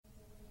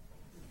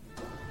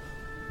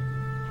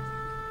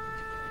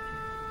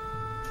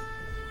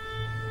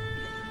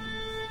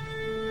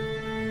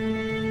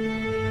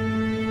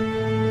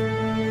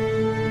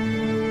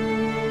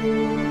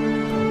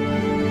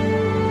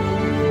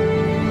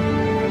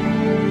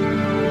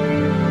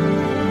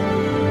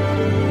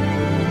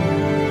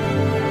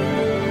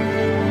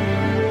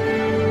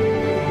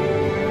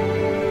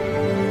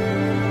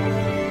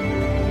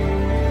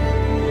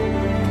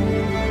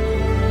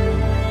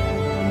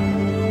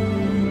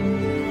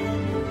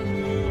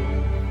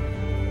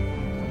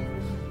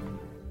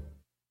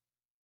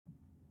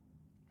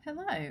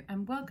Hello,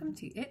 and welcome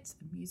to It's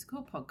a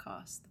Musical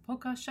Podcast, the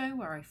podcast show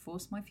where I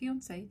force my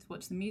fiancé to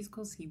watch the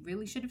musicals he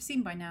really should have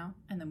seen by now,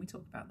 and then we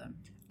talk about them.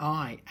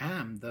 I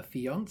am the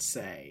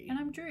fiancé. And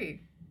I'm Drew.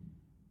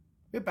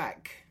 We're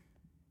back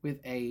with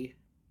a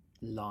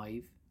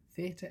live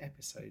theatre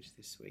episode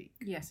this week.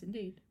 Yes,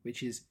 indeed.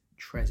 Which is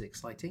très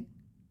exciting.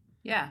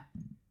 Yeah.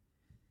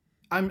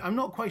 I'm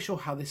not quite sure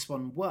how this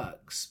one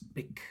works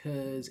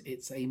because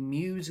it's a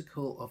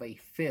musical of a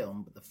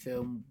film, but the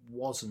film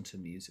wasn't a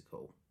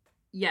musical.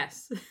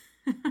 Yes.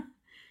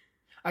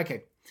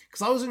 Okay,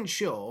 because I wasn't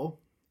sure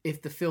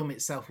if the film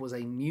itself was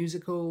a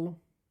musical.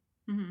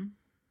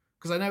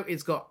 Because I know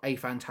it's got a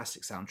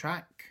fantastic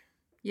soundtrack.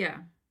 Yeah.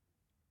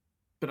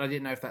 But I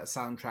didn't know if that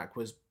soundtrack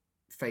was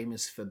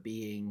famous for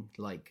being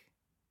like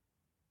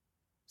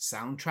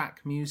soundtrack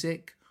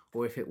music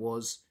or if it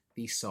was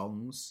the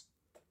songs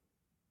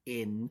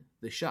in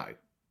the show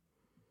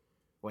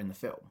or in the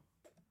film.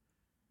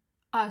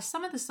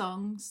 Some of the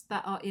songs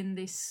that are in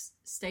this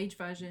stage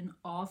version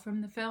are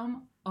from the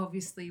film.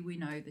 Obviously, we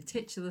know the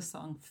titular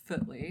song,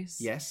 Footloose.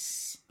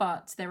 Yes.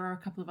 But there are a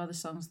couple of other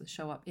songs that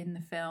show up in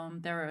the film.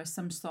 There are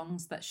some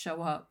songs that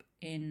show up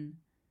in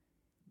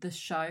the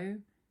show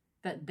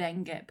that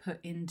then get put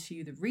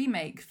into the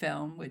remake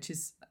film, which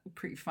is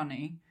pretty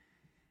funny.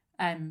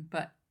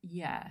 But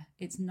yeah,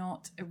 it's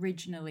not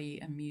originally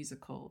a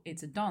musical.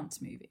 It's a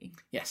dance movie.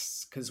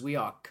 Yes, because we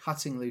are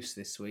cutting loose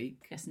this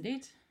week. Yes,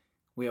 indeed.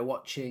 We are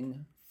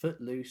watching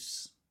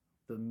Footloose,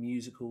 the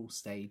musical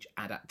stage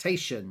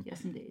adaptation.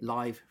 Yes, indeed.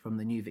 Live from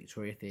the New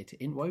Victoria Theatre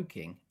in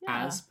Woking,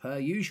 Yeah. as per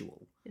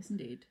usual. Yes,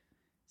 indeed.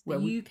 It's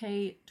the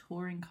UK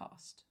touring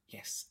cast.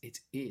 Yes, it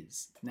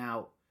is.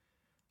 Now,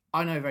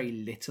 I know very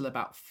little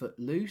about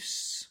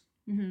Footloose.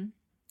 Mm-hmm.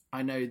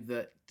 I know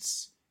that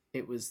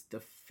it was the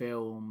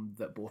film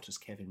that brought us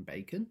Kevin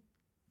Bacon.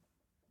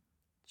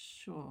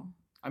 Sure.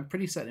 I'm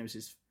pretty certain it was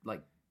his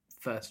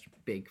first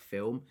big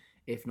film,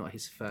 if not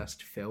his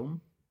first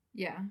film.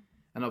 Yeah.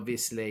 And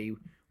obviously,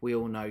 we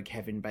all know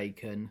Kevin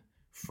Bacon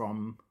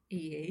from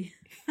EE.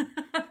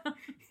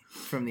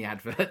 from the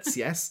adverts,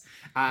 yes.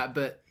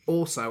 But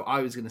also,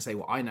 I was going to say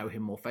what I know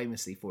him more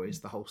famously for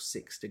is the whole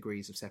 6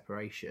 Degrees of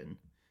Separation,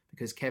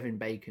 because Kevin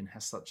Bacon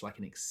has such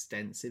an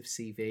extensive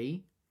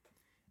CV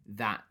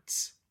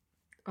that.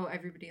 Oh,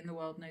 everybody in the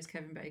world knows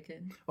Kevin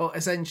Bacon. Well,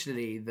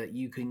 essentially, that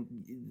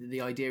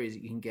the idea is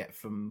that you can get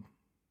from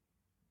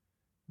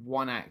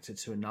one actor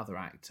to another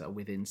actor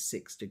within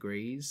 6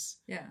 degrees.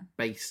 Yeah.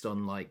 Based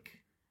on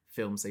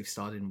films they've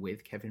starred in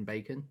with Kevin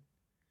Bacon.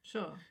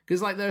 Sure.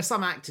 Because there are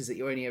some actors that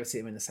you only ever see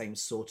them in the same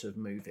sort of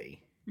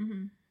movie.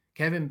 Mm-hmm.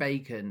 Kevin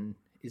Bacon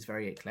is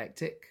very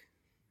eclectic.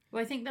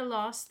 Well, I think the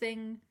last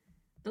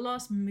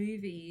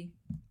movie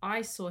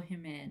I saw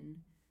him in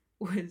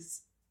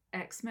was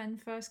X-Men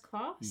First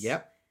Class.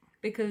 Yep.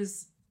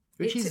 Because...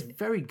 Which he's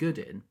very good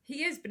in.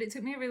 He is, but it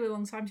took me a really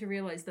long time to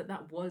realise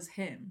that was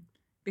him.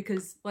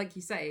 Because, like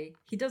you say,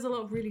 he does a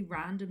lot of really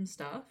random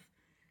stuff.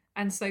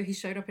 And so he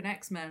showed up in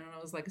X-Men and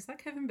I was like, is that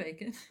Kevin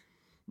Bacon?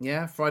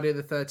 Yeah, Friday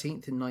the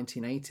 13th in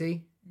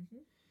 1980. Mm-hmm.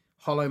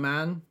 Hollow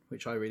Man,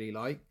 which I really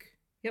like.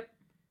 Yep.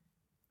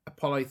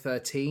 Apollo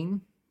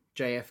 13,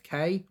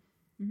 JFK.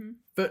 Mm-hmm.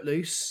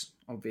 Footloose,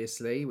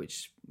 obviously,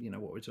 which,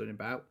 what we're talking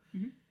about.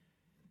 Mm-hmm.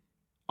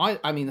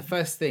 I mean, the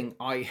first thing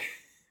I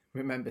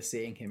remember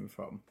seeing him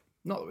from,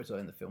 not that we're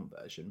talking the film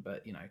version,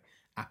 but,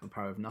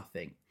 apropos of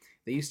nothing.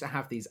 They used to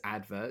have these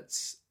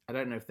adverts. I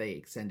don't know if they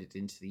extended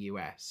into the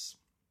US,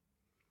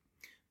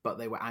 but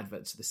they were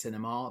adverts at the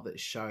cinema that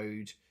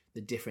showed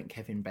the different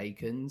Kevin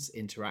Bacons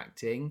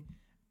interacting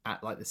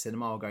at the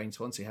cinema or going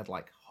to one. So you had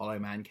Hollow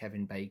Man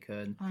Kevin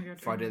Bacon,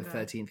 Friday the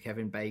 13th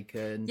Kevin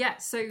Bacon, yeah,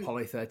 so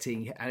Apollo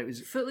 13, and it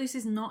was Footloose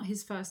is not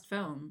his first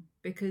film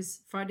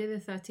because Friday the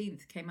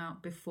 13th came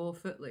out before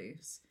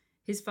Footloose.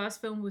 His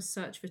first film was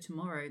Search for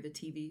Tomorrow,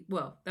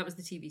 that was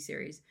the TV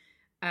series.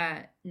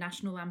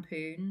 National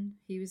Lampoon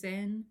he was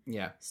in.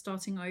 Yeah.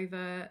 Starting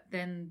Over,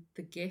 then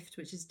The Gift,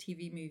 which is a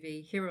TV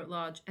movie, Hero at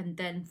Large, and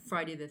then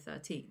Friday the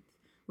 13th,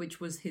 which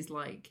was his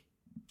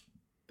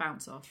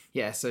bounce off.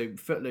 Yeah, so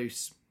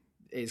Footloose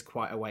is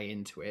quite a way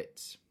into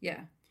it.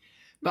 Yeah.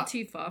 Not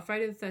too far.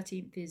 Friday the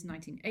 13th is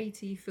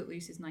 1980,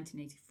 Footloose is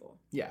 1984.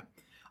 Yeah.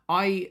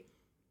 I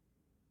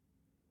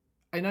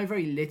know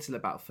very little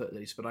about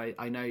Footloose, but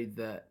I know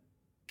that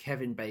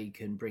Kevin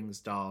Bacon brings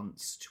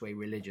dance to a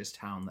religious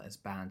town that has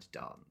banned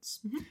dance.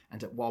 Mm-hmm.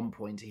 And at one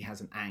point he has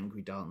an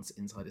angry dance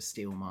inside a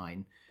steel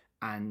mine.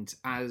 And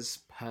as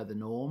per the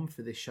norm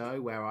for this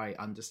show, where I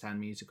understand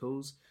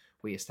musicals,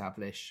 we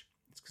establish,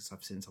 it's because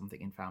I've seen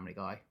something in Family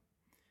Guy.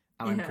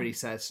 And I'm pretty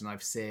certain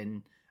I've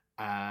seen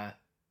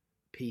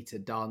Peter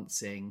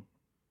dancing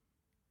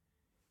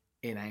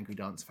in angry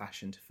dance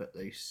fashion to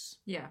Footloose.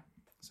 Yeah.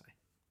 So,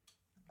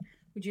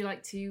 would you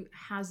like to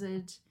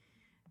hazard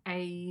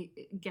a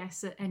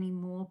guess at any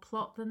more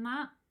plot than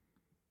that?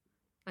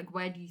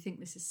 Where do you think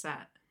this is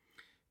set?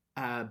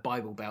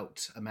 Bible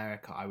Belt,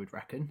 America, I would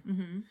reckon.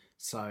 Mm-hmm.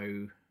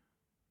 So,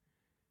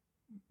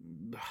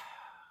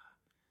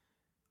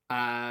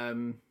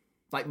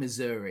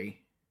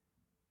 Missouri.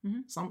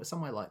 Mm-hmm.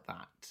 Somewhere like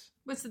that.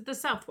 Was it the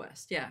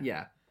Southwest? Yeah.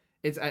 Yeah.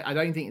 I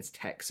don't think it's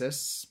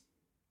Texas.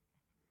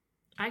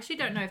 I actually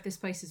don't know if this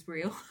place is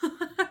real,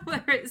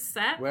 where it's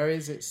set. Where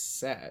is it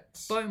set?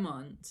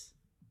 Beaumont.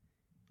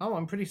 Oh,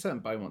 I'm pretty certain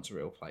Beaumont's a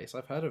real place.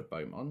 I've heard of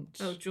Beaumont.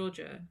 Oh,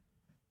 Georgia.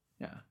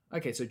 Yeah.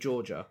 Okay, so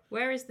Georgia.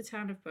 Where is the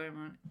town of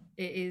Beaumont?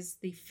 It is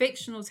the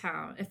fictional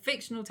town. A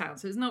fictional town,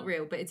 so it's not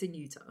real, but it's in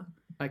Utah.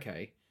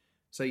 Okay.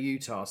 So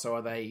Utah. So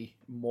are they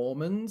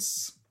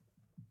Mormons?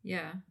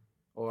 Yeah.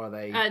 Or are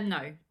they...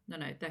 No.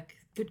 They're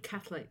good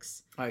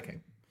Catholics.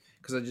 Okay.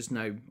 Because I just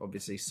know,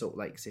 obviously, Salt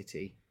Lake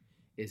City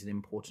is an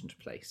important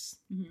place.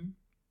 Mm-hmm.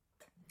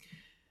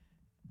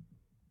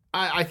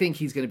 I think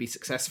he's going to be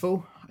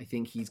successful. I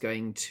think he's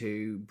going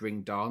to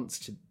bring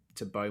dance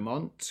to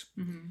Beaumont.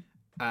 Mm-hmm.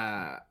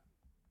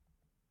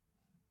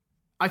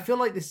 I feel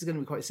like this is going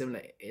to be quite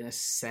similar in a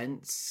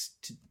sense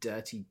to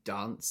Dirty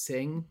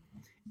Dancing,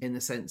 in the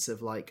sense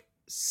of like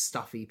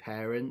stuffy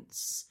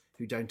parents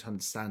who don't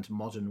understand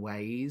modern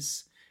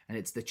ways, and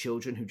it's the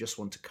children who just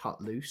want to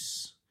cut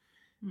loose.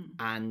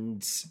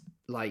 And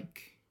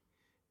like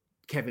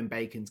Kevin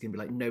Bacon's going to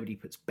be like, nobody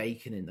puts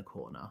bacon in the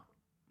corner.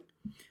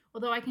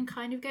 Although I can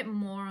kind of get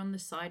more on the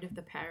side of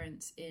the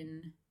parents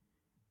in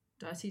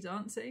Dirty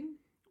Dancing.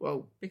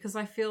 Well, because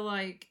I feel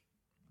like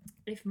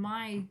if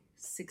my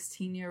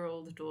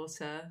 16-year-old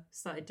daughter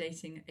started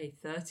dating a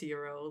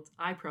 30-year-old,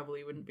 I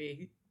probably wouldn't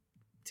be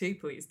too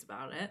pleased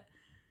about it.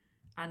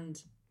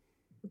 And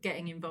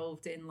getting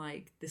involved in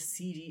like the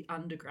seedy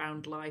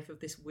underground life of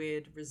this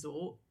weird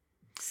resort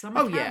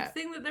summer camp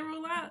thing that they're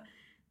all at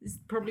is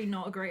probably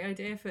not a great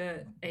idea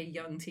for a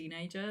young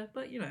teenager,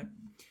 but you know.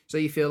 So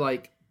you feel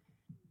like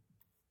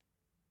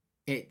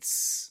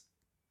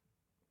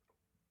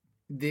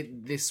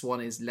this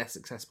one is less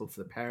accessible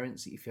for the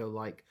parents. You feel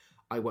like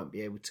I won't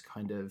be able to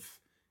kind of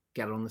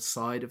get on the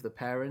side of the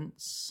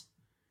parents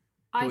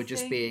who are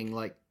just being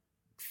like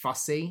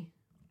fussy.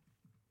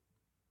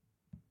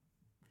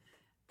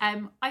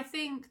 I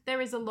think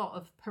there is a lot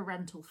of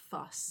parental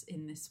fuss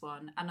in this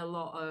one, and a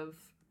lot of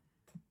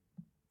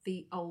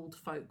the old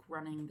folk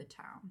running the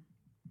town.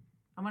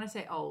 And when I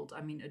say old,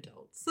 I mean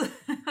adults.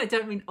 I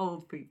don't mean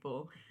old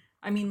people.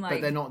 I mean like...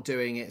 But they're not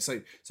doing it.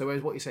 So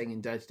what you're saying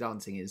in Dirty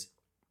Dancing is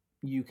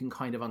you can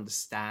kind of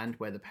understand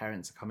where the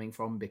parents are coming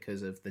from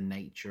because of the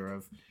nature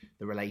of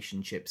the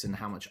relationships and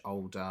how much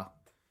older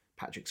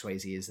Patrick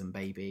Swayze is than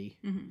Baby,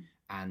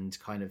 and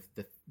kind of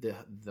the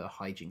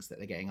hijinks that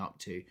they're getting up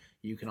to.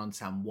 You can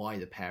understand why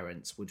the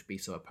parents would be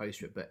so opposed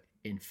to it. But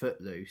in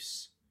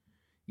Footloose,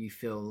 you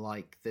feel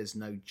like there's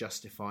no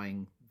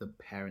justifying the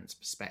parents'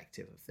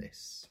 perspective of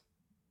this.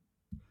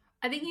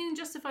 I think you can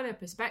justify their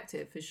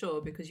perspective for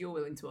sure, because you're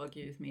willing to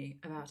argue with me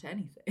about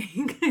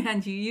anything.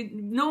 And you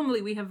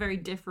normally we have very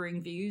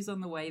differing views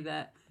on the way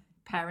that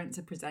parents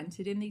are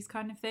presented in these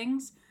kind of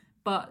things.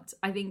 But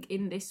I think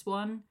in this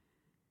one,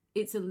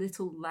 it's a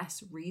little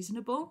less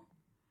reasonable.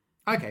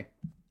 Okay.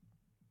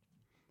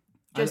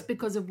 Just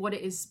because of what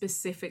it is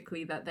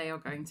specifically that they are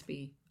going to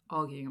be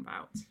arguing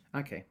about.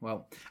 Okay,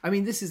 well, I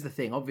mean, this is the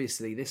thing.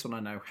 Obviously, this one I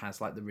know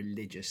has like the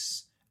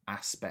religious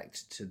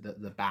aspect to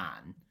the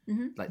ban.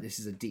 Like, this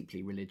is a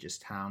deeply religious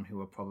town who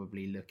are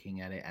probably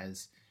looking at it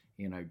as,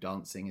 you know,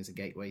 dancing is a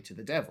gateway to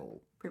the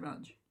devil. Pretty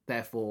much.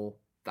 Therefore,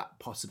 that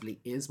possibly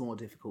is more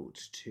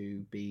difficult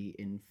to be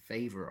in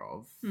favour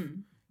of.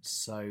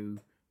 So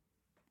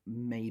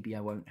maybe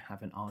I won't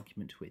have an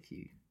argument with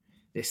you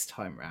this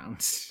time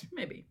round.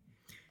 Maybe.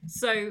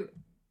 So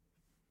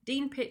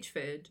Dean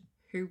Pitchford,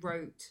 who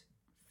wrote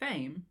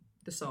Fame,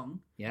 the song,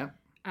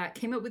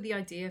 came up with the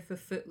idea for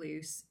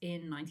Footloose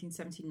in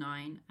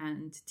 1979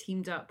 and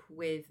teamed up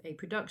with a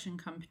production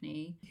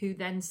company who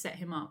then set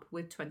him up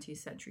with 20th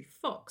Century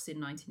Fox in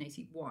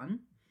 1981.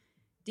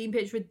 Dean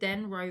Pitchford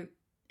then wrote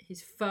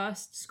his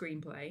first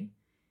screenplay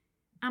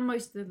and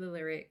most of the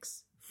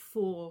lyrics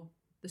for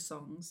the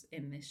songs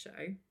in this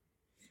show.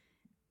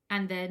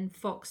 And then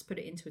Fox put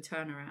it into a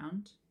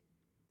turnaround,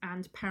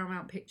 and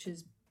Paramount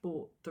Pictures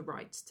bought the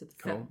rights to the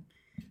film.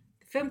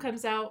 The film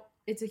comes out,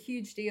 it's a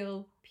huge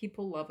deal,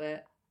 people love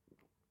it.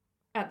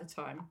 At the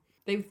time,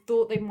 they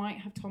thought they might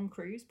have Tom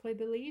Cruise play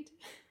the lead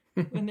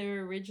when they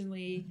were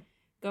originally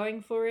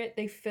going for it.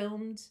 They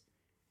filmed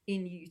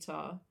in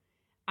Utah,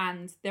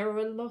 and there were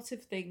a lot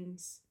of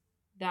things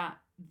that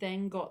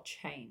then got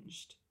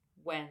changed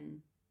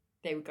when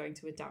they were going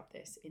to adapt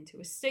this into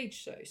a stage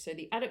show. So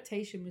the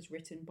adaptation was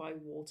written by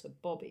Walter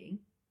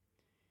Bobby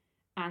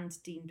and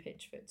Dean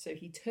Pitchford. So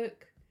he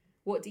took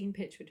what Dean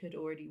Pitchford had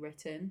already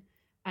written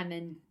and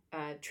then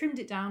trimmed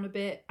it down a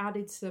bit,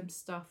 added some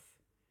stuff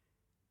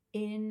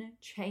in,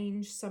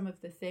 changed some of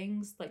the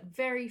things. Like,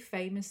 very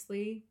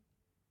famously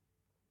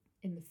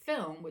in the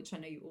film, which I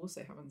know you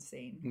also haven't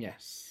seen.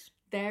 Yes.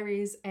 There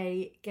is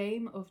a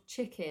game of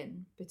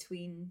chicken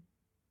between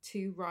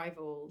two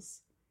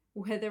rivals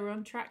where they're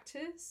on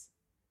tractors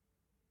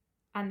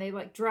and they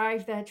like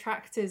drive their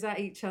tractors at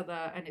each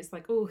other, and it's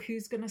like, oh,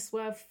 who's gonna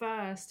swerve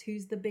first?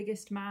 Who's the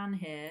biggest man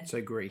here?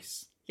 So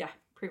Grease. Yeah,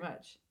 pretty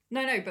much.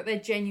 No, but they're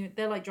genuine.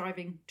 They're like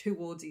driving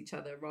towards each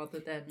other rather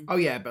than... Oh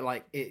yeah, but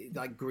like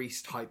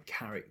Grease type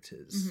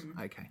characters.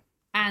 Okay.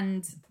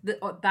 And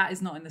that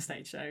is not in the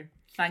stage show,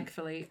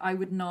 thankfully. I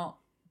would not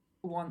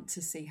want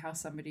to see how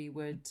somebody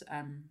would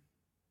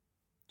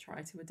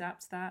try to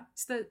adapt that.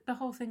 It's the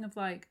whole thing of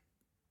like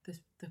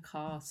the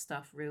car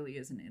stuff really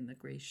isn't in the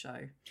Grease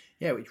show.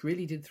 Yeah, which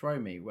really did throw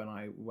me when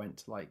I went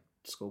to like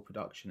school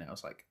production. I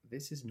was like,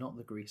 this is not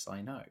the Grease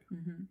I know.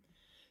 Mm-hmm.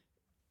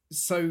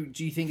 So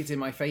do you think it's in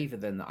my favour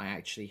then that I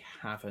actually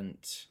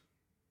haven't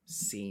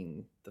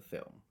seen the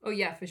film? Oh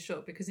yeah, for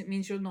sure, because it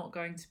means you're not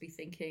going to be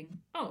thinking,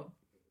 oh,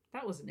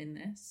 that wasn't in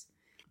this.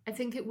 I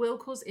think it will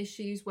cause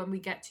issues when we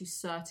get to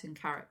certain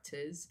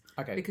characters.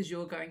 Okay. Because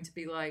you're going to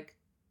be like,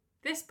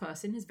 this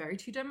person is very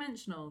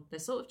two-dimensional. They're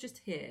sort of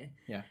just here.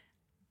 Yeah.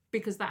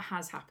 Because that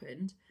has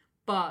happened.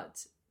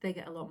 But they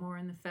get a lot more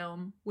in the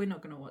film. We're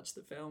not going to watch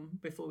the film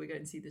before we go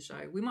and see the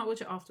show. We might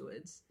watch it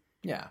afterwards.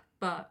 Yeah.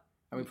 But...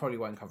 And we probably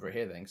won't cover it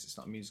here then because it's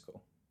not a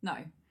musical. No.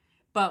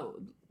 But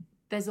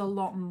there's a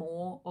lot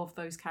more of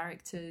those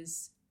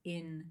characters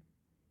in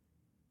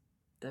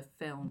the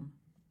film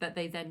that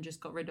they then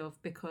just got rid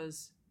of,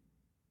 because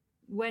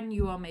when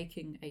you are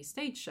making a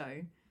stage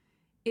show,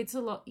 it's a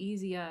lot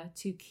easier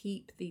to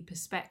keep the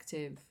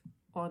perspective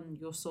on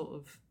your sort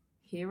of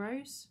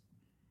heroes.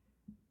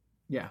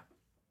 Yeah.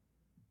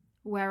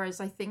 Whereas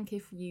I think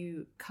if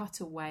you cut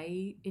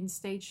away in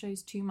stage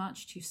shows too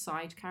much to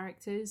side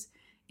characters,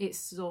 it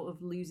sort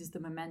of loses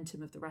the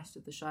momentum of the rest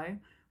of the show.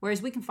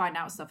 Whereas we can find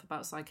out stuff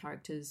about side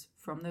characters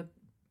from the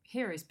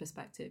hero's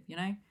perspective, you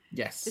know?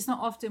 Yes. It's not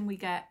often we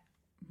get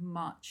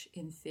much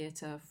in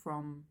theatre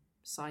from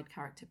side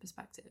character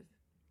perspective.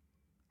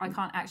 I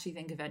can't actually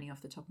think of any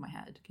off the top of my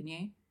head. Can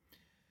you?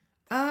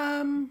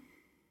 I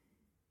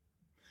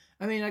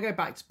mean, I go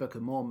back to Book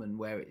of Mormon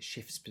where it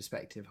shifts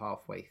perspective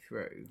halfway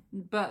through.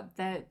 But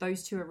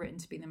those two are written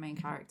to be the main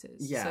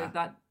characters. Yeah.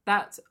 So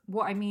that's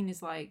what I mean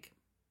is like,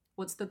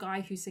 what's the guy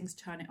who sings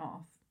Turn It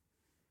Off?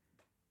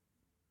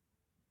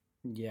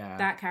 Yeah.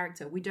 That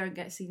character, we don't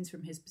get scenes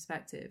from his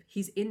perspective.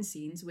 He's in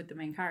scenes with the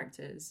main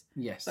characters.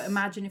 Yes. But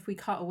imagine if we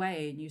cut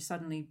away and you're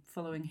suddenly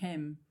following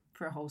him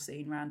for a whole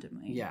scene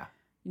randomly. Yeah.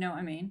 You know what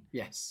I mean?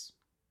 Yes.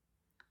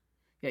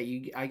 Yeah,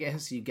 I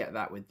guess you get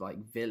that with like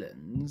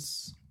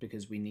villains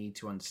because we need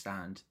to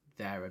understand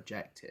their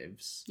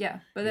objectives. Yeah,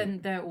 but then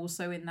they're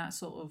also in that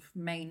sort of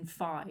main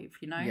five,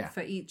 you know? Yeah.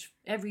 For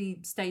every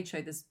stage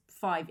show, there's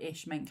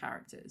 5-ish main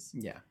characters.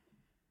 Yeah.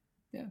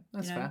 Yeah,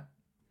 that's You know? fair.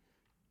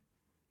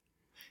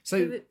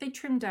 So they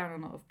trim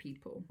down a lot of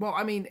people. well,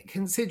 I mean,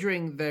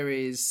 considering there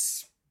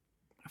is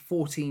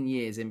 14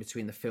 years in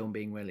between the film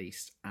being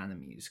released and a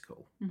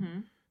musical,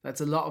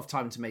 that's a lot of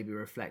time to maybe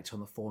reflect on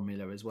the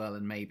formula as well.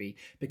 And maybe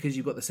because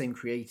you've got the same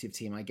creative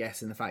team, I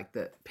guess, and the fact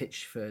that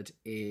Pitchford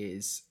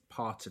is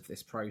part of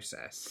this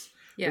process,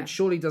 Yeah. which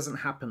surely doesn't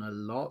happen a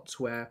lot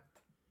where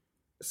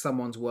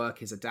someone's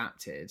work is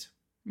adapted.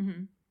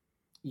 Mm-hmm.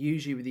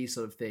 Usually with these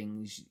sort of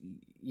things,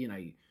 you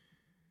know,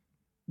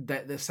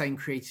 that the same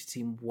creative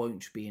team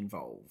won't be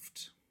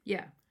involved.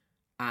 Yeah.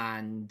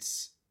 And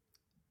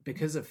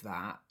because of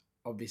that,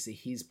 obviously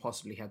he's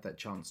possibly had that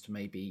chance to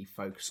maybe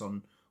focus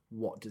on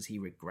what does he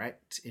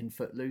regret in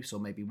Footloose, or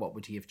maybe what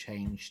would he have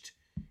changed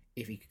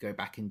if he could go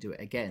back and do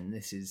it again.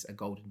 This is a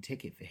golden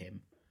ticket for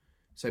him.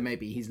 So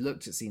maybe he's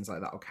looked at scenes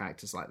like that or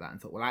characters like that and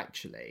thought, well,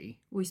 actually,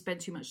 We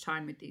spent too much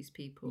time with these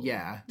people.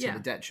 to the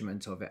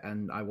detriment of it,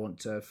 and I want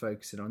to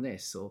focus it on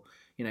this. Or,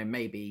 you know,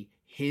 maybe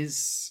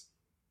his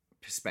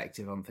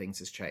perspective on things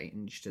has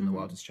changed and the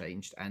world has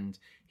changed, and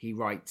he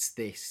writes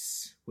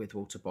this with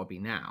Walter Bobby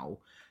now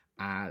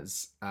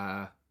as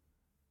a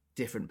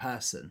different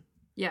person.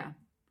 Yeah.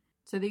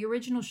 So the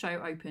original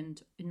show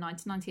opened in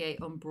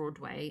 1998 on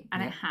Broadway,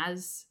 and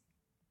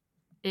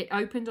it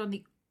opened on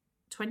the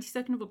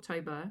 22nd of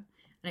October,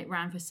 and it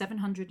ran for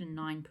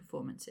 709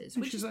 performances,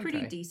 which is pretty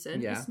okay.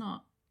 decent. Yeah. It's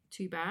not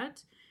too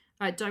bad.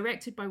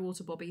 Directed by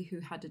Walter Bobby, who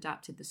had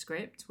adapted the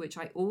script, which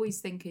I always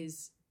think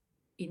is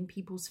in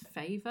people's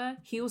favour.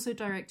 He also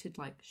directed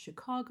like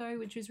Chicago,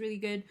 which was really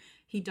good.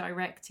 He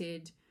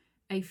directed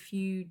a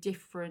few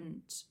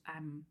different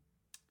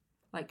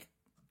like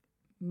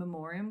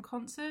memoriam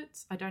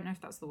concerts. I don't know if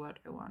that's the word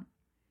I want.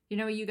 You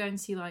know, where you go and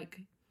see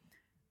like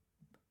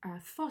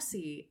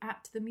Fosse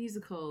at the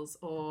musicals,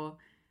 or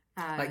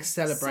like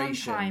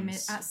celebrations Sometime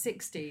at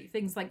 60,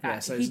 things like that. Yeah,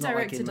 so he it's not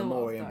like in directed a lot of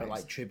memoriam, but those.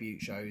 like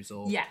tribute shows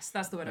or... Yes,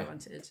 that's the word I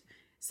wanted.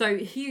 So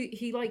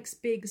he likes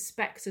big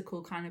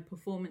spectacle kind of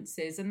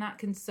performances, and that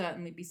can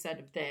certainly be said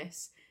of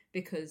this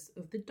because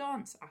of the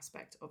dance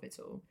aspect of it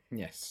all.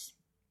 Yes.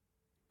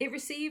 It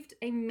received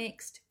a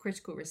mixed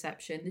critical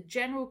reception. The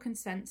general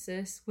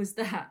consensus was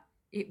that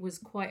it was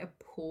quite a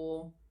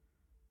poor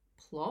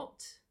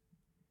plot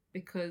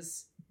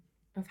because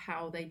of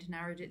how they'd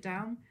narrowed it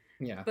down.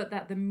 Yeah. But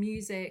that the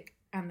music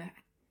and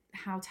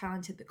how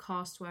talented the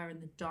cast were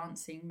and the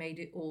dancing made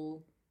it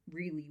all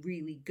really,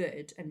 really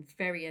good and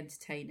very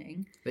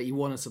entertaining. That you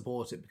want to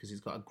support it because he's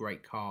got a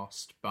great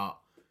cast, but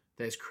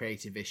there's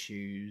creative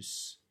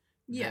issues.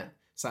 Yeah.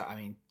 So, I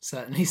mean,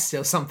 certainly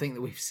still something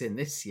that we've seen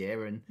this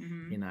year, and,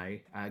 you know,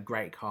 a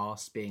great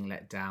cast being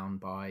let down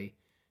by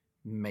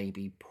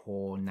maybe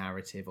poor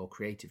narrative or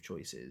creative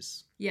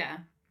choices. Yeah.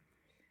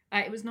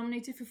 It was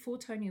nominated for 4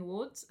 Tony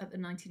Awards at the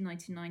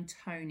 1999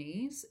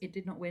 Tonys. It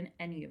did not win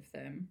any of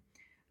them.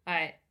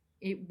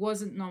 It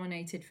wasn't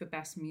nominated for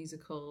Best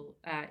Musical.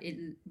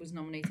 It was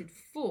nominated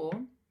for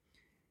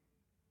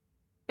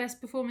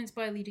Best Performance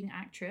by a Leading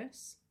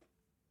Actress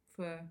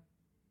for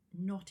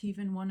not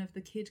even one of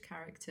the kid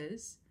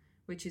characters,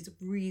 which is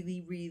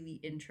really, really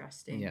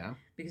interesting. Yeah.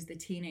 Because the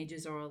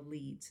teenagers are our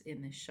leads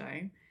in this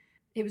show.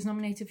 It was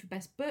nominated for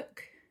Best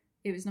Book.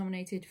 It was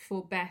nominated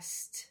for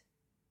Best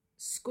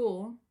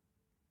Score.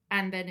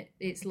 And then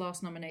its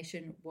last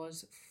nomination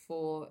was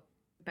for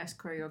Best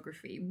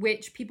Choreography,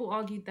 which people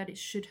argued that it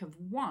should have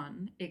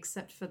won,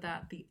 except for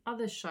that the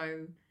other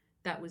show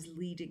that was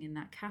leading in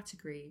that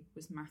category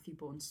was Matthew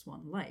Bourne's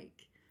Swan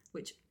Lake,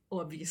 which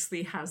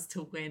obviously has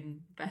to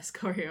win Best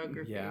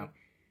Choreography. Yeah.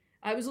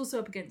 I was also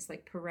up against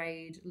like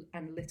Parade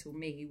and Little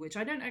Me, which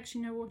I don't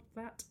actually know what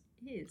that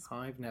is.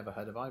 I've never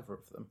heard of either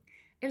of them.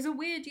 It was a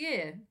weird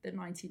year, the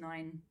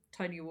 99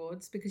 Tony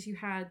Awards, because you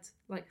had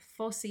like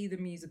Fosse the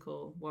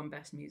Musical won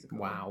Best Musical.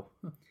 Wow.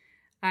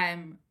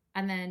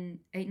 And then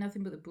Ain't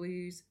Nothing But the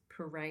Blues,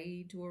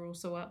 Parade were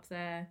also up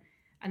there.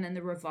 And then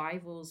the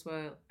revivals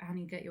were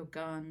Annie Get Your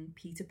Gun,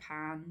 Peter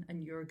Pan,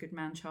 and You're a Good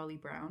Man, Charlie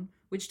Brown,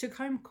 which took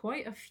home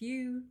quite a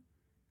few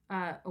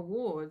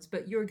awards.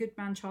 But You're a Good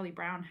Man, Charlie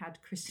Brown had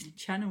Kristen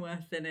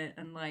Chenoweth in it.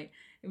 And like,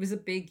 it was a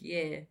big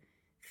year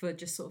for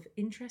just sort of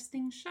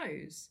interesting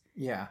shows.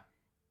 Yeah.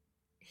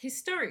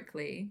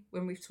 Historically,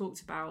 when we've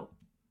talked about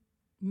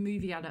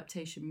movie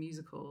adaptation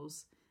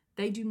musicals,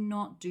 they do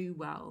not do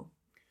well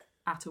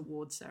at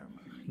award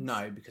ceremonies.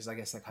 No, because I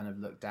guess they kind of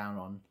look down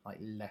on like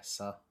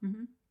lesser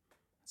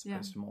as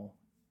opposed to more.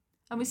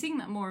 And we're seeing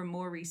that more and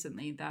more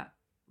recently, that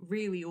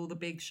really all the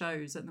big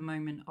shows at the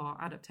moment are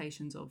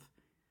adaptations of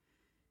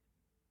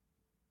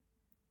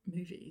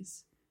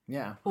movies.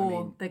 Yeah.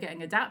 Or they're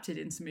getting adapted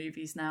into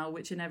movies now,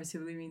 which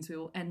inevitably means we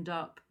will end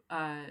up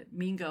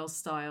Mean Girls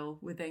style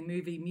with a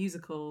movie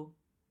musical,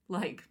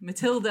 like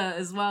Matilda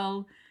as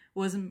well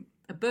wasn't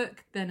a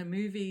book, then a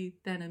movie,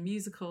 then a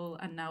musical,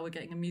 and now we're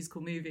getting a musical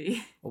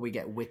movie. Or we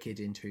get Wicked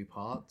in 2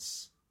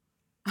 parts.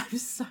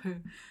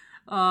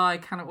 I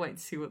cannot wait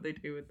to see what they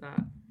do with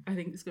that. I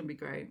think it's going to be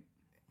great.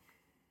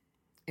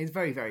 It's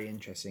very, very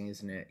interesting,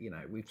 isn't it? You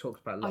know, we've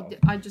talked about a lot of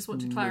I just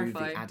want to clarify.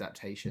 movie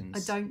adaptations.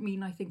 I don't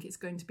mean I think it's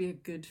going to be a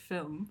good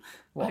film.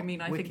 What? I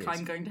mean I Wicked? think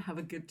I'm going to have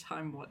a good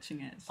time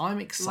watching it. I'm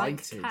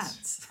excited. Like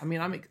Cats. I mean,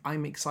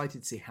 I'm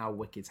excited to see how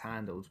Wicked's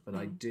handled, but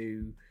I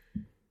do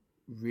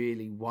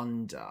really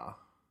wonder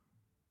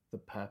the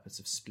purpose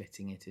of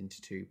splitting it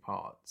into 2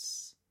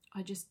 parts.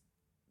 I just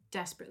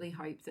desperately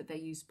hope that they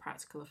use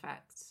practical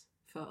effects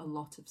for a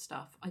lot of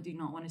stuff. I do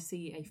not want to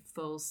see a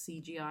full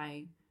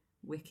CGI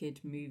Wicked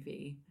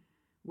movie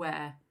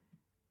where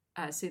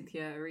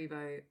Cynthia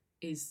Erivo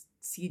is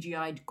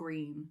CGI'd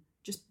green.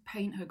 Just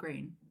paint her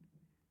green.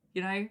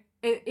 You know?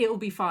 It'll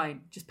be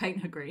fine. Just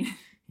paint her green.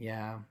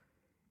 Yeah.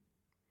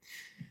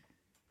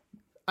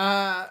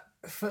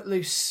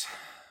 Footloose.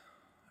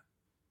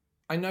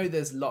 I know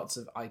there's lots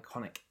of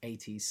iconic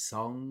 80s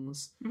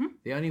songs. Mm-hmm.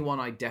 The only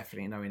one I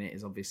definitely know in it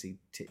is obviously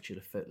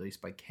Titular Footloose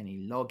by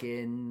Kenny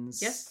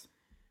Loggins. Yes.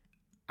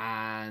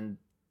 And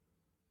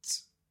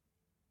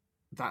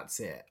that's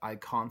it. I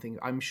can't think.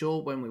 I'm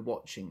sure when we're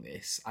watching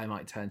this, I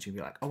might turn to you and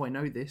be like, oh, I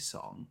know this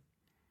song.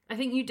 I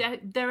think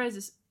there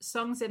is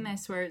songs in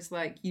this where it's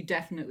like, you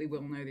definitely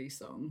will know these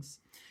songs.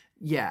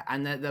 Yeah,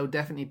 and there'll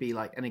definitely be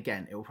like, and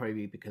again, it will probably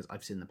be because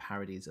I've seen the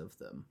parodies of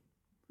them.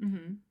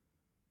 Mm-hmm.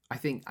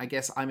 I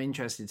guess I'm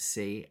interested to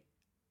see,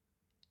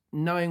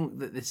 knowing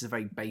that this is a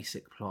very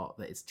basic plot,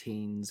 that it's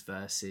teens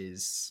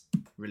versus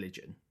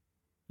religion,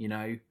 you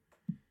know?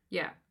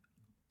 Yeah.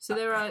 So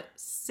there are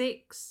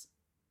 6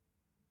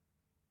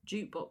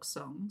 jukebox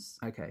songs.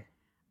 Okay.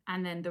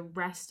 And then the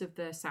rest of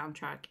the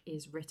soundtrack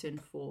is written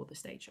for the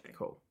stage show.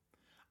 Cool.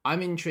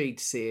 I'm intrigued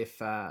to see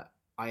if I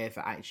ever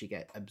actually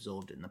get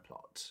absorbed in the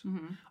plot.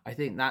 Mm-hmm. I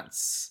think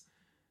that's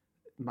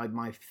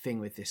my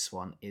thing with this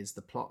one, is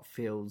the plot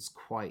feels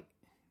quite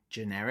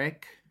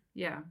generic.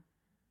 Yeah.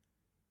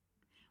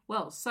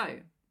 Well, so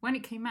when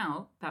it came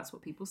out, that's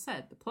what people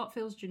said. The plot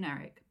feels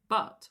generic,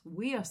 but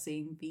we are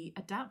seeing the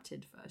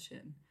adapted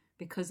version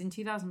because in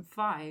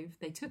 2005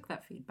 they took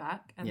that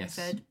feedback and Yes.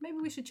 they said maybe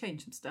we should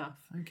change some stuff.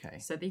 Okay.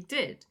 So they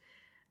did.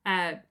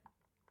 They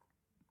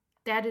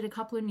added a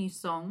couple of new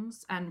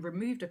songs and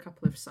removed a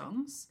couple of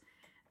songs.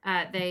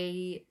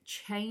 They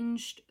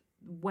changed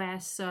where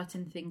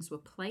certain things were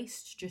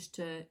placed just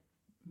to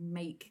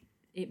make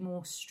it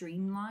more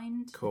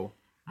streamlined. Cool.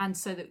 And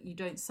so that you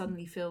don't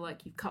suddenly feel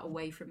like you've cut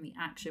away from the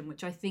action,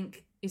 which I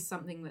think is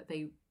something that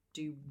they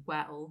do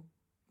well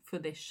for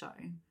this show.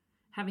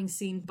 Having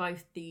seen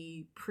both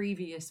the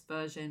previous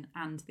version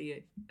and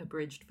the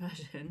abridged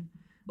version,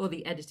 or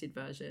the edited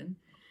version.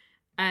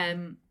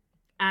 And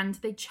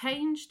they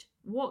changed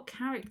what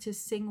characters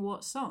sing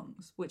what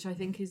songs, which I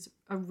think is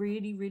a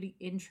really, really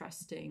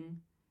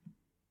interesting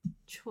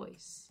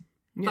choice.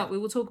 Yeah. But we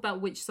will talk about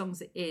which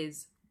songs it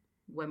is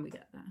when we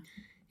get there.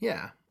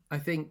 Yeah, I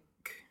think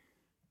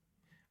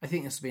I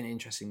think this will be an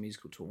interesting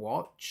musical to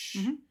watch.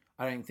 Mhm.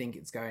 I don't think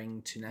it's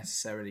going to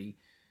necessarily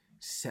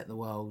set the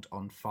world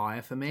on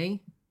fire for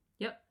me,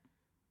 Yep.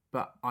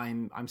 but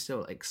I'm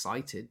still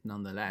excited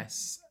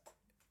nonetheless.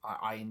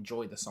 I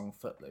enjoy the song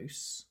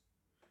Footloose.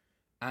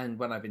 And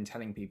when I've been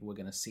telling people we're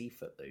going to see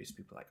Footloose,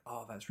 people are like,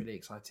 oh, that's really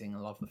exciting. I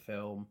love the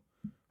film.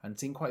 And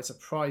seem quite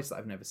surprised that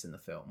I've never seen the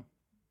film.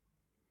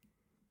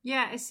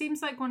 Yeah, it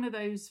seems like one of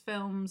those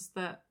films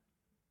that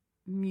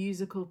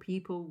musical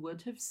people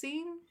would have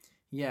seen.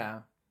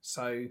 Yeah.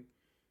 So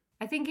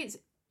I think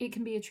it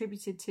can be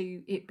attributed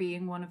to it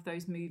being one of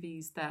those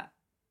movies that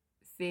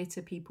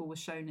theatre people were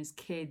shown as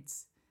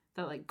kids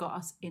that like got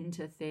us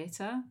into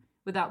theatre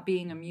without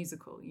being a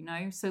musical, you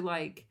know? So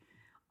like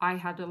I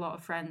had a lot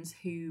of friends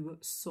who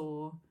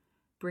saw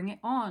Bring It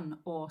On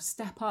or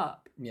Step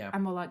Up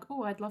and were like,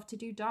 oh, I'd love to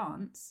do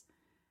dance.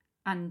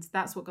 And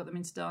that's what got them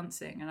into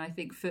dancing. And I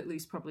think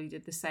Footloose probably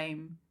did the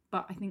same,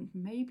 but I think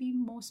maybe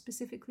more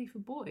specifically for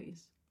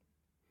boys,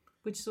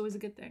 which is always a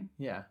good thing.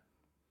 Yeah.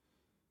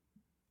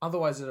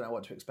 Otherwise, I don't know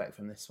what to expect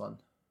from this one.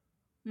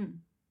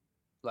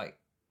 Like,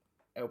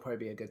 it'll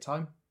probably be a good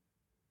time.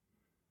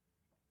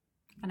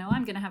 I know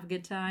I'm going to have a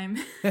good time.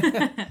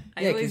 Yeah,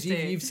 because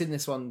you've seen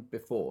this one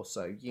before,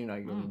 so you know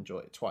you'll enjoy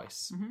it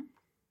twice. Mm-hmm.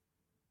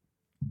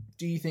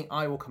 Do you think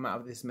I will come out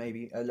of this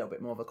maybe a little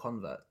bit more of a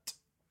convert?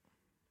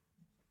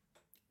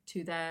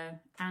 To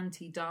their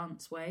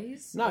anti-dance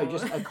ways? No, or...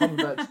 just a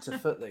convert to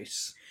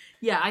Footloose.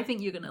 Yeah, I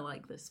think you're going to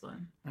like this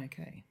one.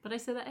 Okay. But I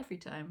say that every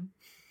time.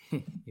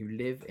 You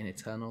live in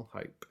eternal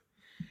hope.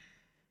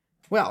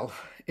 Well,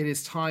 it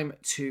is time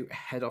to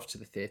head off to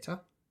the theatre.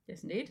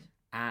 Yes, indeed.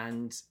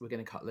 And we're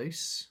going to cut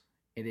loose.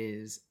 It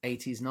is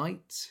 80s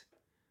night.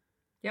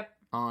 Yep.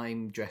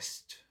 I'm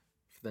dressed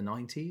for the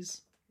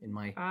 90s in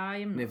my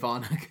I'm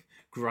Nirvana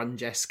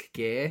grunge-esque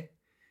gear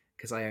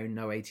because I own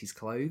no 80s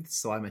clothes,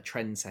 so I'm a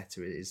trendsetter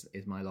is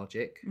my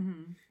logic.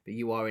 Mm-hmm. But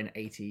you are in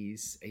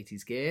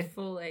 80s gear.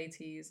 Full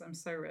 80s. I'm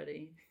so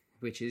ready.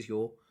 Which is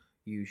your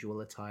usual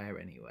attire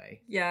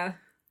anyway. Yeah.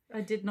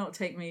 It did not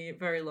take me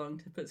very long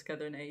to put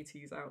together an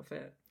 80s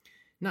outfit.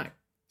 No.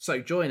 So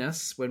join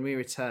us when we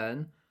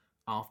return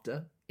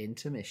after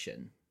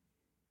intermission.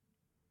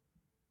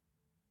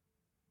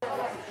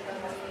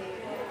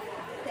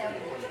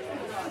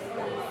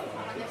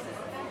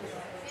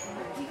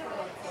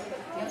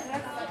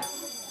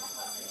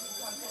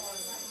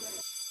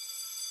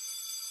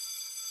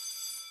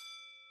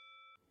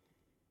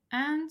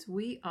 And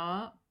we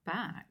are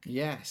back.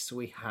 Yes,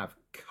 we have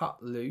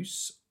cut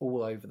loose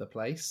all over the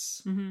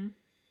place. Mm-hmm.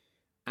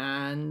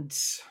 And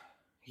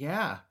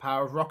yeah,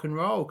 power of rock and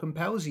roll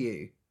compels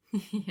you.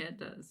 Yeah, it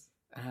does.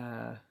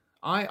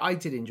 I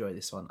did enjoy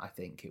this one. I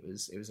think it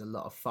was a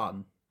lot of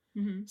fun.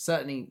 Mm-hmm.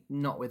 Certainly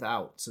not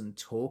without some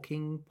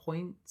talking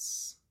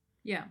points.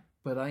 Yeah.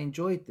 But I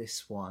enjoyed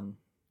this one.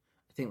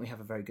 I think we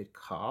have a very good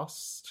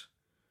cast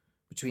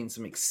between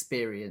some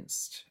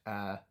experienced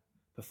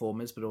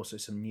performers, but also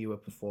some newer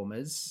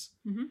performers.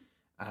 Mm-hmm.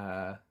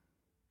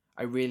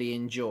 I really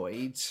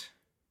enjoyed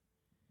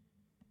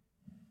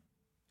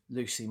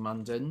Lucy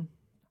Munden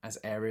as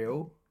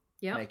Ariel,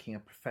 making a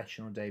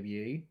professional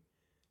debut.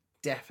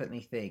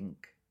 Definitely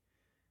think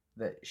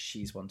that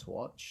she's one to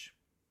watch.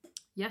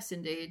 Yes,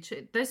 indeed.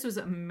 This was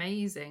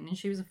amazing, and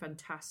she was a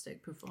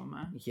fantastic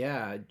performer.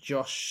 Yeah,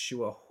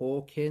 Joshua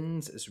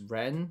Hawkins as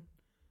Ren.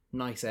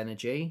 Nice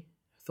energy.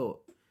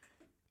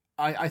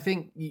 I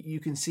think you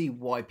can see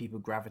why people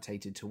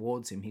gravitated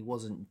towards him. He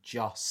wasn't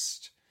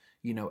just,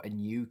 a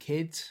new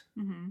kid.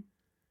 Mm-hmm.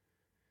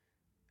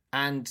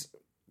 And,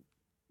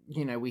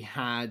 we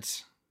had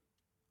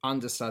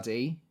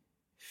understudy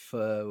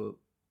for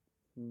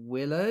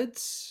Willard.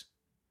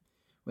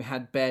 We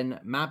had Ben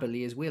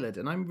Mabberley as Willard,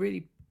 and I'm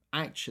really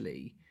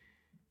actually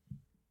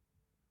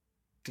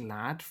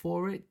glad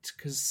for it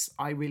because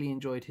I really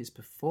enjoyed his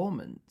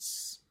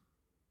performance.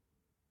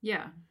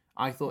 Yeah.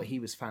 I thought he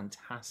was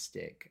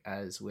fantastic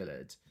as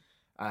Willard.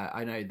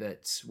 I know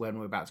that when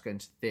we were about to go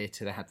into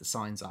theatre, they had the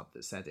signs up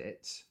that said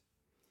it.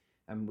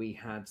 And we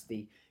had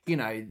the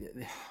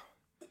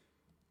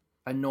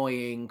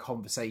annoying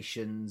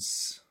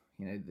conversations,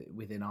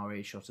 within our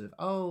earshot of,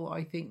 oh,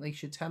 I think they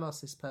should tell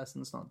us this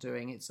person's not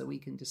doing it so we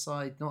can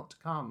decide not to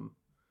come.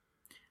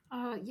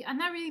 Yeah,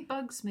 and that really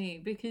bugs me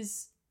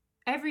because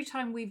every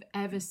time we've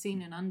ever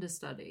seen an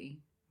understudy,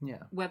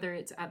 whether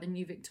it's at the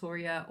New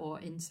Victoria or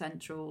in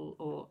Central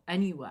or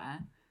anywhere,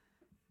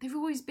 they've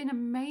always been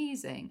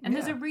amazing. And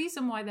there's a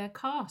reason why they're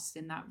cast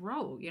in that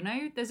role,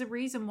 There's a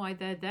reason why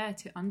they're there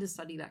to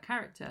understudy that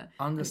character.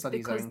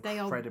 Understudies are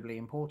incredibly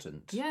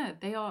important. Yeah,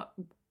 they are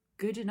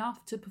good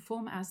enough to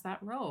perform as that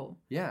role.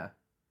 Yeah.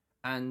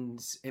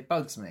 And it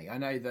bugs me. I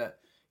know that,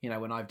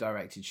 when I've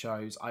directed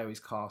shows, I always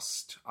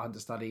cast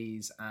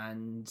understudies,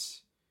 and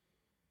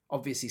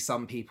obviously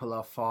some people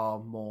are far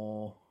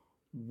more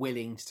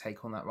willing to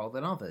take on that role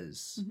than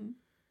others. Mm-hmm.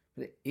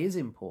 But it is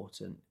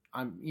important.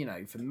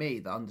 For me,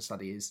 the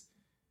understudy is,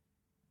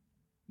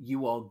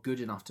 you are good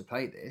enough to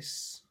play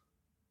this.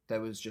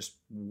 There was just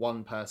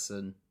one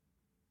person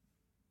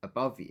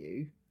above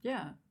you.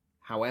 Yeah.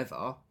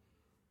 However,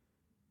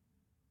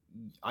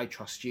 I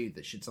trust you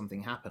that should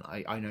something happen,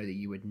 I know that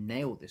you would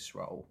nail this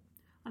role.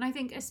 And I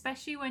think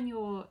especially when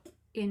you're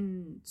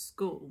in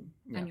school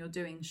and you're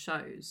doing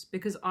shows,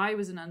 because I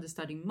was an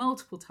understudy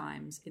multiple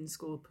times in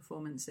school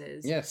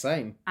performances. Yeah,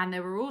 same. And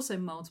there were also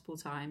multiple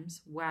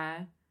times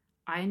where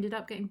I ended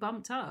up getting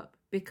bumped up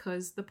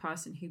because the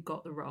person who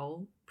got the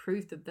role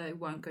proved that they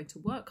weren't going to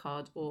work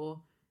hard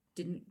or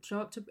didn't show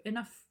up to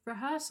enough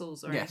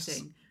rehearsals or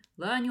anything.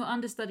 Learn your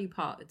understudy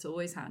part. It's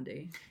always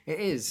handy. It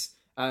is.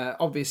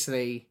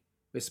 Obviously,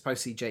 we're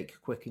supposed to see Jake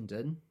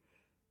Quickenden,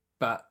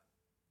 but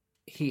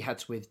he had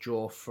to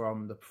withdraw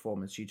from the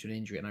performance due to an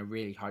injury, and I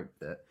really hope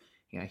that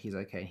he's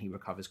okay and he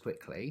recovers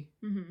quickly.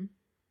 Mm-hmm.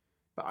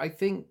 But I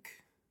think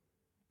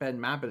Ben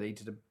Mabberley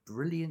did a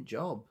brilliant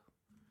job.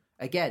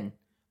 Again,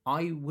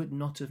 I would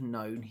not have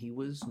known he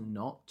was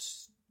not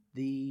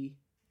the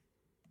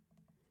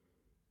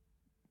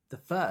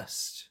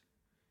first,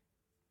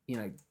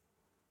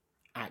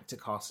 actor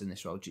cast in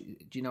this role. Do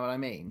you know what I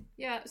mean?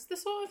 Yeah, it's the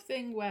sort of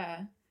thing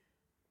where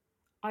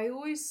I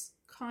always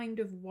kind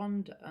of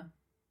wonder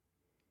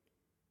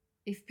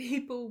if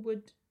people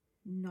would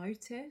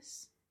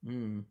notice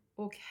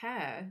or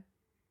care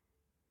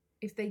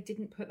if they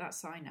didn't put that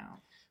sign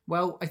out.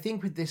 Well, I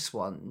think with this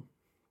one,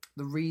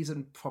 the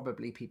reason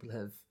probably people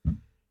have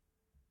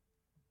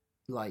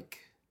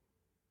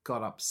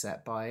got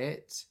upset by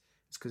it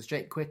is because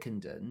Jake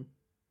Quickenden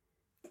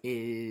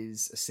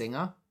is a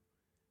singer.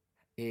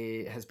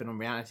 It has been on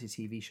reality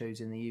TV shows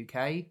in the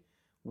UK,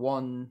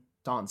 won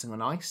Dancing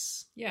on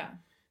Ice. Yeah.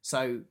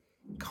 So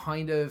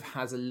kind of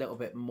has a little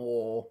bit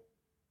more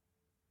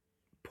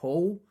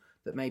pull,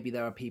 that maybe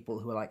there are people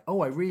who are like,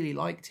 oh, I really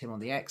liked him on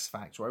The X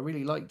Factor, or I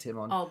really liked him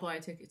on... I'll buy a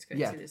ticket to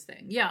go see this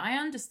thing. Yeah, I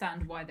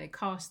understand why they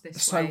cast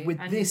this so way.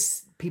 With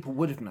this, people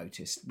would have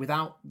noticed.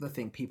 Without the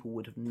thing, people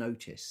would have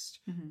noticed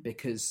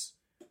because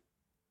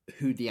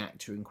who the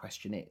actor in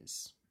question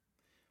is.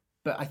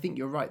 But I think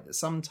you're right that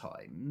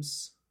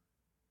sometimes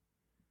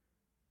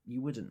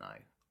you wouldn't know.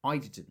 I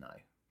didn't know,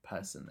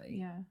 personally.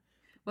 Yeah.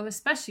 Well,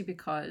 especially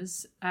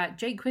because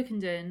Jake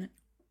Quickenden,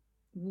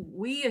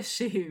 we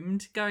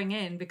assumed going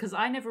in, because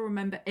I never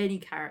remember any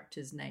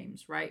characters'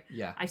 names, right?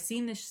 Yeah. I've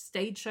seen this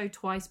stage show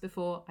twice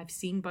before. I've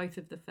seen both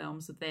of the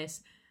films of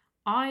this.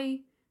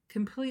 I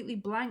completely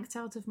blanked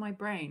out of my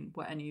brain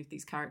what any of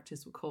these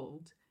characters were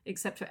called,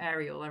 except for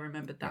Ariel. I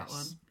remembered that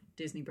one.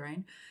 Disney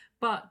brain.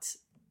 But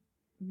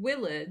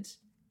Willard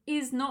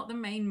is not the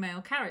main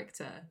male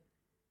character.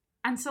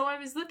 And so I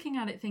was looking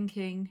at it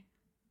thinking,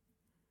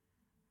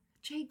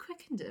 Jake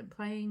Quickenden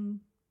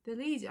playing the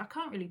lead, I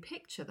can't really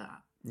picture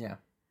that. Yeah.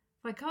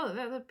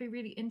 That'd be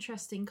really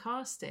interesting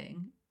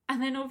casting.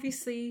 And then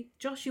obviously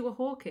Joshua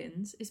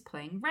Hawkins is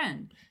playing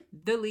Ren,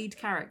 the lead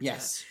character.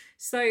 Yes.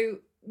 So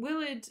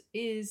Willard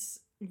is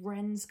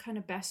Ren's kind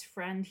of best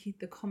friend. He's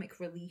the comic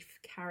relief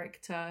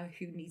character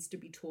who needs to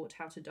be taught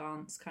how to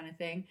dance kind of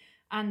thing.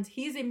 And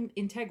he's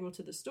integral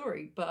to the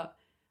story, but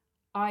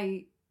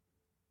I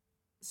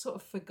sort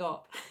of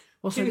forgot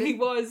who he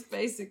was,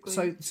 basically.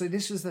 So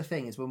this was the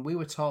thing, is when we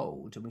were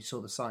told and we saw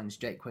the signs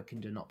Jake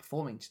Quickenden not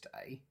performing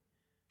today,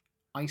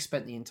 I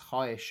spent the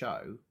entire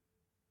show,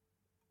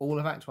 all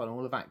of Act 1,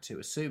 all of Act 2,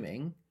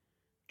 assuming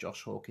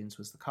Josh Hawkins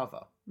was the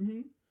cover.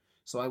 Mm-hmm.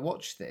 So I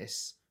watched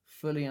this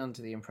fully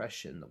under the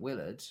impression that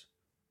Willard,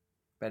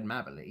 Ben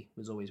Mabberley,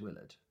 was always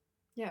Willard.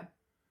 Yeah.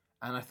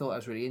 And I thought that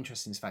was really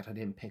interesting. In fact, I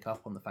didn't pick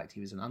up on the fact he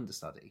was an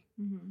understudy.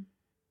 Mm-hmm.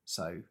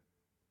 So,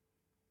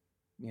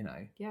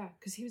 Yeah,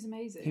 because he was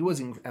amazing. He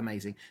was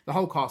amazing. The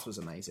whole cast was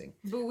amazing.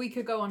 But we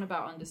could go on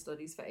about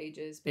understudies for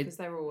ages because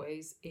they're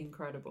always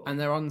incredible. And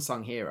they're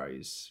unsung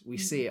heroes. We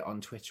see it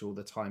on Twitter all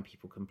the time,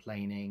 people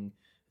complaining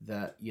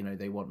that,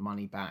 they want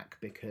money back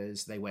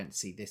because they went to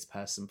see this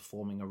person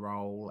performing a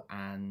role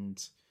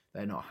and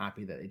they're not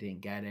happy that they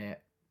didn't get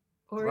it.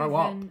 Or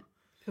Grow even up.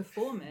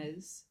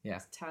 Performers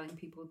telling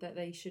people that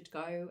they should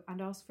go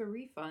and ask for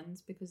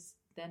refunds because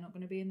they're not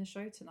going to be in the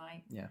show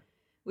tonight. Yeah.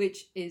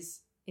 Which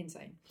is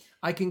insane.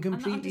 I can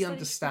completely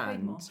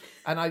understand.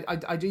 And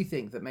I do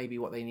think that maybe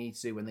what they need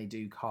to do when they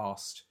do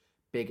cast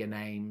bigger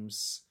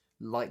names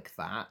like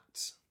that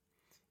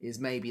is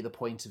maybe the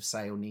point of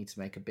sale need to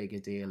make a bigger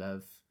deal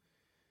of,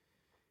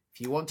 if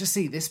you want to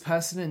see this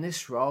person in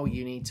this role,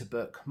 you need to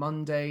book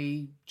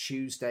Monday,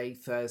 Tuesday,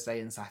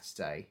 Thursday and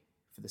Saturday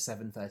for the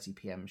 7:30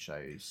 p.m.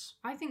 shows.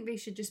 I think they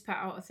should just put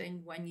out a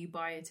thing when you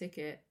buy a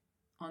ticket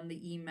on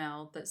the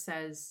email that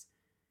says,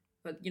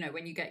 but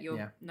when you get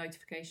your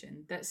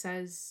notification that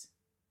says,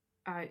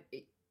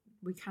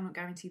 we cannot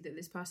guarantee that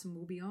this person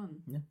will be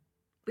on. Yeah.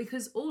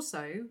 Because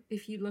also,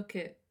 if you look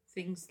at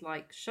things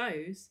like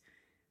shows,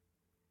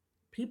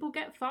 people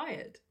get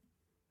fired.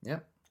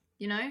 Yep.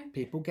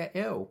 People get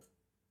ill.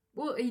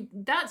 Well,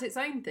 that's its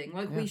own thing.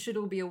 We should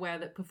all be aware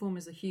that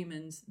performers are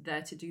humans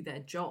there to do their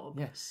job.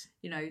 Yes.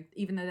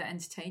 Even though they're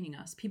entertaining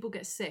us, people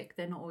get sick.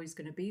 They're not always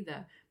going to be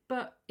there.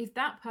 But if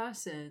that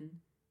person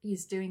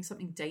is doing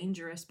something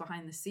dangerous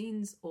behind the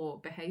scenes or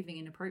behaving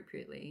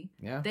inappropriately,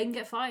 they can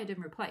get fired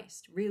and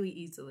replaced really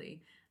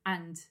easily.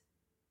 And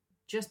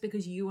just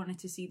because you wanted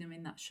to see them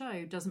in that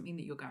show doesn't mean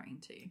that you're going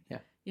to. Yeah.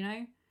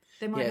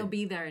 They might not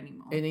be there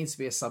anymore. It needs to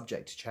be a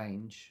subject to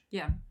change.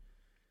 Yeah.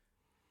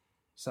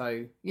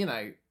 So,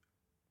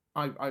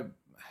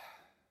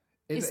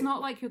 it's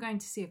not like you're going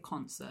to see a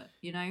concert,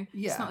 Yeah.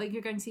 It's not like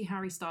you're going to see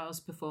Harry Styles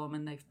perform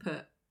and they've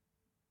put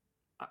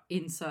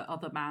insert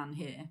other man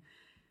here,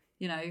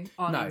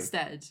 on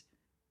instead.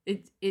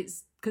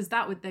 It's because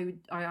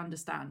I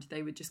understand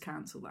they would just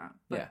cancel that.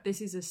 But this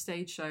is a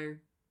stage show.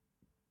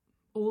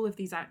 All of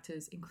these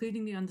actors,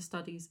 including the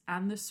understudies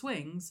and the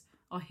swings,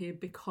 are here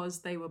because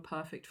they were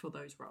perfect for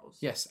those roles.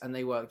 Yes, and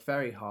they worked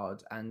very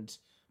hard and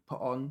put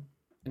on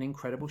an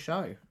incredible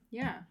show.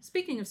 Yeah.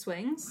 Speaking of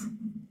swings,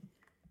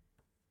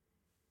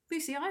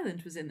 Lucy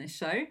Island was in this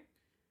show,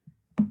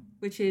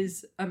 which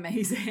is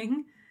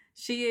amazing.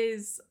 She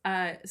is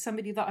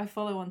somebody that I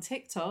follow on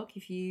TikTok.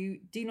 If you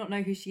do not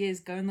know who she is,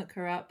 go and look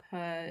her up.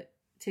 Her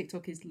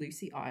TikTok is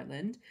Lucy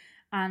Island.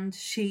 And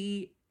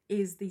she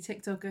is the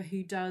TikToker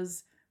who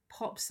does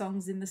pop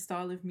songs in the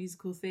style of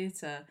musical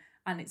theatre.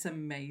 And it's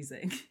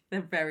amazing.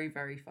 They're very,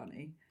 very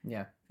funny.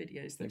 Yeah.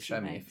 Videos that You've she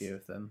shown me a makes. few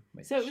of them.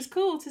 So it was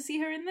cool to see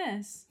her in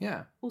this.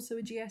 Yeah. Also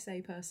a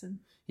GSA person.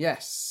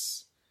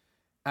 Yes.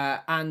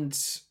 And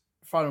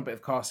final bit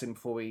of casting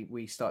before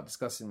we start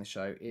discussing the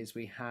show is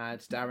we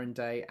had Darren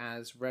Day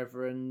as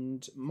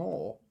Reverend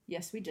Moore.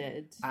 Yes, we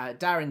did.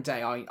 Darren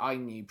Day, I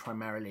knew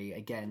primarily,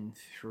 again,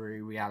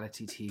 through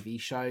reality TV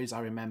shows.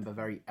 I remember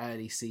very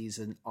early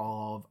season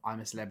of I'm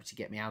a Celebrity,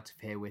 Get Me Out of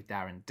Here with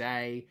Darren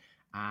Day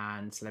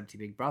and Celebrity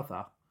Big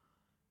Brother.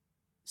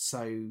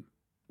 So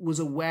was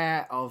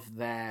aware of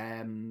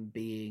them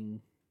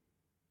being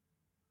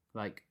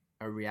like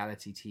a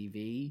reality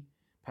TV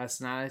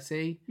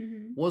personality.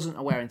 Mm-hmm. Wasn't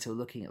aware until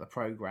looking at the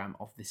programme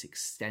of this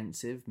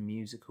extensive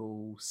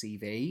musical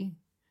CV.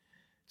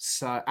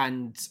 So,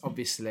 and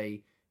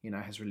obviously,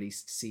 has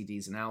released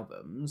CDs and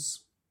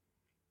albums.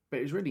 But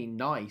it was really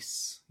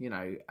nice,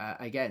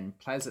 again,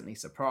 pleasantly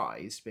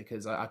surprised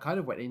because I kind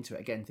of went into it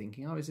again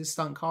thinking, is this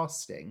stunt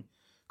casting?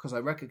 Because I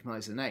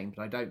recognise the name,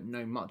 but I don't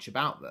know much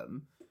about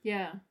them.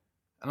 Yeah.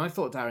 And I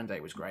thought Darren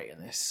Day was great in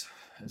this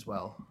as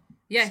well.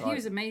 Yeah, so he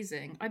was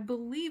amazing. I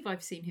believe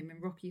I've seen him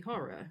in Rocky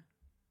Horror.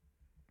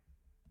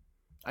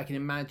 I can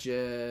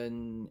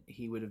imagine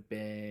he would have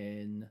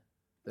been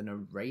the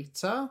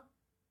narrator.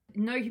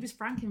 No, he was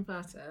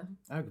Frankenfurter.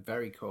 Oh,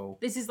 very cool.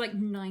 This is like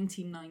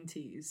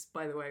 1990s,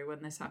 by the way,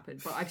 when this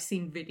happened. But I've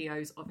seen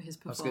videos of his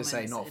performance. I was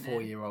going to say, not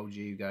 4-year-old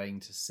you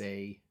going to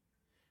see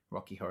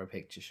Rocky Horror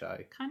Picture Show.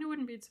 Kind of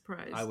wouldn't be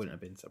surprised. I wouldn't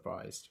have been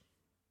surprised.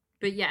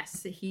 But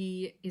yes,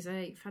 he is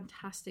a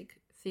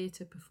fantastic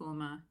theatre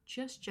performer,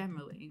 just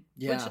generally.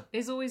 Yeah. Which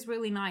is always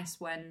really nice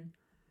when,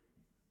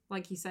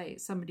 like you say,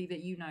 it's somebody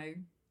that you know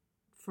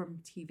from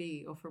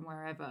TV or from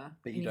wherever,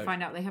 but you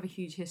find out they have a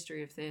huge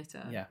history of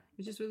theatre. Yeah.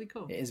 Which is really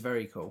cool. It is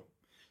very cool.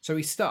 So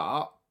we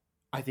start,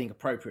 I think,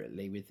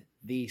 appropriately with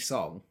the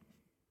song.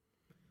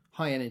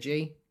 High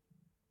energy.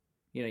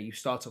 You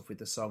start off with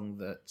the song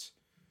that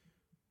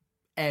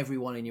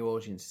everyone in your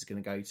audience is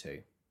going to go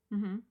to.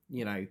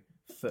 Mm-hmm.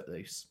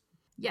 Footloose.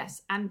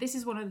 Yes, and this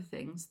is one of the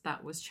things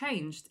that was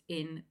changed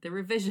in the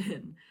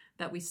revision,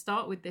 that we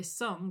start with this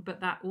song,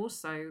 but that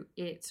also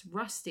it's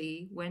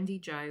Rusty, Wendy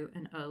Jo,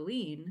 and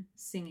Earlene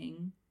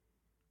singing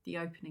the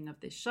opening of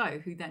this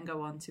show, who then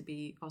go on to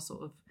be our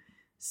sort of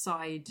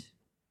side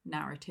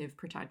narrative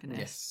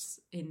protagonists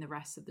in the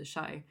rest of the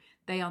show.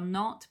 They are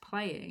not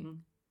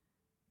playing,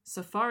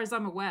 so far as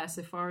I'm aware,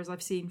 so far as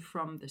I've seen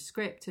from the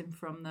script and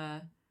from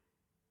the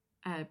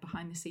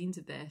behind the scenes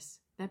of this,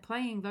 they're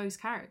playing those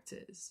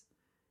characters,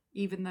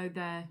 even though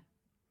they're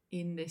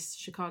in this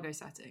Chicago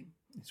setting.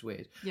 It's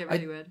weird. Yeah,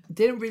 really weird.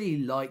 Didn't really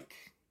like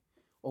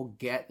or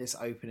get this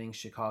opening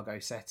Chicago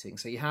setting.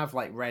 So you have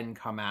like Ren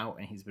come out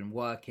and he's been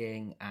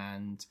working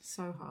and...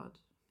 So hard.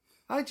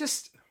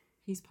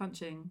 He's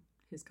punching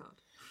his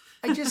card.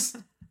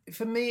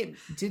 For me, it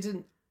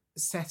didn't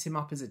set him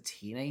up as a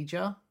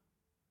teenager.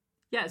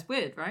 Yeah, it's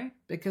weird, right?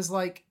 Because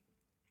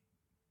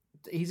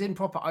he's in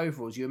proper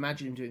overalls. You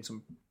imagine him doing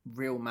some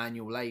real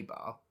manual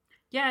labour.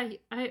 Yeah,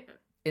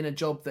 in a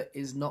job that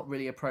is not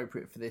really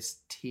appropriate for this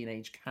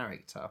teenage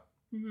character.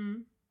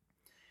 Mm-hmm.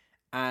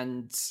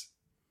 And,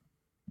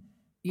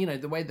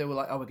 the way they were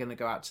like, we're going to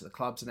go out to the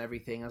clubs and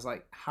everything. I was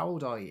like, how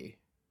old are you?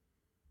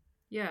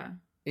 Yeah.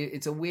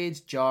 It's a weird,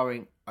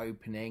 jarring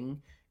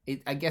opening.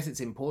 I guess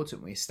it's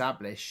important we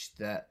establish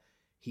that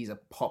he's a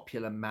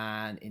popular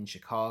man in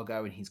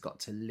Chicago and he's got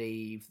to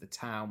leave the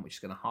town, which is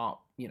going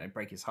to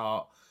break his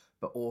heart,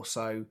 but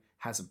also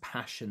has a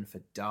passion for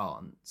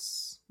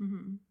dance.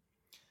 Mm-hmm.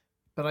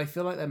 But I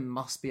feel like there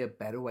must be a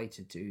better way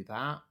to do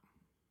that.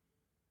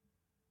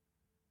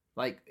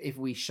 Like if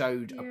we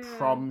showed a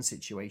prom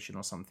situation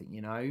or something,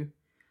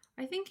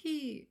 I think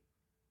he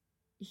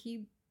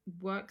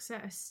works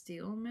at a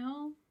steel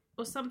mill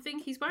or something.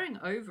 He's wearing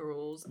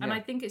overalls, and I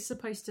think it's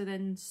supposed to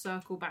then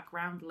circle back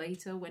round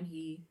later when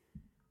he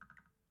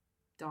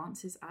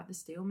dances at the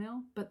steel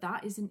mill. But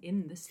that isn't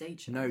in the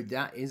stage show. No,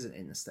 that isn't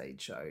in the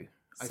stage show.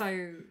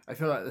 So I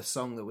feel like the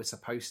song that we're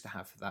supposed to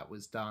have for that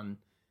was done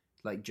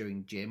like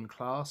during gym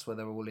class, where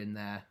they're all in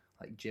their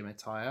like gym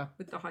attire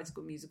with the High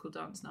School Musical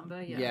dance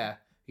number. yeah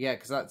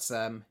because that's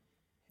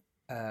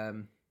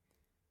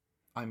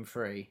I'm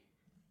Free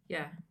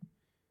yeah.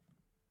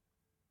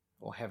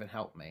 or Heaven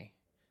Help Me.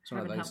 It's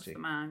one Heaven of those Helps two. the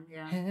Man.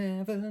 Yeah.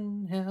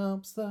 Heaven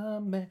Helps the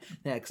Man.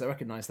 Yeah, because I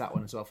recognise that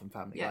one as well from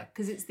Family Yeah, Guy.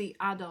 because it's the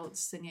adults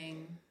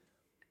singing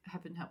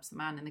Heaven Helps the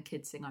Man and the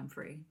kids sing I'm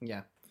Free.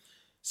 Yeah.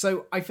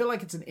 So I feel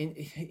like it's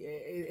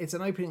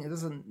an opening that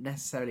doesn't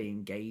necessarily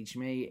engage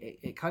me.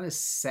 It kind of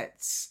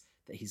sets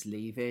that he's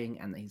leaving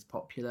and that he's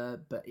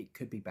popular, but it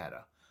could be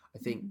better. I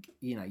think,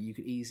 you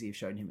could easily have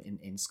shown him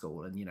in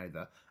school and,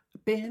 the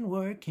been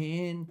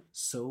working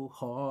so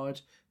hard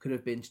could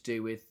have been to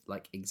do with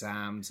like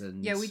exams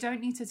and... Yeah, we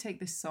don't need to take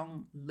this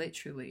song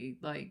literally.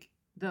 Like,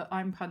 the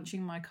I'm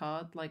punching my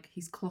card, like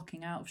he's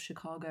clocking out of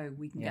Chicago.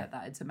 We can get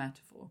that. It's a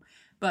metaphor.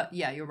 But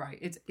yeah, you're right.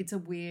 It's a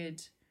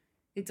weird...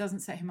 It doesn't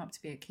set him up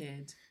to be a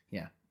kid.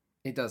 Yeah,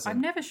 it doesn't. I'm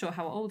never sure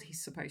how old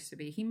he's supposed to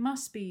be. He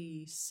must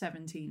be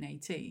 17,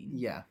 18.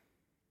 Yeah.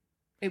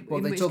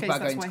 Well, they talk about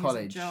going to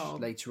college later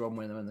later on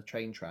when they're on the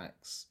train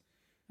tracks.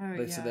 Oh,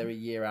 yeah. So they're a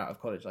year out of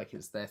college, like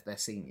it's their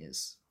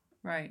seniors.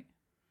 Right.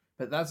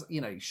 But that's,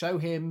 show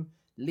him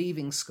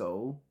leaving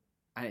school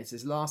and it's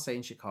his last day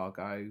in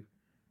Chicago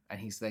and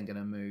he's then going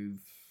to move...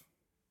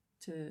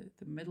 to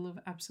the middle of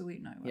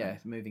absolute nowhere. Yeah,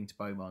 moving to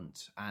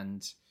Beaumont.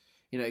 And,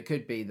 it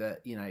could be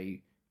that,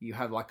 you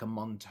have like a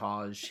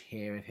montage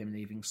here of him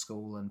leaving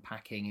school and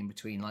packing in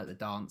between like the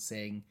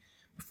dancing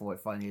before it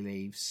finally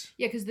leaves.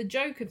 Yeah, because the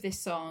joke of this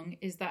song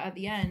is that at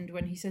the end,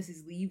 when he says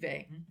he's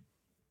leaving,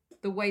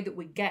 the way that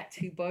we get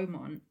to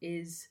Beaumont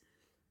is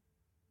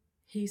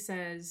he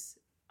says,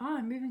 "Oh,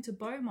 I'm moving to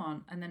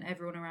Beaumont," and then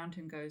everyone around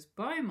him goes,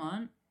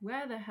 "Beaumont?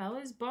 Where the hell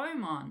is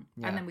Beaumont?"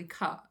 Yeah. And then we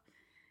cut.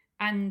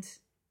 And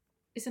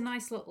it's a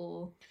nice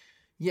little...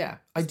 Yeah,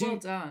 well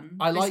done.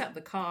 They set up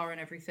the car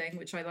and everything,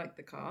 which I liked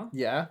the car.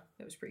 Yeah.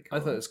 That was pretty cool.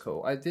 I thought it was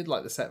cool. I did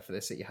like the set for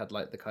this, that you had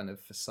like the kind of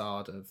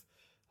facade of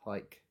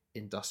like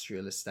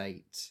industrial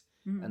estate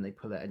and they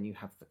pull it and you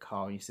have the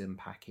car and you see them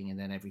packing and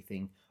then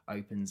everything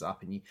opens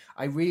up and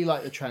I really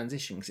like the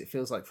transition because it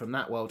feels like from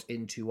that world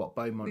into what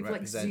Beaumont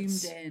represents.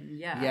 We've like zoomed in,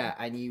 yeah. Yeah,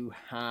 and you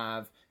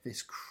have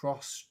this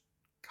cross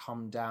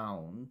come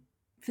down.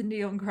 The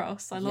neon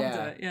cross, I loved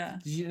it. Yeah.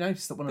 Did you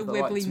notice that one of the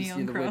wibbly lights was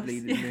neon the cross?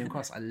 wibbly neon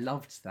cross? I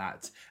loved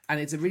that, and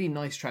it's a really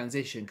nice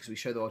transition because we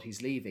show the world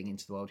he's leaving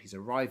into the world he's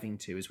arriving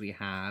to. As we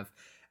have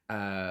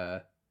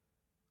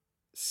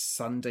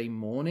Sunday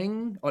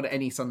morning on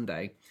any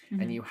Sunday,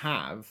 and you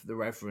have the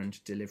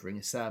Reverend delivering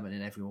a sermon,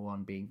 and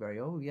everyone being very,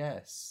 "Oh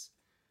yes,"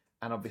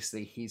 and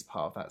obviously he's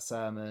part of that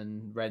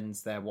sermon.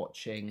 Ren's there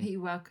watching. He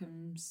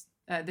welcomes.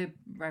 The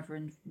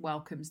Reverend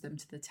welcomes them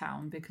to the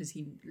town because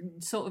he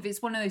sort of...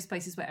 It's one of those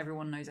places where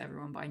everyone knows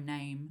everyone by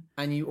name.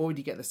 And you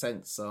already get the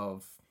sense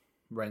of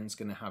Ren's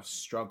going to have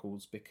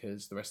struggles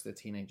because the rest of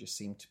the teenagers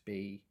seem to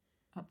be...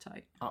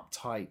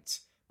 Uptight,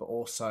 but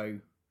also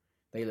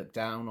they look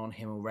down on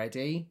him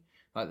already.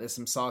 Like there's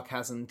some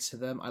sarcasm to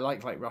them. I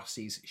like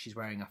Rusty's... She's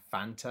wearing a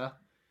Fanta.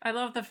 I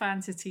love the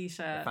Fanta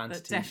t-shirt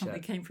that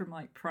definitely came from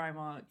like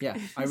Primark. Yeah,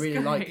 I really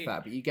like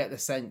that. But you get the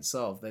sense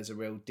of there's a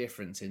real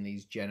difference in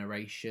these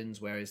generations,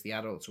 whereas the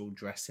adults are all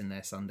dressed in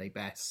their Sunday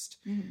best.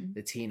 Mm-hmm.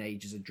 The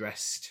teenagers are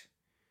dressed...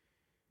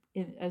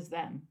 as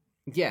them.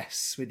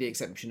 Yes, with the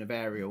exception of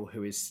Ariel,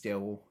 who is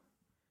still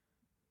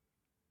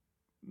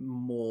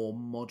more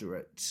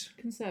moderate.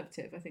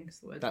 Conservative, I think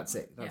is the word. That's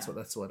it. That's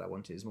the word I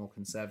wanted, is more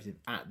conservative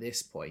at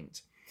this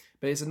point.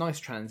 But it's a nice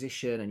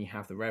transition, and you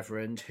have the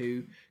Reverend,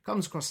 who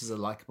comes across as a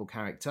likeable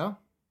character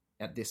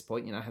at this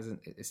point,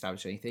 hasn't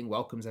established anything,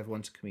 welcomes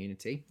everyone to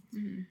community.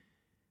 Mm-hmm.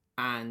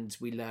 And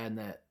we learn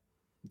that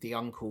the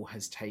uncle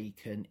has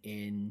taken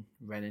in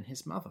Ren and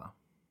his mother.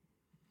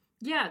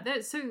 Yeah,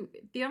 so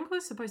the uncle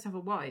is supposed to have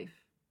a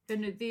wife.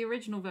 In the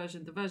original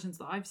version, the versions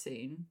that I've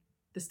seen,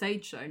 the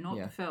stage show, not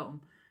the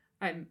film,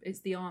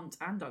 it's the aunt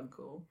and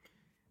uncle.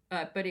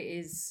 But it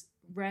is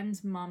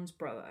Ren's mum's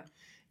brother.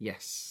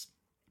 Yes.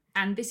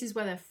 And this is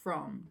where they're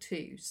from,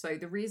 too. So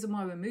the reason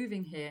why we're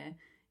moving here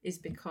is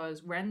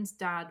because Ren's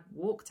dad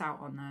walked out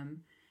on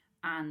them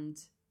and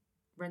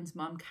Ren's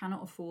mum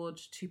cannot afford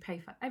to pay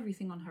for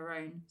everything on her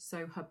own.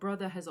 So her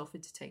brother has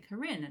offered to take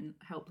her in and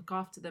help look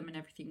after them and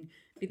everything,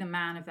 be the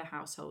man of the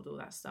household, all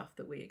that stuff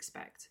that we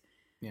expect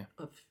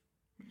of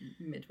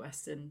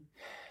Midwestern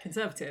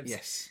conservatives.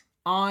 Yes.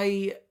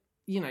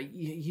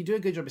 You do a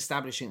good job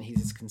establishing that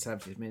he's a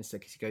conservative minister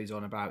because he goes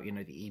on about,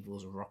 the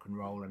evils of rock and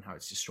roll and how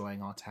it's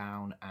destroying our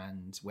town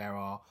and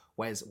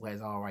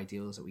where's our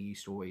ideals that we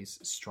used to always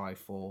strive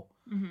for.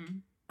 Mm-hmm.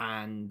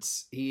 And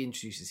he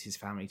introduces his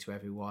family to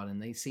everyone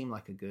and they seem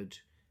like a good,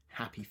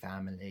 happy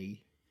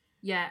family.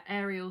 Yeah,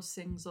 Ariel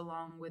sings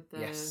along with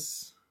the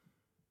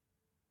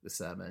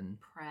sermon.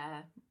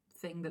 Prayer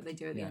thing that they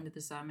do at the end of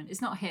the sermon.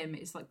 It's not him,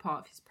 it's like part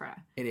of his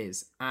prayer. It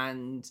is.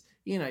 And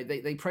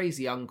they praise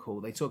the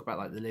uncle. They talk about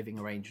like the living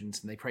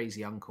arrangements and they praise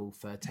the uncle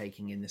for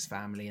taking in this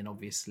family and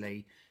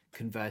obviously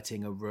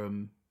converting a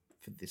room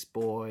for this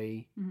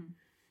boy. Mm-hmm.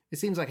 It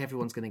seems like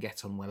everyone's going to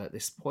get on well at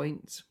this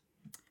point.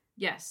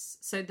 Yes.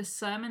 So the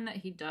sermon that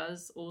he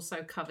does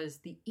also covers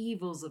the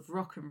evils of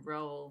rock and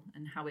roll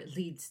and how it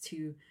leads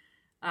to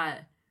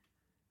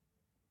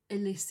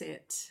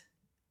illicit.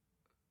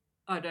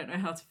 I don't know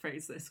how to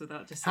phrase this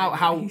without just saying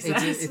how what he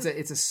says.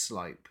 it's a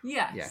slope.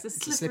 Yes, Yeah, a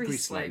slippery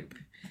slope.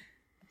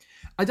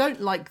 I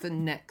don't like the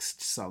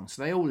next song.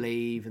 So they all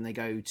leave and they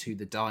go to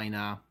the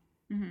diner,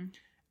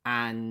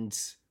 and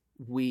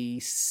we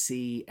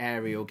see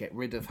Ariel get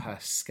rid of her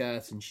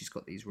skirt, and she's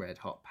got these red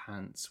hot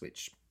pants,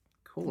 which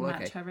cool.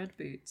 Match Okay, her red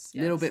boots. a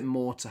little bit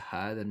more to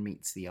her than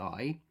meets the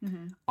eye.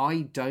 Mm-hmm.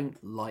 I don't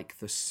like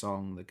the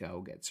song "The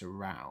Girl Gets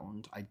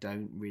Around." I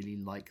don't really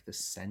like the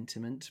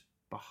sentiment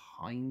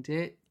behind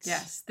it.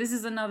 Yes, this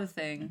is another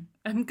thing.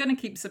 I'm going to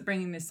keep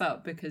bringing this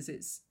up because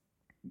it's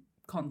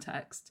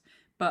context,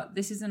 but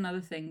this is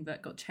another thing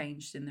that got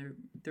changed in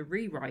the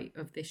rewrite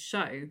of this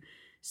show.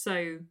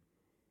 So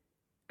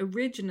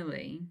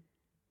originally,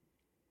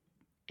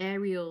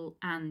 Ariel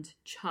and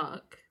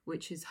Chuck,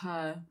 which is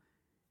her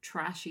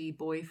trashy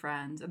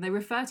boyfriend, and they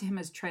refer to him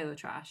as trailer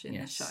trash in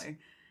this show.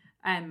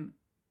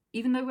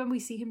 Even though when we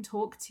see him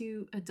talk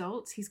to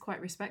adults, he's quite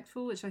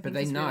respectful, which I think. But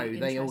they is know, really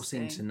they all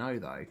seem to know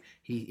though.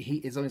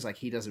 He it's almost like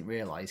he doesn't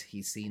realise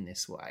he's seen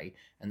this way,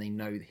 and they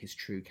know his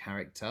true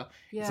character.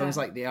 Yeah. It's almost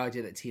like the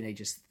idea that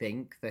teenagers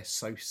think they're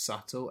so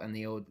subtle, and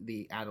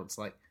the adults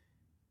like,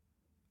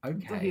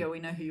 okay, yeah, we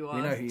know who you are.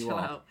 We know who you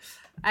are.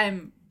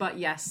 Out. But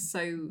yes,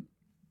 so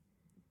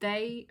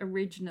they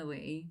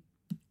originally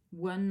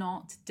were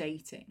not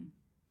dating.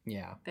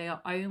 Yeah, they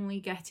are only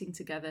getting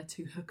together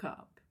to hook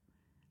up.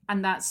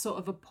 And that's sort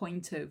of a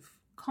point of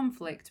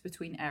conflict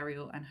between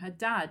Ariel and her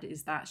dad,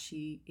 is that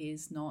she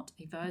is not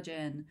a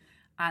virgin.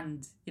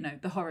 And, you know,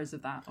 the horrors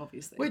of that,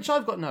 obviously. Which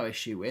I've got no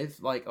issue with.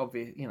 Like,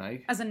 obviously, you know.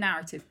 As a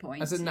narrative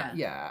point.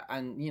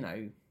 And, you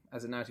know,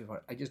 as a narrative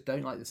point, I just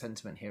don't like the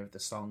sentiment here of the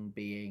song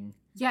being...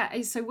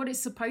 Yeah, so what it's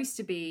supposed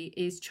to be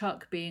is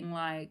Chuck being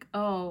like,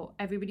 oh,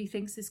 everybody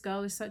thinks this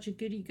girl is such a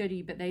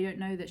goody-goody, but they don't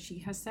know that she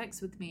has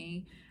sex with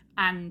me.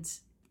 And...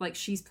 like,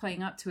 she's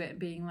playing up to it and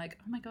being like,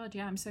 oh my God,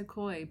 yeah, I'm so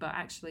coy, but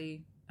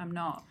actually I'm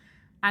not.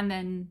 And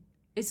then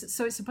it's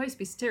supposed to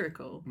be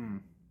satirical.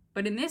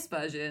 But in this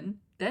version,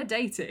 they're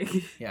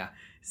dating. Yeah.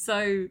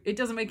 So it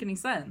doesn't make any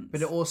sense.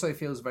 But it also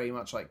feels very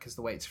much like, because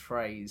the way it's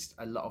phrased,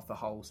 a lot of the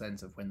whole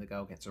sense of when the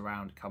girl gets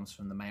around comes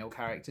from the male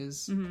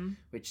characters,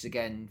 which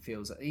again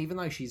feels, even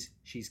though she's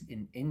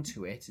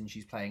into it and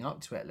she's playing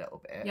up to it a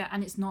little bit. Yeah,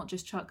 and it's not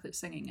just Chuck that's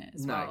singing it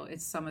as well.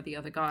 It's some of the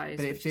other guys.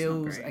 But it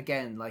feels,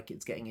 again, like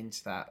it's getting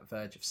into that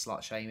verge of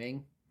slut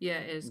shaming. Yeah,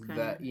 it is.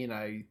 That, you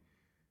know,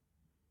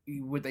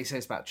 would they say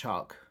it's about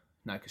Chuck?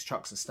 No, because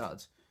Chuck's a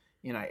stud.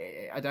 You know,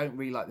 I don't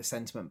really like the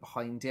sentiment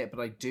behind it, but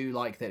I do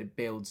like that it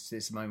builds to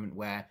this moment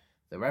where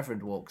the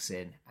Reverend walks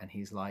in and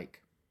he's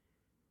like...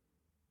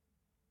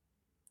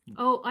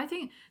 Oh, I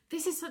think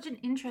this is such an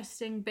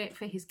interesting bit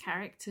for his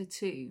character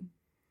too.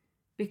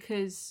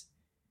 Because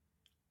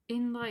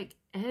in, like,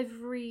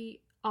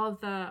 every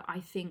other, I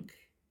think,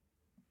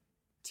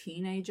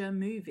 teenager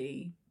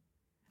movie...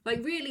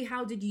 Like, really,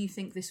 how did you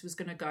think this was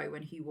going to go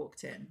when he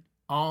walked in?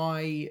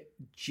 I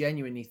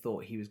genuinely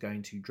thought he was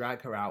going to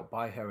drag her out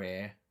by her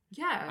ear.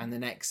 Yeah. And the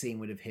next scene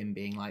would have him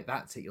being like,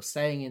 that's it, you're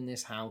staying in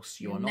this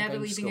house, you're not never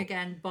going leaving to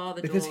again, bar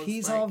the because doors.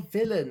 He's our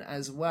villain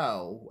as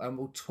well. And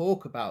we'll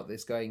talk about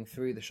this going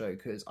through the show,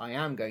 because I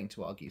am going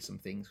to argue some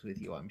things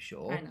with you, I'm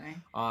sure. I know.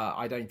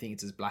 I don't think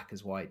it's as black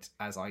as white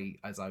as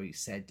I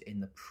said in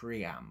the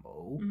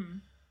preamble. Mm-hmm.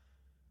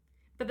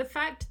 But the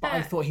fact that... But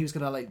I thought he was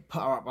going to, like,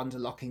 put her up under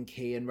lock and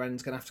key and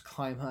Ren's going to have to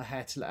climb her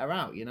hair to let her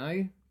out, you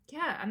know?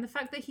 Yeah, and the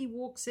fact that he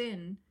walks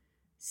in,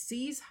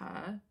 sees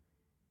her,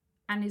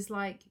 and is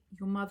like,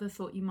 your mother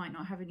thought you might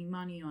not have any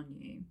money on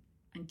you,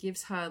 and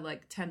gives her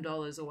like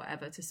 $10 or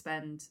whatever to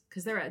spend,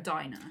 because they're at a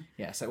diner.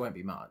 Yeah, so it won't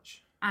be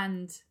much.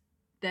 And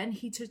then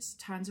he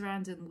just turns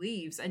around and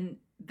leaves, and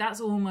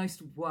that's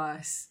almost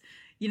worse.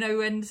 You know,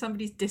 when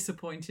somebody's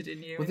disappointed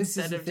in you. Well, this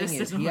is the thing,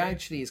 is annoyed. he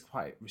actually is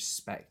quite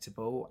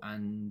respectable,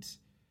 and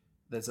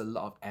there's a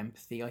lot of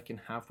empathy I can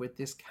have with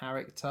this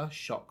character.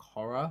 Shock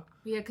horror.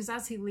 Yeah, because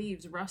as he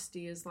leaves,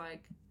 Rusty is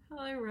like,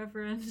 hello,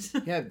 Reverend.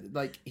 Yeah,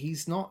 like,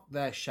 he's not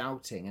there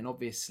shouting, and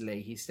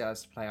obviously he still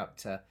has to play up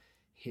to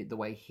the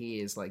way he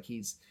is. Like,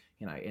 he's,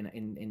 you know,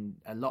 in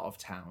a lot of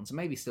towns, and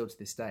maybe still to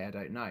this day, I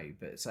don't know,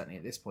 but certainly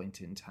at this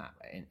point in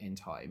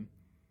time,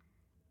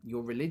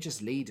 your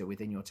religious leader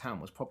within your town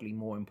was probably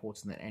more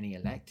important than any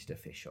elected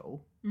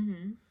official.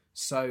 Mm-hmm.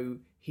 So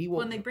he will...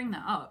 When they bring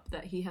that up,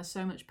 that he has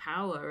so much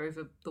power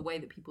over the way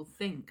that people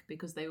think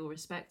because they all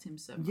respect him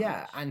so much.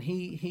 Yeah, and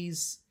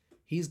he's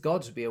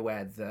got to be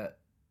aware that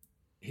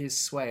his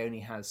sway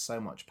only has so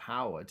much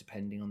power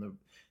depending on the,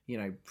 you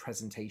know,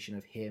 presentation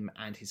of him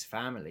and his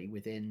family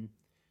within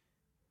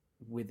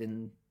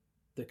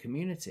the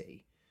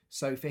community.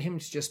 So for him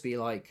to just be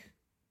like,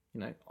 you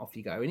know, off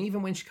you go. And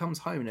even when she comes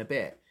home in a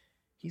bit,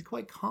 he's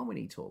quite calm when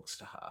he talks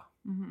to her.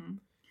 Mm-hmm.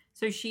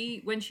 So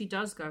when she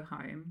does go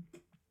home,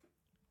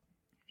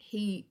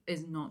 he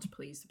is not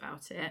pleased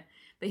about it,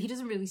 but he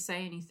doesn't really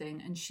say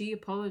anything, and she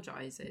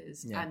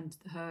apologizes, and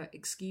her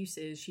excuse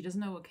is she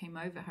doesn't know what came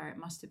over her. It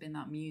must have been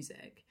that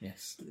music.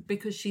 Yes.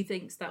 Because she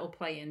thinks that'll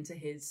play into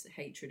his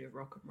hatred of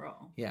rock and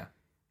roll. Yeah.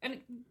 And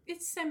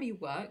it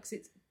semi-works.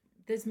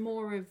 There's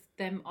more of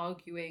them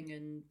arguing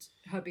and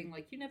her being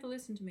like, you never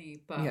listen to me,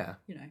 but,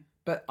 you know.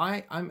 But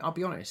I'll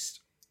be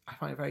honest, I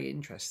find it very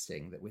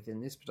interesting that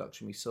within this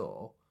production we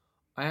saw,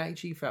 I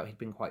actually felt he'd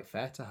been quite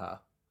fair to her.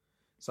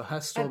 So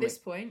her storming... At this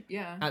point,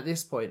 yeah. At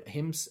this point,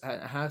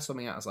 her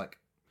storming out was like,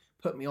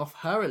 put me off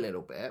her a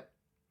little bit,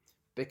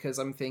 because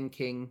I'm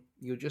thinking,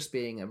 you're just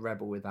being a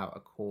rebel without a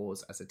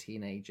cause as a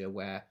teenager,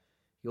 where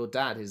your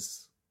dad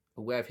is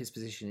aware of his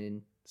position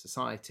in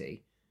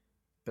society,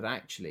 but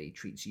actually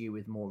treats you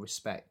with more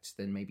respect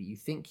than maybe you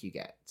think you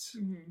get.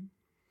 Mm-hmm.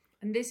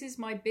 And this is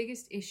my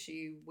biggest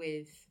issue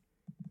with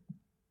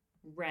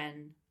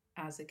Ren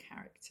as a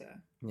character.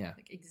 Yeah.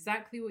 Like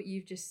exactly what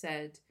you've just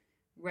said.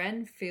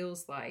 Ren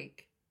feels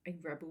like a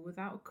rebel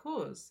without a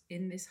cause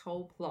in this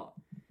whole plot.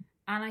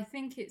 And I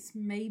think it's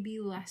maybe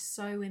less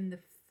so in the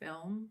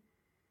film,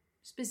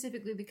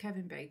 specifically the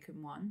Kevin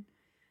Bacon one.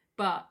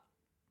 But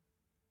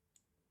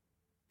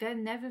there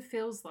never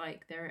feels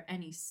like there are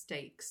any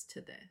stakes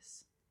to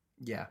this.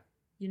 Yeah.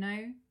 You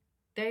know?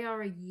 They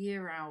are a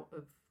year out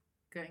of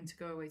going to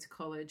go away to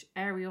college.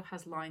 Ariel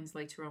has lines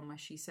later on where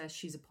she says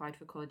she's applied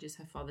for colleges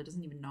her father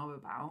doesn't even know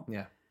about.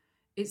 Yeah.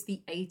 It's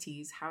the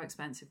 80s. How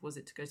expensive was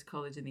it to go to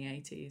college in the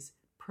 80s?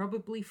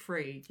 Probably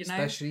free, you know?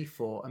 Especially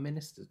for a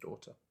minister's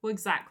daughter. Well,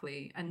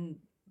 exactly. And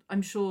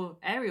I'm sure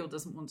Ariel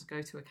doesn't want to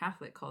go to a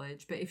Catholic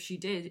college, but if she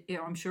did,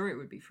 I'm sure it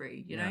would be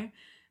free, you know?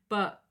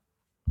 But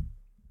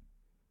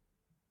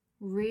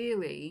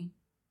really,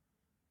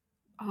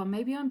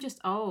 maybe I'm just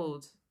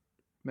old.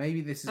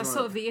 Maybe this is that's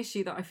sort of the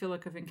issue that I feel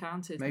like I've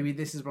encountered. Maybe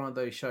this is one of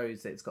those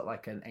shows that it's got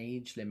like an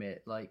age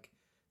limit. Like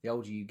the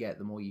older you get,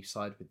 the more you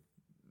side with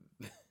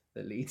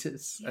the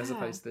leaders as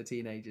opposed to the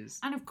teenagers.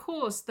 And of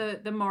course,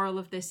 the moral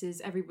of this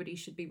is everybody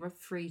should be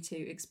free to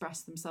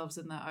express themselves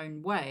in their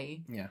own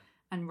way. Yeah.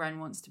 And Ren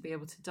wants to be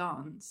able to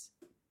dance.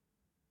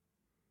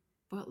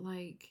 But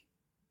like,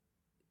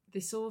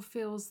 this all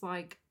feels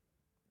like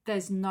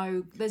there's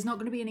not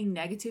going to be any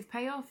negative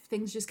payoff.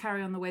 Things just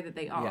carry on the way that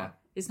they are. Yeah.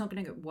 It's not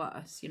going to get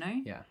worse, you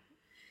know? Yeah.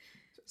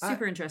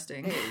 Super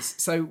interesting. It is.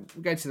 So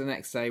we go to the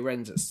next day.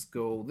 Ren's at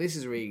school. This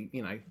is a really,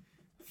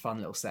 fun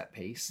little set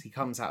piece. He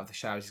comes out of the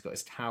shower. He's got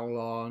his towel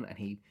on and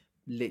he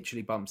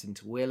literally bumps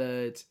into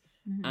Willard.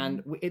 Mm-hmm.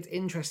 And it's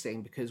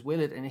interesting because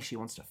Willard initially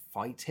wants to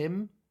fight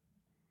him.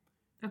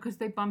 Because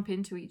they bump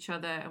into each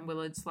other and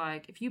Willard's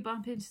like, if you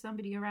bump into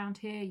somebody around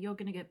here, you're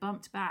going to get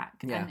bumped back.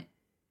 Yeah. And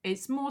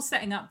it's more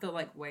setting up the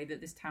way that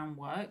this town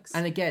works.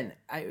 And again,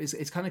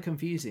 it's kind of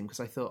confusing because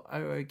I thought, oh,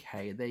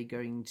 okay, are they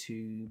going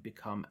to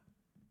become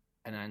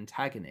an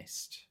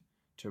antagonist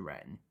to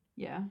Ren?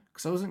 Yeah.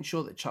 Because I wasn't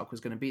sure that Chuck was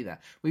going to be there.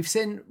 We've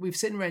seen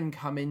Ren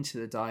come into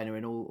the diner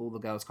and all the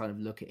girls kind of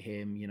look at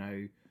him,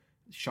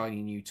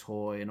 shiny new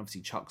toy, and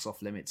obviously Chuck's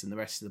off limits and the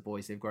rest of the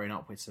boys they've grown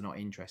up with are not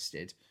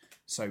interested.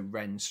 So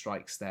Ren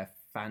strikes their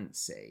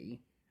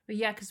fancy. But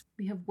yeah, because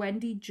we have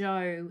Wendy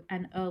Jo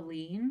and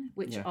Earlene,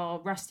 which are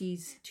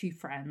Rusty's two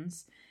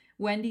friends.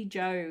 Wendy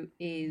Jo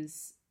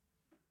is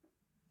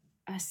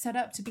set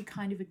up to be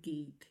kind of a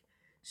geek.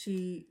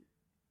 She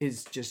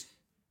is just...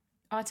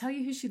 I'll tell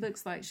you who she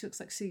looks like. She looks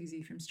like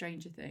Susie from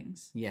Stranger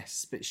Things.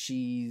 Yes, but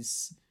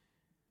she's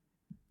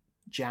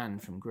Jan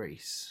from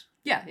Grease.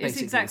 Yeah,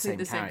 it's exactly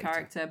the same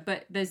character.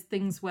 But there's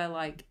things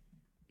where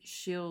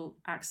she'll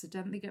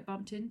accidentally get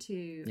bumped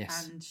into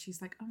and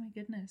she's like, oh my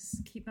goodness,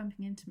 keep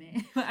bumping into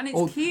me. And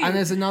it's cute. And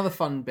there's another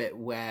fun bit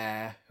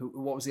where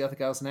what was the other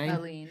girl's name?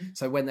 Earlene.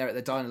 So when they're at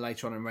the diner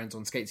later on and Ren's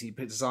on skates, he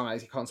puts his arm out,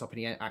 he can't stop and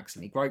he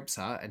accidentally gropes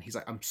her and he's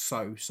like, I'm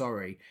so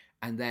sorry.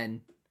 And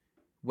then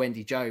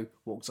Wendy Jo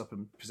walks up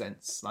and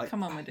presents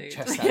come on, my dude,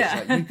 chest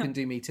out, you can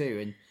do me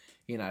too.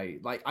 And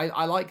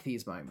I like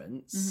these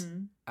moments.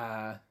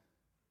 Mm-hmm.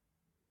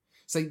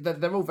 So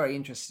they're all very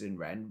interested in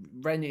Ren.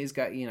 Ren is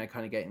kind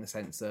of getting the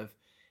sense of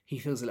he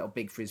feels a little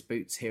big for his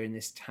boots here in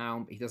this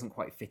town, but he doesn't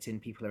quite fit in.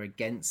 People are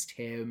against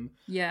him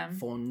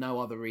for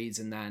no other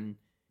reason than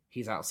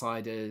he's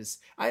outsiders.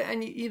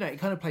 And it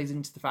kind of plays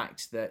into the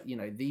fact that,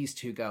 these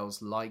two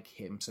girls like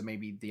him, so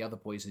maybe the other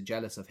boys are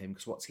jealous of him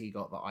because what's he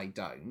got that I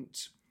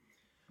don't?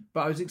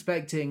 But I was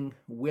expecting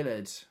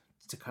Willard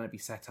to kind of be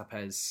set up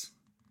as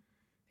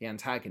the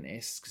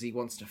antagonist because he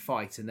wants to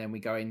fight, and then we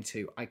go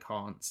into I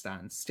can't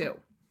stand still.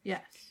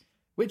 Yes.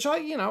 Which I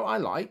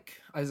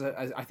like. I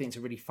think it's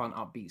a really fun,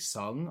 upbeat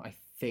song. I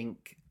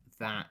think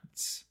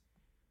that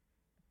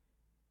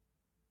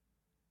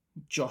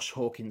Josh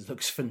Hawkins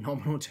looks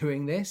phenomenal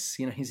doing this.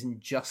 He's in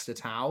just a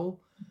towel,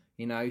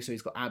 so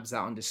he's got abs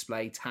out on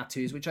display,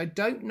 tattoos, which I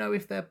don't know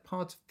if they're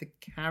part of the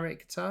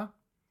character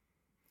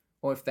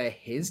or if they're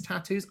his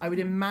tattoos. I would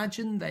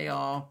imagine they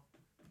are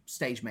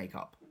stage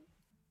makeup.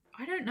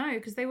 I don't know,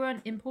 because they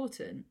weren't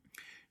important.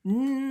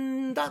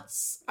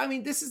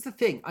 This is the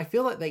thing. I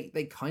feel like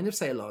they kind of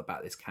say a lot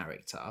about this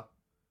character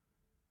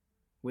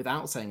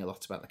without saying a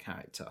lot about the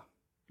character.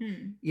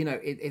 You know,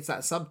 it's that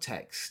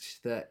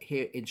subtext that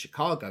here in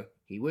Chicago,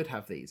 he would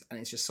have these. And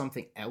it's just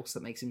something else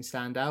that makes him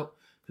stand out.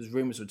 Because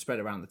rumours would spread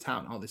around the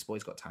town. Oh, this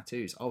boy's got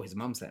tattoos. Oh, his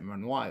mum's let him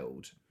run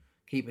wild.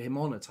 Keep him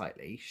on a tight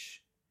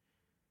leash.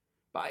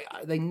 But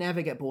they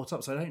never get brought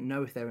up, so I don't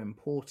know if they're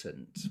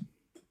important.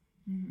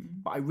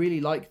 But I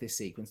really like this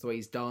sequence, the way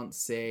he's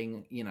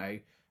dancing. You know,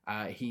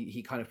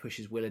 he kind of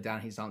pushes Willard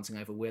down. He's dancing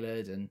over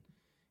Willard, and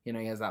you know,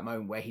 he has that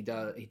moment where he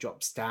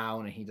drops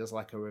down and he does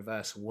like a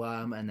reverse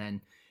worm, and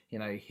then you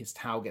know his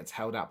towel gets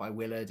held out by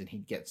Willard, and he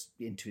gets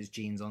into his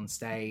jeans on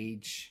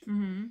stage.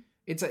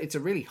 It's a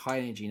really high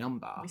energy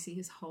number. We see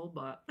his whole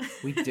butt.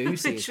 We do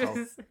see his whole.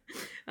 Which was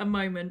a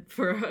moment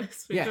for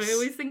us, which Yes. I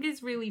always think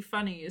is really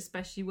funny,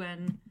 especially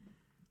when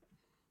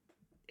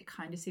it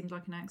kind of seems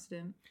like an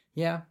accident.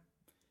 Yeah.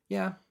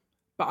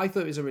 But I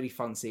thought it was a really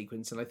fun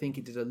sequence, and I think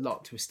it did a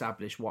lot to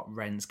establish what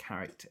Ren's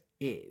character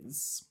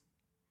is.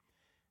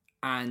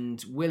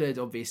 And Willard,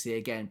 obviously,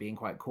 again, being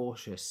quite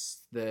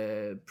cautious,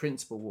 the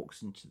principal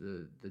walks into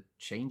the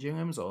changing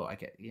rooms, or I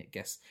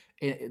guess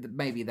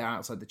maybe they're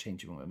outside the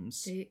changing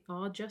rooms. They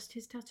are just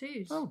his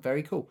tattoos. Oh,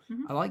 very cool.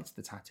 I liked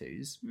the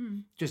tattoos.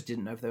 Just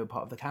didn't know if they were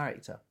part of the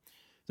character.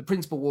 The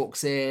principal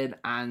walks in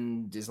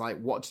and is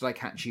like, "What did I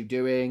catch you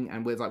doing?"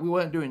 And Willard's like, "We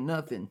weren't doing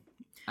nothing."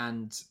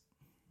 And,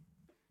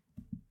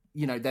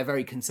 you know, they're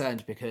very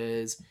concerned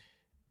because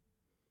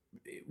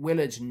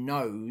Willard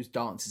knows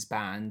Dance's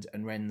band,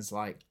 and Ren's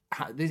like,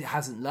 this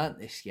hasn't learnt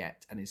this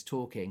yet, and is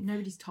talking.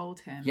 Nobody's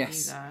told him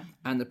either.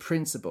 And the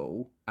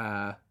principal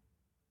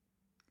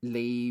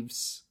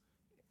leaves,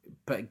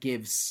 but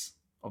gives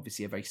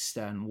obviously a very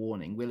stern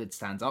warning. Willard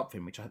stands up for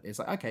him, which is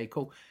like, okay,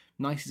 cool.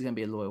 Nice, he's going to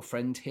be a loyal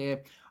friend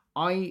here.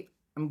 I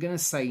am going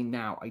to say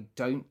now, I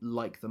don't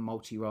like the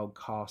multi-role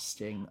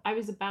casting. I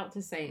was about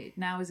to say,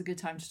 now is a good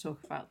time to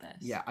talk about this.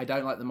 Yeah, I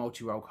don't like the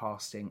multi-role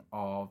casting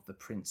of the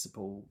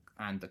principal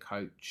and the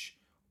coach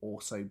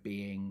also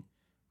being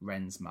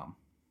Ren's mum.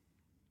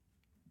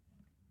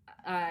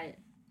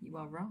 You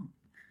are wrong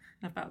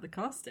about the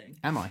casting.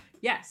 Am I?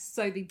 Yes,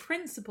 so the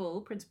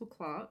Principal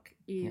Clark,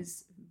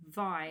 is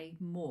Vi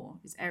Moore,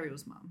 is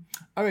Ariel's mum.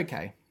 Oh,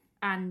 okay.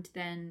 And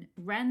then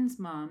Ren's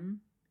mum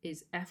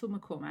is Ethel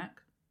McCormack,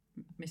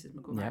 Mrs.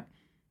 McCormack. Yep.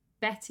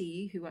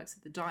 Betty, who works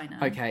at the diner.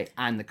 Okay,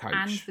 and the coach.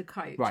 And the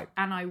coach. Right.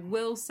 And I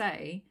will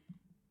say,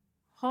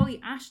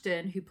 Holly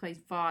Ashton, who plays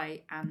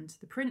Vi and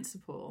the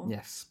principal,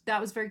 Yes. that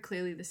was very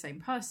clearly the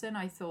same person.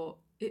 I thought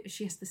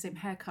she has the same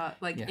haircut.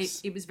 Like,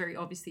 Yes. it was very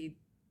obviously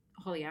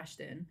Holly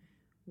Ashton.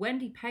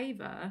 Wendy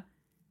Paver,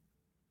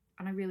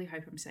 and I really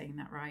hope I'm saying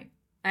that right,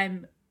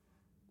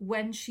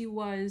 when she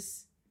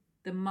was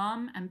the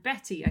mum and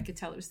Betty, I could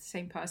tell it was the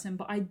same person,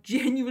 but I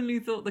genuinely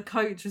thought the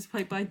coach was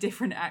played by a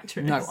different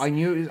actress. No, I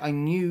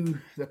knew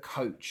the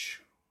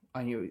coach.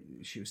 I knew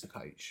she was the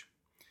coach.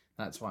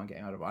 That's why I'm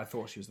getting out of it. I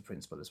thought she was the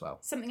principal as well.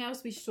 Something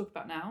else we should talk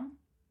about now.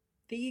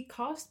 The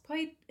cast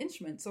played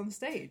instruments on the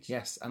stage.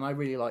 Yes, and I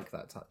really like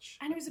that touch.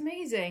 And it was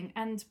amazing.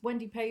 And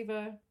Wendy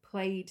Paver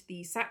played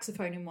the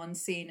saxophone in one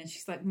scene, and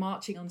she's like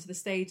marching onto the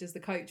stage as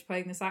the coach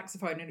playing the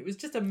saxophone, and it was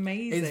just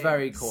amazing. It's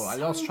very cool. I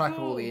lost track of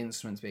all cool. the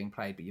instruments being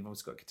played, but you've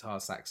also got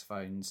guitars,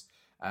 saxophones,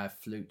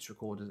 flutes,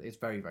 recorders. It's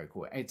very, very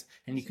cool. And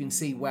you can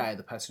see where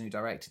the person who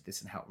directed this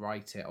and helped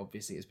write it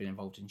obviously has been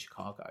involved in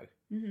Chicago,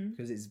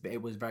 because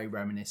it was very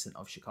reminiscent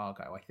of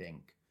Chicago, I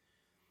think.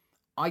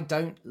 I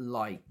don't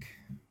like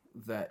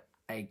that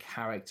a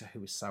character who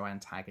was so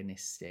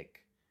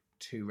antagonistic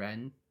to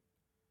Ren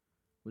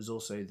was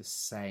also the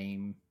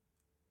same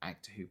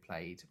actor who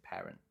played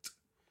Parent.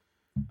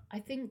 I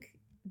think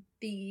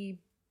the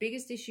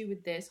biggest issue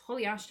with this,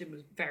 Holly Ashton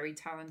was very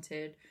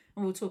talented,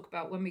 and we'll talk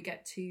about when we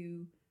get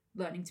to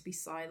learning to be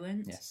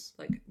silent. Yes.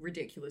 Like,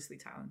 ridiculously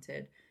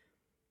talented.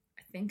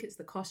 I think it's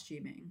the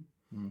costuming.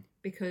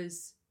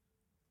 Because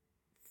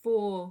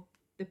for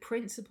the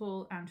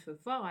principal and for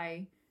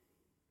Vi,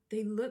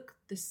 they look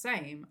the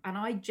same. And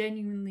I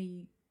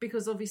genuinely,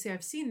 because obviously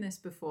I've seen this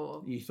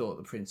before. You thought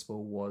the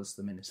principal was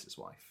the minister's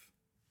wife.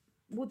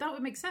 Well, that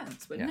would make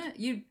sense, wouldn't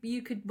Yeah. it?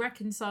 You could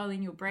reconcile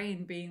in your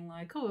brain being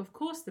like, oh, of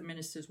course the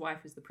minister's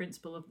wife is the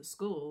principal of the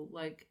school.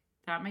 Like,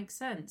 that makes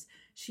sense.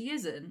 She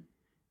isn't.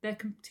 They're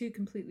two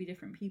completely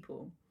different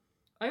people.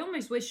 I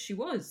almost wish she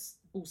was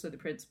also the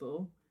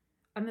principal,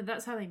 and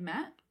that's how they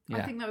met. I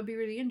Yeah. think that would be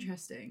really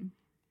interesting.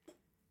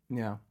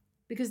 Yeah.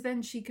 Because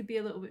then she could be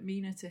a little bit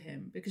meaner to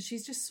him, because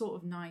she's just sort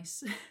of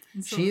nice.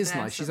 and sort She of is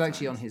there nice. She's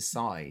actually on sometimes. his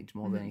side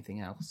more than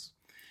anything else.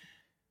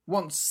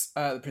 Once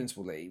the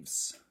principal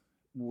leaves,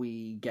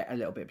 we get a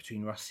little bit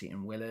between Rusty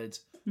and Willard.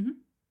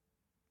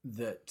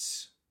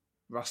 That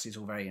Rusty's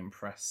all very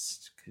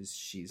impressed because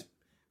she's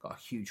got a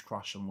huge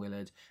crush on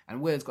Willard, and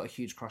Willard's got a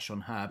huge crush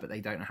on her, but they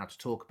don't know how to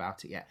talk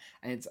about it yet.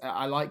 And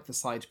I like the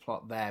side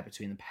plot there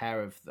between the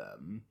pair of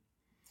them.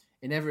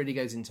 It never really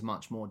goes into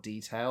much more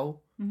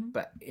detail,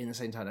 but in the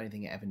same time, I don't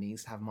think it ever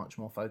needs to have much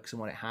more focus on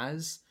what it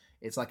has.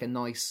 It's like a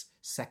nice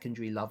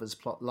secondary lovers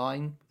plot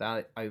line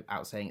without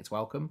saying it's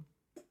welcome.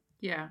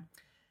 Yeah.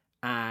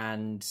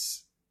 And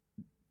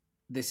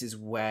this is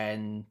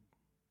when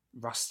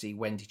Rusty,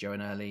 Wendy, Jo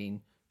and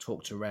Erlene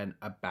talk to Ren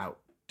about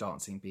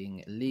dancing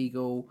being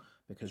illegal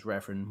because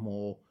Reverend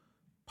Moore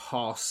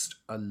passed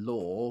a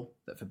law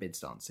that forbids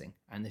dancing.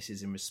 And this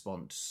is in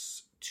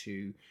response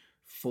to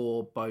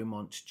 4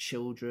 Beaumont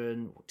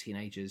children or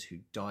teenagers who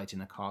died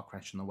in a car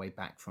crash on the way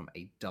back from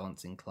a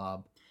dancing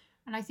club.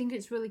 And I think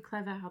it's really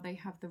clever how they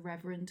have the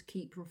Reverend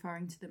keep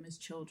referring to them as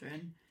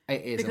children.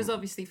 It is. Because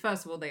obviously,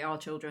 first of all, they are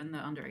children,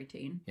 they're under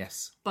 18.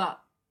 Yes.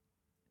 But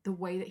the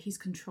way that he's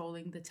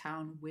controlling the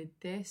town with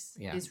this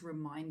is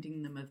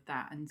reminding them of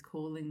that and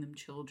calling them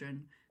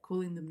children,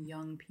 calling them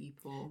young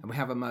people. And we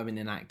have a moment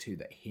in Act 2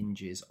 that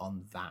hinges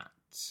on that.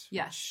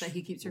 Yes, so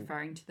he keeps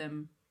referring to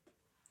them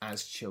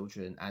as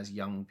children, as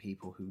young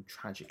people who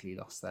tragically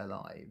lost their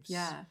lives.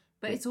 Yeah.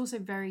 But it's also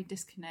very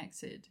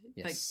disconnected.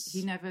 Yes. Like,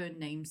 he never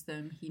names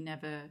them. He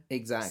never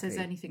exactly says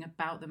anything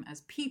about them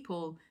as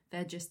people.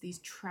 They're just these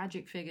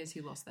tragic figures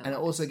who lost their lives. And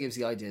it also gives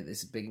the idea that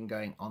this has been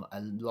going on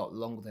a lot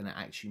longer than it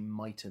actually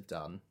might have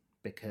done,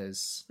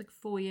 because... Like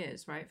 4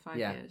 years, right? 5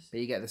 years. But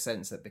you get the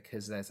sense that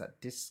because there's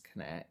that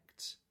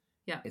disconnect,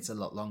 it's a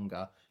lot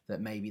longer, that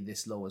maybe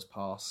this law was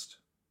passed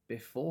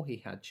before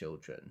he had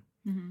children.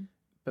 Mm-hmm.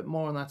 But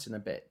more on that in a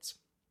bit.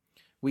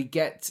 We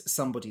get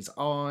Somebody's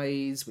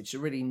Eyes, which is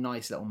a really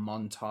nice little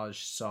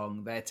montage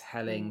song. They're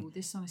telling... Ooh,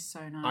 this song is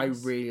so nice. I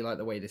really like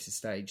the way this is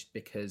staged,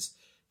 because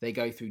they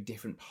go through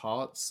different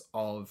parts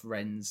of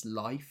Wren's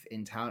life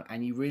in town,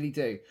 and you really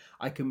do.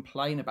 I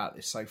complain about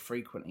this so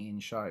frequently in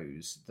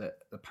shows, that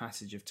the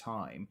passage of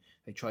time,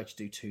 they try to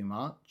do too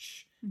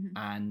much,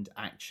 and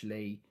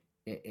actually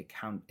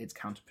it's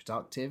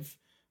counterproductive,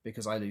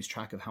 because I lose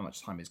track of how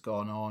much time has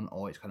gone on,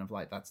 or it's kind of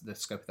like, that's the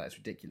scope of that is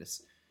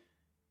ridiculous.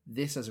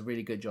 This does a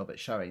really good job at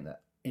showing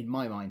that, in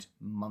my mind,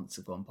 months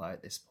have gone by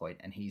at this point,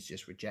 and he's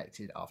just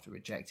rejected after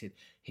rejected.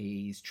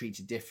 He's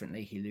treated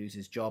differently. He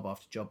loses job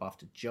after job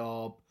after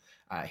job.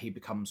 He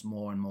becomes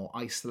more and more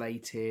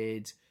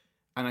isolated.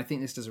 And I think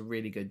this does a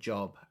really good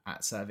job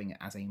at serving it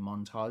as a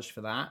montage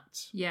for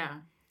that. Yeah.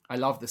 I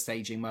love the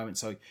staging moment.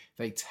 So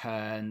they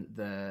turn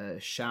the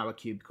shower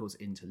cubicles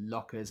into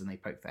lockers and they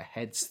poke their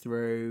heads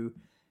through.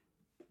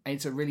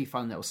 It's a really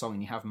fun little song,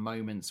 and you have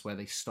moments where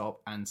they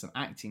stop and some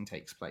acting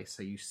takes place.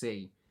 So you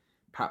see,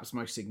 perhaps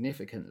most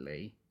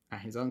significantly, at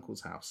his uncle's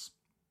house,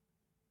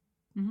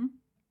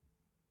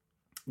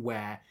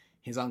 where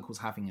his uncle's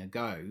having a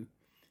go,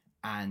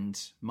 and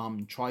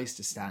Mum tries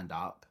to stand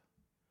up,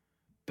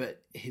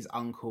 but his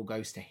uncle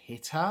goes to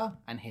hit her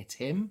and hit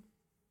him.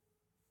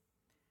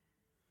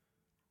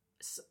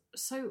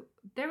 So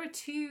there were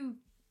two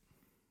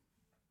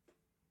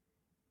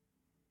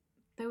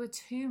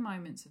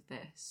moments of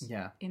this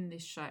in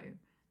this show.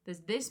 There's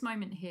this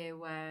moment here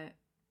where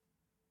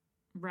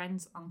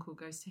Wren's uncle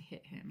goes to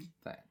hit him.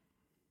 There.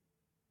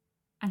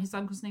 And his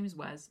uncle's name is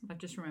Wes. I've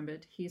just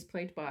remembered. He is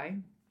played by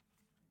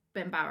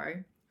Ben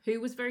Barrow,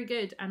 who was very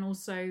good, and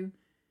also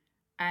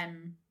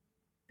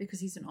because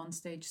he's an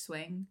onstage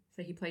swing,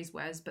 so he plays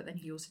Wes, but then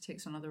he also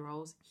takes on other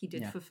roles. He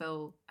did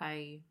fulfill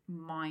a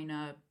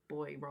minor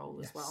boy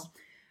role as well.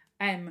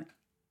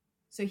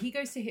 So he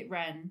goes to hit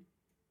Wren,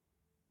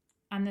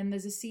 and then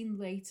there's a scene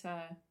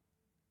later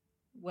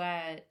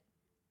where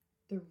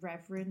the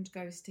Reverend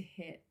goes to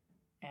hit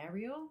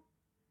Ariel,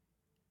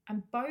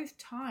 and both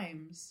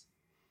times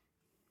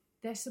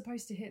they're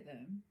supposed to hit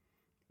them.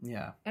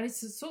 Yeah. And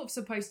it's sort of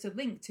supposed to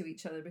link to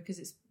each other,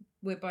 because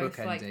we're both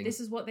bookending. Like, this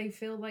is what they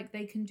feel like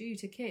they can do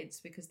to kids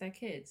because they're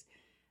kids.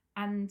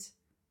 And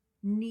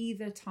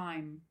neither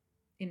time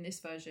in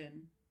this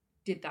version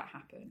did that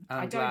happen.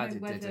 I'm glad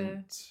it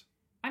didn't.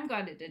 I'm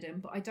glad it didn't,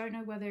 but I don't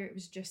know whether it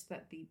was just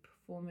that the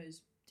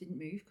performers didn't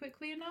move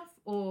quickly enough,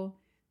 or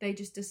they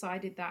just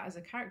decided that as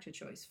a character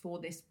choice for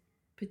this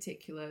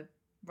particular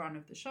run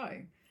of the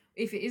show.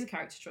 If it is a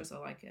character choice, I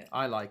like it.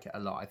 I like it a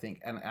lot, I think.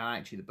 And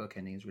actually the book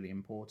ending is really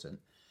important.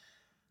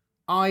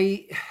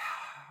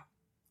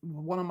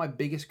 One of my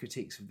biggest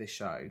critiques of this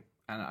show,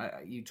 and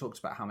you talked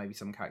about how maybe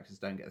some characters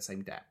don't get the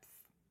same depth,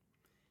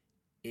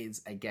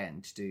 is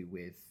again to do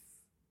with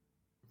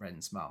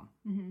Wren's mum.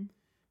 Mm-hmm.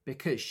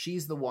 Because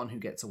she's the one who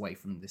gets away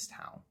from this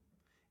town.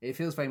 It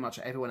feels very much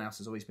like everyone else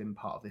has always been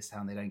part of this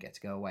town. They don't get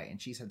to go away.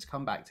 And she's had to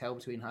come back, tail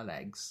between her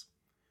legs.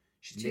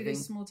 She's living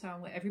this small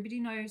town where everybody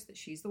knows that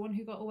she's the one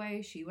who got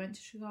away. She went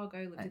to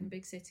Chicago, lived in the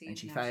big city. And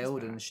she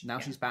failed, and now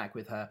she's back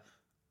with her,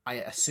 I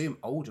assume,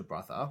 older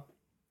brother.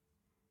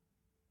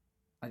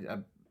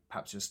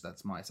 Perhaps just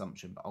that's my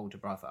assumption, but older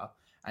brother.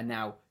 And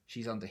now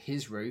she's under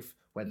his roof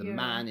where the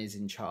man is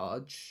in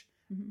charge.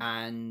 Mm-hmm.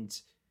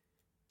 And...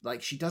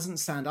 like, she doesn't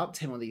stand up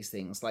to him on these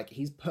things. Like,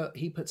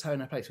 he puts her in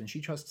her place. When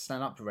she tries to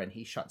stand up for Wren,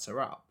 he shuts her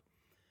up.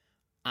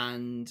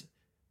 And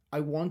I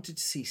wanted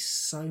to see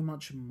so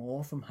much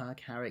more from her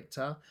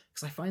character,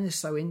 because I find this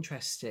so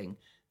interesting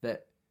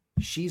that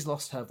she's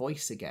lost her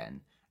voice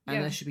again.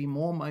 And there should be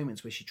more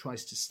moments where she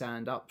tries to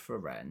stand up for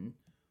Wren,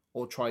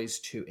 or tries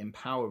to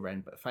empower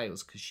Wren, but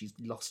fails because she's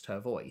lost her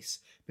voice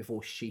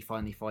before she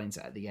finally finds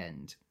it at the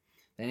end.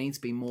 There needs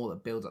to be more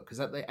that builds up,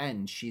 because at the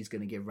end, she's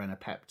going to give Wren a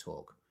pep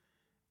talk.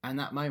 And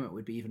that moment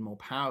would be even more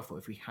powerful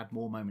if we had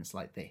more moments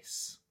like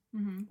this,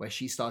 where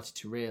she started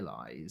to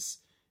realise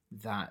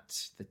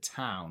that the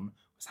town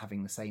was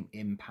having the same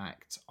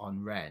impact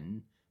on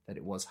Ren that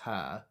it was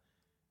her,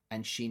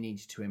 and she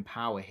needed to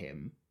empower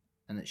him,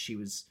 and that she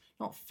was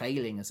not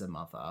failing as a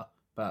mother,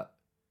 but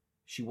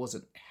she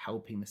wasn't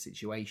helping the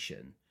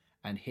situation.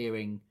 And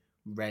hearing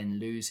Ren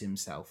lose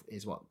himself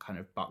is what kind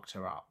of bucked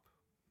her up.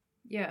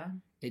 Yeah.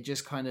 It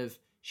just kind of,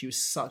 she was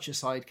such a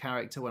side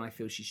character when I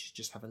feel she should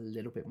just have a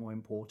little bit more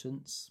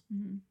importance.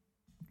 Mm-hmm.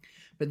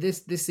 But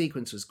this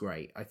sequence was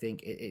great. I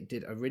think it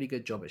did a really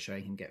good job at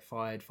showing him get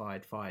fired,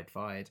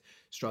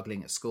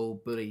 struggling at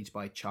school, bullied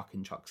by Chuck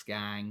and Chuck's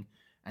gang,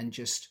 and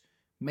just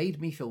made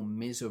me feel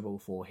miserable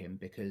for him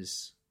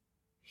because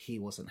he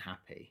wasn't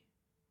happy.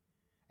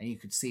 And you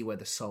could see where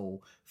the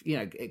soul,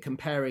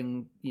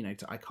 comparing,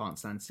 to I Can't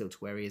Stand Still to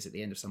where he is at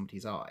the end of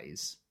Somebody's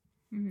Eyes,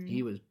 Mm-hmm.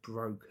 he was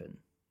broken.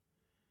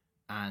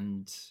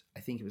 And I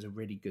think it was a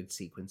really good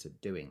sequence of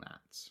doing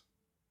that.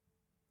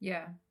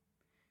 Yeah.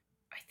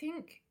 I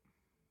think...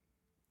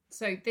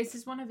 So this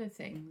is one of the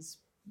things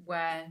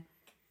where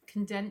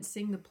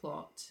condensing the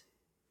plot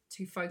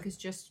to focus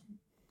just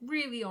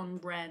really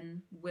on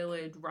Ren,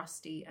 Willard,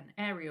 Rusty, and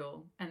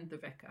Ariel, and the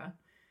vicar.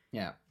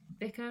 Yeah.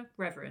 Vicar,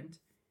 Reverend,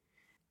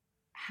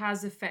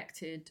 has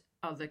affected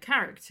other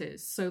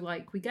characters. So,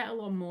 we get a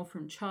lot more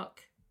from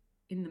Chuck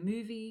in the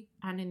movie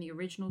and in the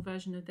original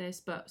version of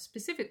this, but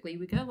specifically,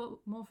 we get a lot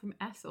more from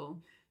Ethel.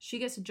 She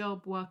gets a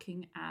job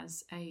working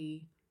as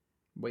a...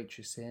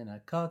 waitress in a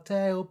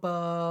cocktail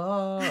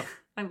bar.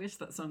 I wish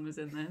that song was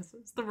in this.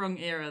 It's the wrong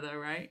era, though,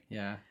 right?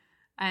 Yeah.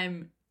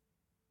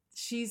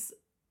 She's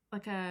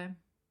like a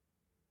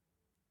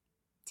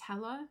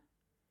teller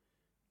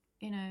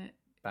in a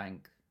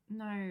bank.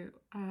 No,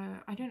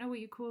 I don't know what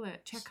you call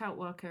it. Checkout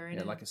worker.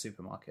 In like a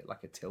supermarket,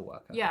 like a till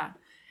worker. Yeah,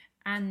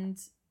 and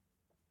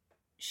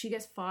she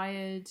gets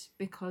fired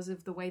because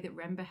of the way that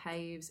Ren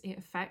behaves. It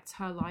affects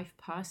her life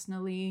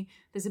personally.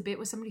 There's a bit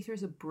where somebody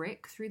throws a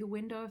brick through the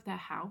window of their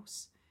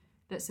house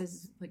that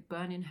says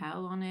burn in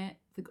hell on it.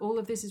 All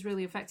of this is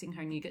really affecting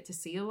her, and you get to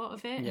see a lot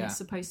of it. And it's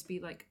supposed to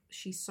be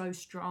she's so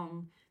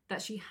strong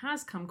that she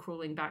has come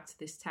crawling back to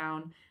this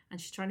town, and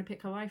she's trying to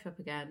pick her life up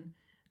again.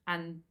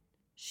 And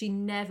she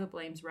never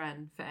blames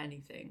Ren for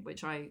anything,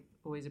 which I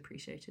always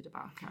appreciated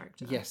about her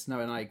character. Yes, no,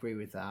 and I agree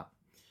with that.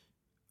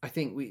 I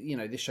think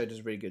this show does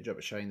a really good job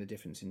at showing the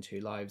difference in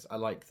two lives. I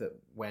like that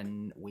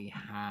when we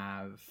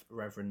have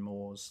Reverend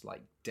Moore's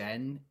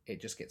den,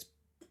 it just gets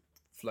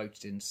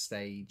floated in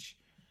stage.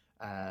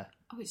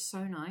 It's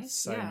so nice.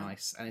 So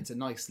nice. And it's a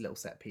nice little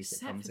set piece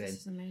that comes in.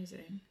 This is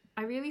amazing.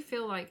 I really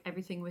feel like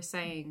everything we're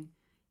saying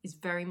is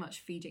very much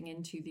feeding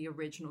into the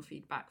original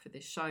feedback for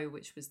this show,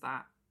 which was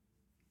that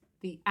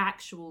the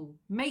actual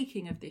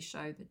making of this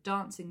show, the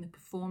dancing, the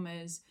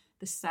performers,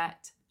 the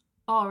set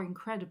are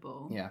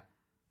incredible. Yeah.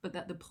 But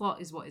that the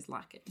plot is what is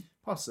lacking.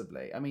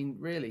 Possibly. I mean,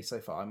 really, so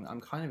far, I'm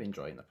kind of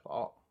enjoying the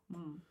plot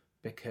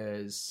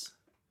because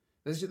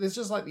there's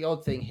just the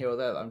odd thing here or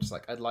there that I'm just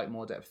I'd like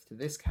more depth to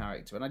this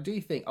character. And I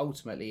do think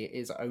ultimately it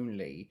is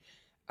only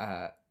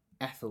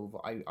Ethel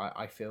that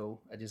I feel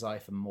a desire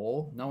for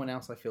more. No one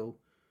else I feel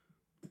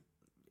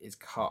is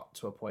cut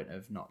to a point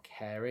of not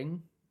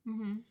caring.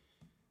 Mm-hmm.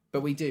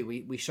 But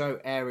we show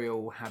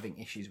Ariel having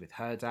issues with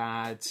her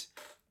dad,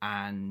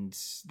 and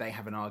they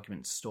have an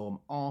argument to storm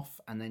off,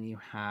 and then you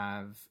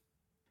have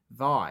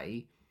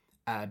Vi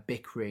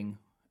bickering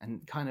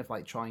and kind of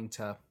trying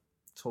to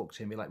talk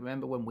to him, be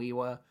remember when we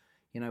were,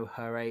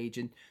 her age?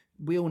 And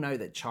we all know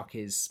that Chuck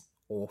is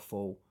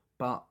awful,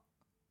 but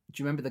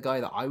do you remember the guy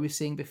that I was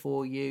seeing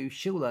before you?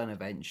 She'll learn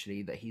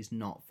eventually that he's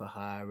not for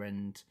her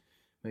and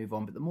move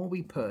on. But the more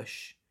we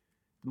push,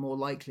 the more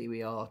likely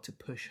we are to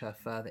push her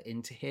further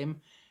into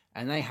him.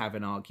 And they have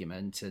an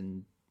argument,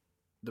 and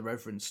the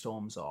Reverend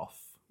storms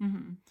off.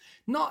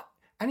 Mm-hmm.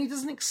 And he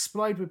doesn't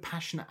explode with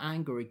passionate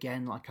anger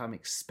again like I'm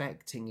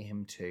expecting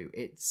him to.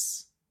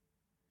 It's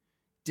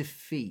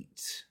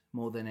defeat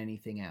more than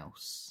anything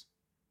else.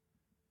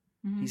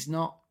 Mm-hmm. He's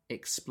not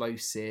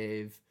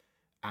explosive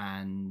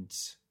and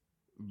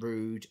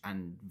rude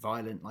and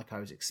violent like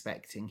I was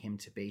expecting him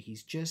to be.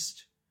 He's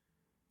just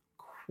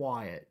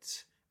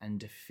quiet and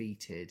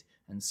defeated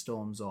and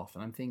storms off.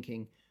 And I'm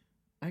thinking,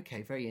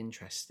 okay, very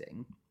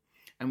interesting.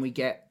 And we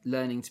get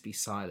learning to be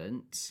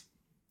silent.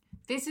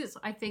 This is,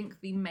 I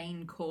think, the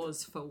main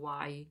cause for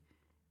why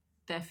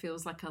there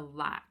feels like a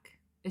lack,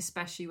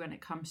 especially when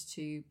it comes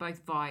to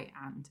both Vi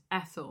and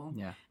Ethel.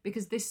 Yeah.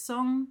 Because this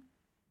song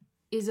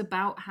is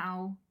about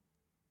how...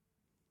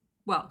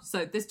 Well,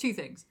 so there's two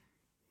things.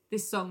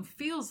 This song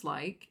feels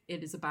like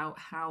it is about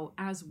how,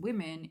 as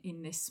women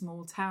in this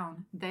small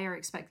town, they are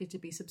expected to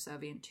be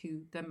subservient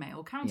to their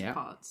male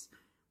counterparts. Yeah.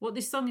 What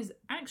this song is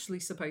actually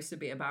supposed to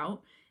be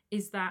about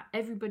is that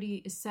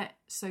everybody is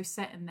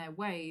set in their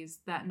ways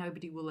that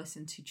nobody will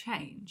listen to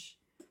change.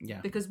 Yeah.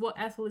 Because what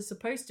Ethel is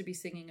supposed to be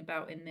singing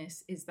about in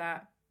this is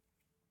that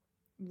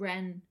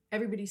Ren,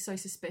 everybody's so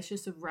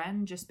suspicious of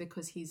Ren just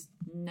because he's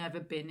never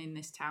been in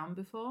this town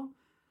before.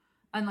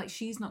 And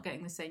she's not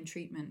getting the same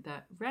treatment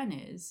that Ren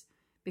is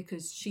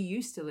because she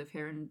used to live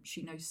here and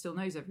she still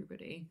knows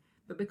everybody.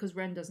 But because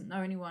Ren doesn't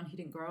know anyone, he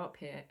didn't grow up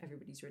here,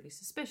 everybody's really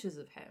suspicious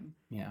of him.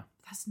 Yeah.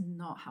 That's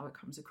not how it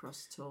comes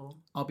across at all.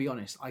 I'll be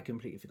honest, I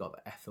completely forgot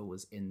that Ethel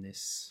was in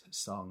this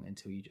song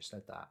until you just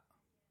said that.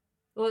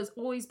 Well, it's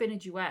always been a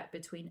duet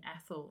between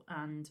Ethel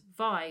and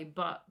Vi,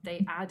 but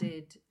they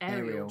added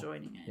Ariel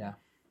joining in. Yeah.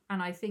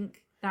 And I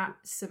think that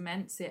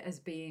cements it as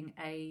being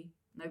a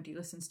nobody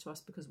listens to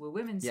us because we're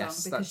women song,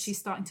 because she's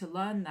starting to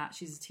learn that.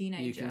 She's a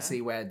teenager. You can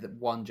see where the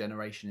one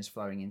generation is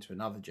flowing into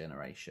another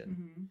generation.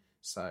 Mm-hmm.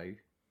 So...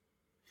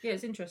 yeah,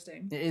 it's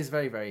interesting. It is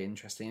very, very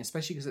interesting,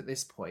 especially because at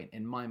this point,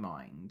 in my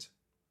mind,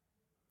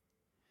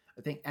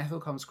 I think Ethel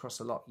comes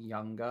across a lot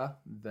younger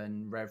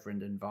than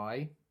Reverend and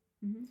Vi.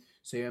 Mm-hmm.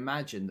 So you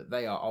imagine that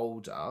they are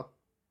older,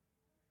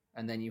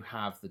 and then you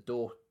have the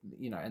daughter,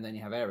 and then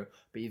you have Ariel,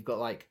 but you've got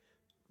like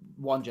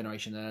one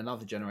generation and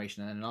another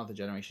generation and another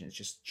generation. It's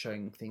just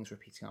showing things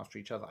repeating after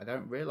each other. I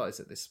don't realise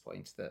at this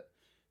point that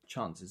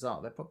chances are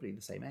they're probably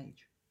the same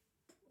age.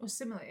 Or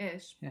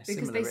similar-ish. Yeah,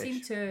 because they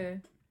seem to,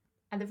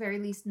 at the very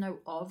least, know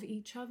of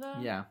each other.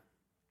 Yeah.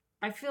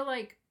 I feel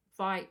like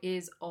Vi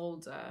is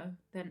older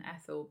than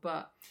Ethel,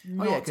 but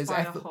not by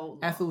a whole lot.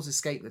 Ethel's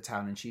escaped the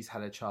town and she's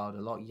had a child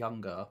a lot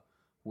younger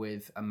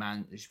with a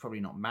man that she's probably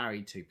not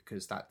married to,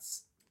 because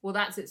that's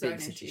its own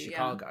city issue,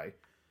 Chicago. Yeah.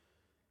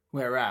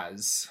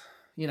 Whereas,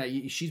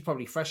 she's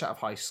probably fresh out of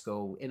high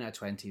school in her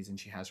 20s and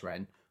she has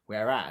Ren.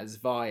 Whereas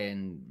Vi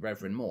and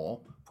Reverend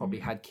Moore probably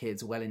had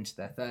kids well into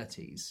their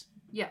 30s.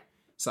 Yeah.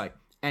 So,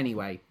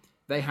 anyway,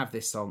 they have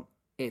this song.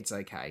 It's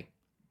okay.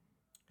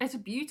 It's a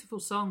beautiful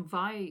song.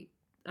 Vi,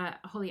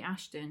 Holly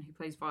Ashton, who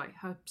plays Vi,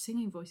 her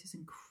singing voice is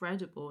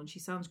incredible and she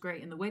sounds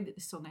great. And the way that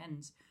this song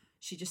ends,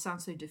 she just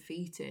sounds so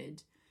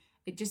defeated.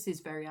 It just is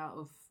very out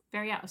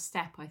of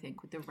step, I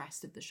think, with the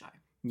rest of the show.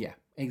 Yeah,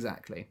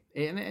 exactly.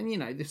 And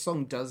this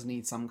song does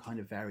need some kind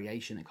of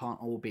variation. It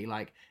can't all be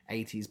like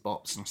 80s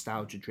bops,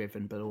 nostalgia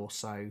driven, but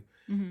also,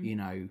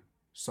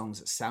 songs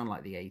that sound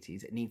like the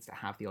 80s. It needs to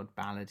have the odd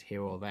ballad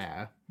here or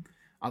there.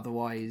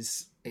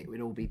 Otherwise, it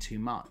would all be too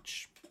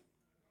much.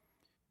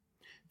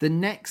 The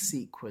next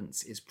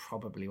sequence is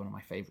probably one of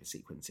my favourite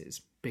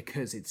sequences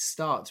because it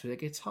starts with a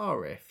guitar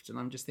riff. And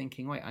I'm just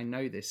thinking, wait, I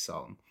know this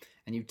song.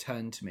 And you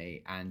turned to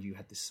me and you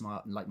had this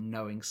smile, like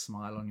knowing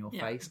smile on your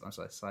face. And I was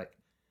just like,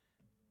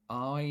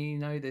 I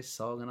know this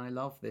song and I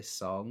love this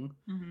song.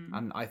 Mm-hmm.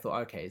 And I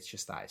thought, okay, it's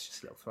just that. It's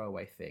just a little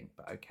throwaway thing.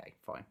 But okay,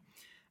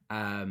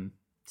 fine.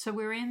 So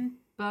we're in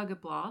Burger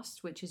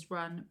Blast, which is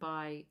run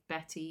by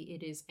Betty.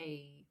 It is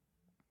a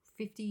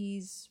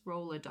 50s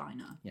roller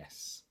diner.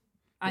 Yes.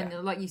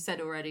 And like you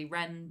said already,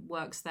 Ren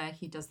works there.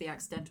 He does the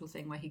accidental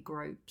thing where he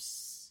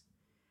gropes.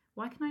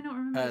 Why can I not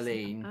remember?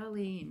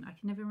 Erlene. I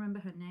can never remember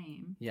her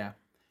name. Yeah.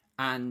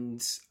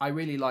 And I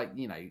really like,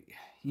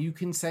 you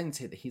can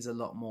sense it that he's a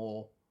lot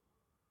more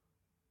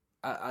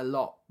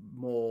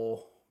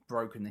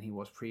broken than he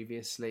was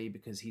previously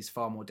because he's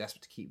far more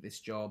desperate to keep this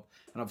job.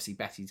 And obviously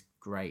Betty's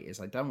great. It's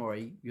like, don't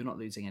worry, you're not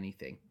losing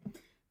anything.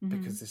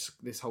 Mm-hmm. Because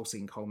this whole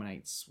scene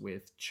culminates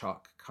with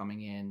Chuck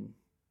coming in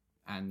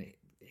and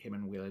him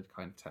and Willard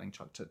kind of telling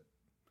Chuck to,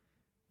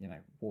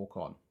 walk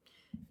on.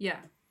 Yeah.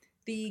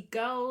 The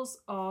girls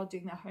are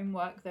doing their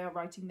homework. They are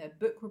writing their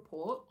book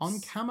reports. On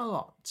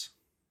Camelot.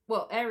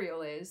 Well,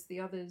 Ariel is. The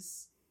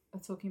others are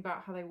talking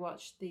about how they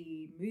watched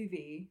the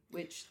movie,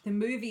 which the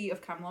movie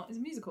of Camelot is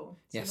a musical.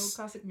 It's an old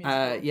classic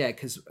musical.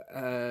 Because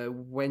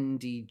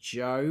Wendy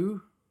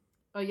Jo...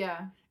 Oh,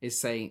 yeah. Is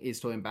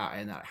talking about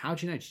it and that. How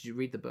do you know? Did you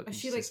read the book? And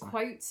she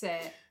quotes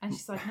it and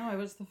she's like, no, I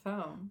watched the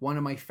film. One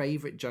of my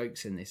favourite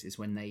jokes in this is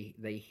when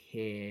they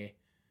hear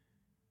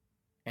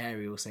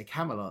Ariel say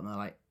Camelot and they're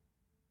like,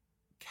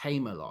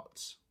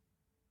 Camelot.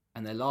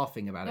 And they're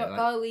laughing about it. Like,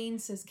 Arlene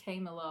says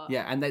Camelot.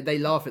 Yeah, and they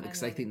laugh at it because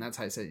they think that's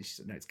how it says. She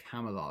said, no, it's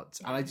Camelot.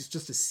 Yeah. And it's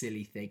just a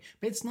silly thing.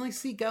 But it's nice to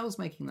see girls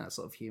making that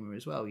sort of humour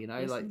as well,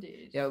 Yes,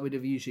 indeed. Yeah, it would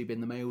have usually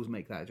been the males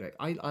make that joke.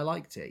 I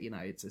liked it,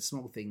 it's a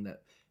small thing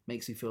that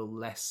makes me feel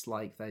less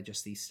like they're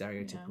just these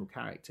stereotypical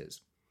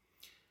characters.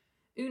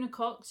 Una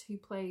Cox, who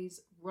plays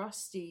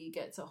Rusty,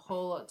 gets a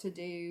whole lot to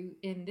do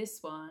in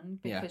this one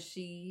because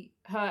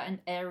her and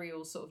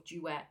Ariel sort of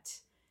duet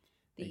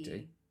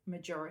the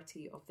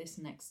majority of this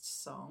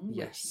next song,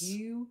 which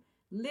you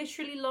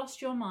literally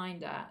lost your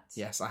mind at.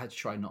 Yes, I had to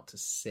try not to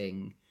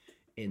sing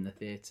in the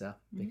theatre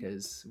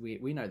because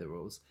we know the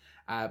rules.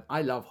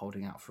 I love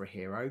Holding Out for a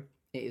Hero.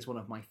 It is one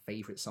of my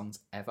favourite songs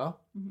ever.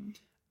 Mm-hmm.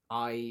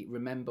 I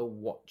remember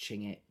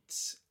watching it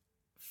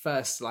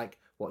first,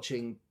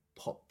 watching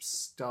Pop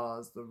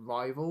Stars The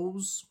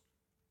Rivals.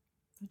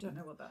 I don't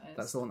know what that is.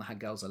 That's the one that had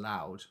Girls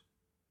Aloud.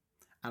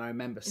 And I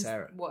remember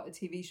Sarah... What, a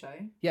TV show?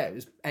 Yeah, it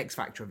was X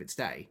Factor of its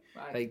day.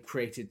 Right. They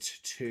created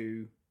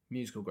two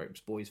musical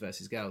groups, Boys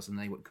versus Girls, and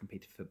they were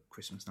competed for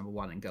Christmas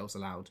 #1, and Girls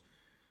Aloud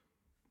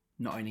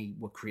not only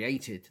were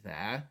created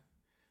there,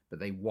 but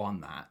they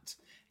won that.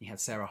 You had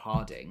Sarah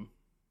Harding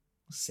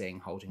sing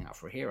Holding Out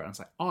for a Hero. And I was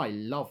like, I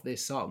love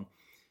this song.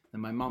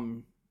 And my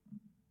mum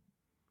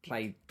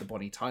played the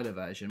Bonnie Tyler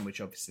version, which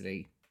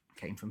obviously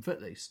came from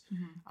Footloose.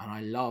 Mm-hmm. And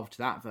I loved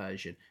that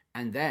version.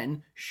 And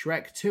then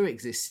Shrek 2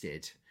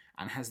 existed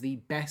and has the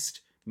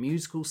best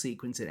musical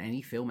sequence in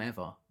any film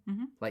ever.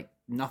 Mm-hmm. Like,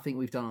 nothing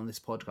we've done on this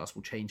podcast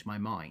will change my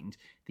mind.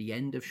 The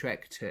end of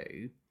Shrek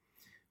 2,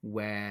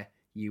 where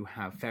you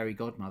have Fairy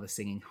Godmother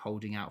singing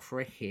Holding Out for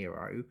a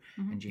Hero,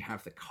 and you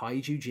have the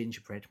Kaiju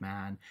Gingerbread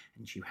Man,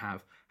 and you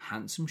have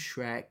Handsome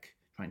Shrek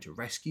trying to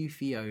rescue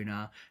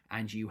Fiona,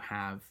 and you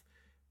have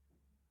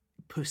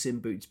Puss in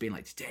Boots being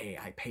like, today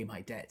I pay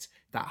my debt.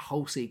 That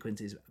whole sequence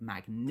is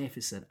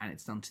magnificent, and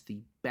it's done to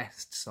the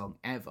best song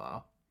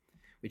ever,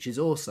 which is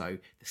also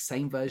the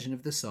same version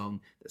of the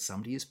song that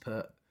somebody has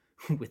put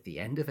with the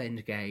end of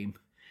Endgame,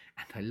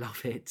 and I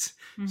love it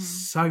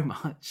so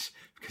much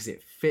because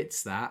it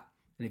fits that.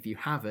 And if you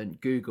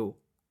haven't, Google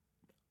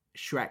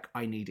Shrek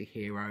I Need a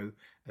Hero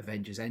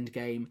Avengers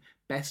Endgame,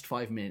 best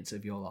 5 minutes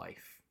of your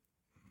life.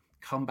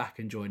 Come back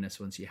and join us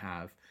once you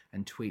have,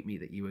 and tweet me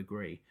that you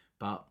agree.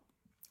 But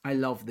I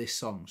love this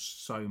song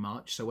so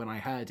much, so when I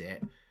heard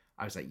it,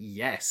 I was like,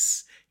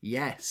 yes,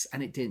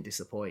 and it didn't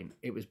disappoint.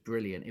 It was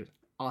brilliant. It was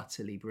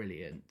utterly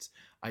brilliant.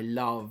 I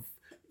love,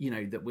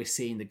 that we're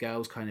seeing the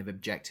girls kind of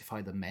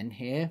objectify the men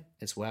here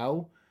as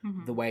well.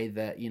 The way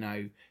that,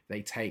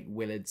 they take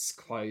Willard's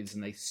clothes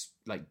and they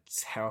like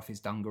tear off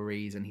his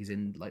dungarees, and he's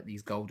in like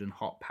these golden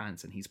hot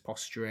pants, and he's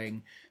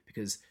posturing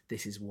because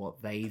this is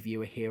what they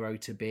view a hero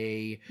to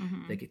be.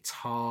 The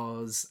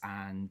guitars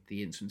and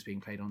the instruments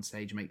being played on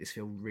stage make this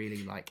feel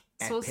really like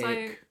epic. It's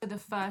also the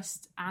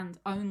first and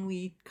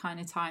only kind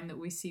of time that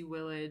we see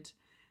Willard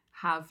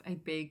have a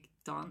big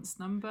dance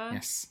number.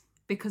 Yes.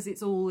 Because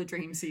it's all a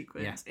dream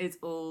sequence. Yeah. It's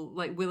all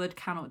like Willard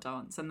cannot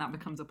dance, and that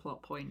becomes a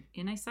plot point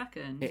in a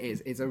second. It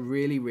is. It's a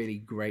really, really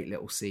great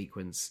little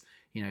sequence.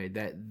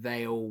 That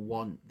they all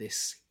want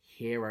this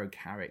hero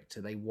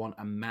character. They want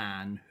a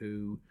man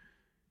who,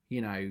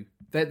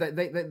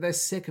 they're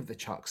sick of the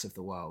Chucks of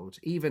the world.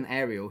 Even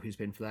Ariel, who's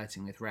been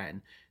flirting with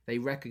Ren, they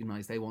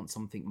recognise they want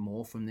something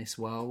more from this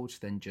world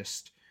than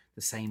just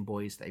the same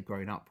boys they've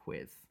grown up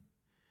with.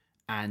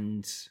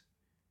 And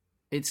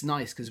it's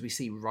nice because we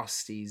see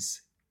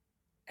Rusty's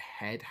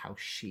head, how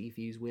she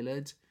views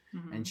Willard,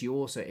 and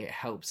it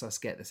helps us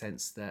get the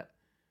sense that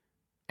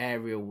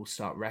Ariel will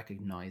start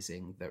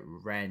recognizing that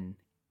Ren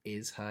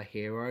is her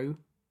hero.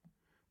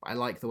 I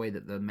like the way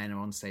that the men are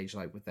on stage,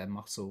 like with their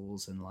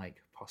muscles and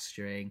like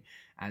posturing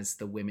as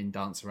the women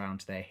dance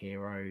around their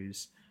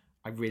heroes.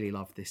 I really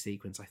loved this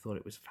sequence. I thought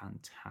it was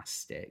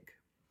fantastic.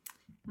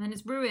 And then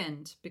it's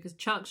ruined because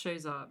Chuck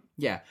shows up.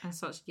 Yeah. And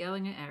starts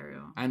yelling at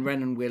Ariel. And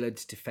Ren and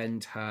Willard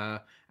defend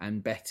her,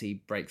 and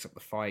Betty breaks up the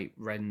fight.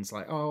 Ren's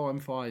like, oh, I'm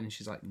fine. And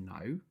she's like,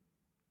 no.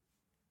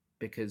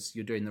 Because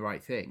you're doing the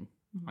right thing.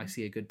 I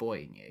see a good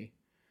boy in you.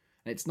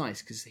 And it's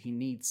nice because he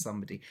needs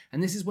somebody.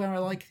 And this is where I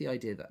like the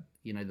idea that,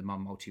 the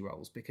mum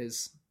multi-roles,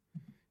 because,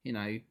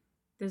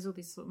 there's all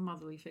these sort of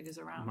motherly figures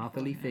around.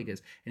 Motherly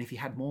figures. And if he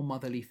had more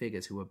motherly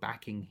figures who were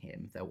backing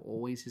him, there were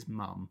always his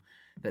mum,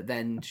 that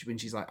then when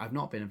she's like, I've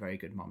not been a very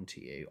good mum to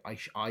you,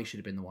 I should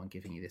have been the one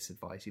giving you this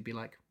advice. You'd be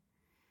like,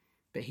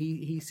 but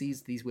he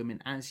sees these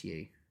women as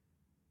you.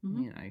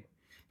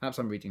 Perhaps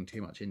I'm reading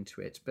too much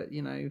into it, but,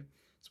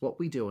 it's what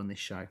we do on this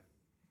show.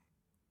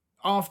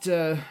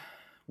 After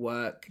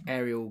work,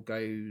 Ariel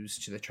goes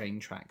to the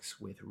train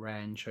tracks with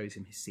Ren, shows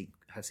him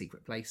her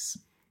secret place.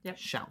 Yep.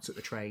 Shouts at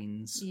the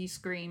trains. You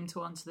scream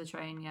to onto the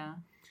train, yeah.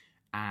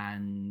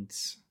 And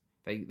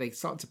they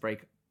start to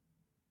break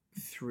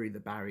through the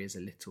barriers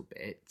a little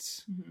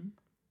bit.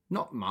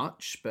 Not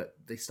much, but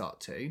they start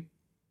to.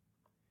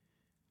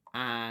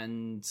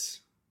 And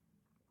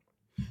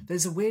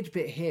there's a weird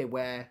bit here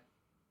where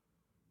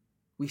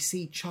we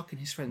see Chuck and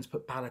his friends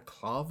put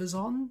balaclavas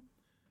on.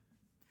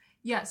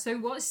 Yeah, so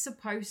what's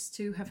supposed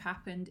to have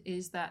happened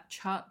is that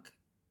Chuck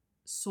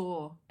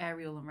saw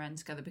Ariel and Ren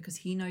together because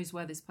he knows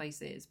where this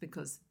place is,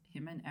 because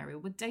him and Ariel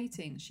were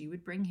dating. She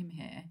would bring him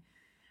here.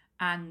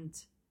 And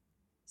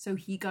so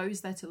he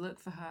goes there to look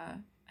for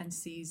her and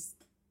sees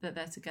that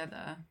they're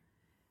together.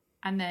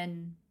 And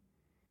then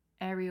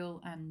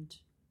Ariel and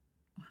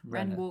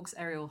Ren walks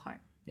Ariel home.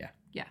 Yeah.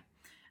 Yeah.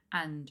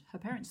 And her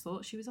parents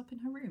thought she was up in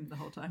her room the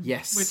whole time.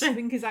 Yes. Which I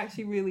think is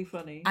actually really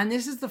funny. And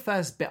this is the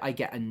first bit I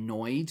get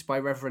annoyed by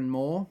Reverend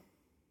Moore.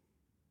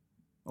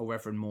 Or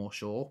Reverend Moore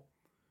Shaw.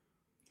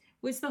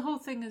 Which the whole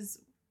thing is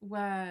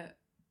where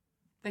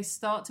they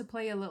start to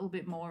play a little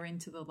bit more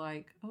into the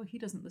like, oh, he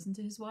doesn't listen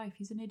to his wife,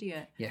 he's an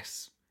idiot.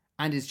 Yes.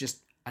 And is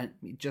just a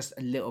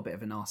little bit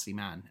of a nasty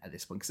man at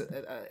this point.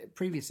 Because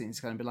previously it's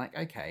kind of been like,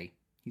 okay,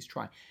 he's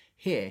trying.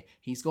 Here,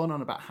 he's gone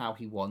on about how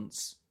he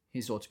wants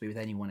his daughter to be with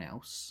anyone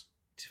else.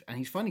 And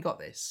he's finally got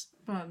this.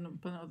 But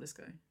not this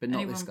guy. But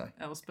not this guy.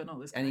 Else, but not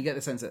this guy. And you get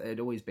the sense that it'd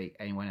always be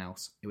anyone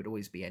else. It would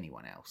always be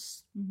anyone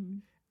else.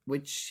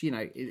 Which,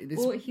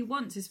 what he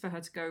wants is for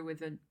her to go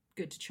with a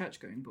good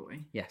church-going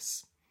boy.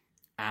 Yes.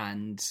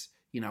 And,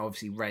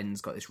 obviously Ren's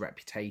got this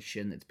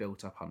reputation that's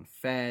built up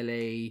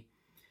unfairly.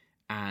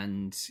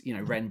 And,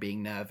 Ren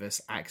being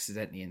nervous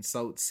accidentally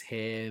insults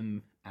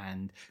him.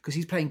 And because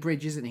he's playing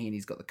bridge, isn't he? And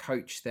he's got the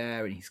coach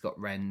there, and he's got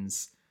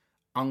Ren's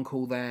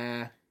uncle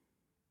there.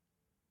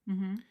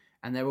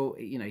 And they're all,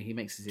 he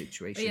makes the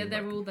situation. Yeah,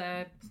 they're all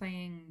there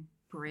playing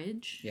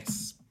bridge.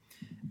 Yes.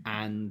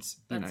 And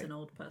That's an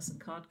old person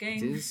card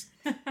game. It is.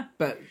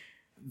 But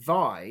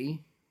Vi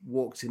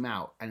walked him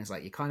out and it's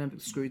like, you kind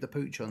of screwed the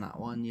pooch on that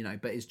one,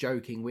 but is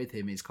joking with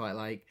him. Is quite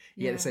like,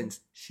 you get a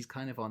sense she's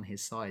kind of on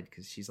his side,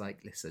 because she's like,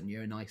 listen,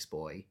 you're a nice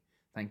boy.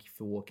 Thank you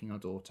for walking our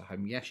daughter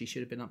home. Yeah, she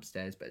should have been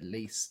upstairs, but at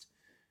least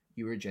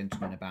you were a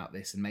gentleman about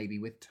this. And maybe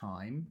with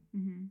time,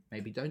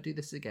 maybe don't do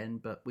this again,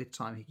 but with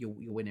time, you'll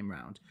win him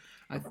round.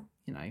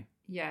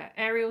 Yeah,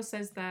 Ariel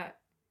says that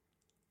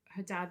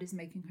her dad is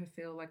making her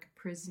feel like a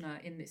prisoner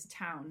in this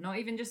town. Not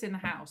even just in the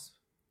house,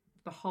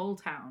 the whole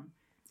town,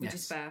 which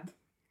is fair.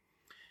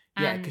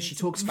 Yeah, because she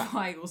talks about...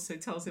 Vi also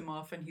tells him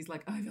off and he's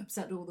like, I've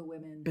upset all the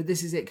women. But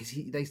this is it, because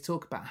they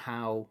talk about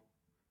how...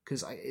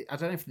 Because I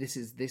don't know if this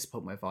is this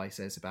point where Vi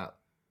says about,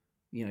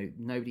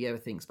 nobody ever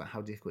thinks about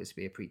how difficult it is to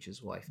be a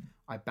preacher's wife.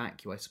 I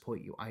back you, I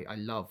support you, I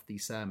love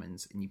these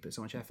sermons and you put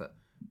so much effort,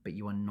 but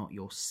you are not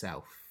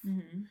yourself.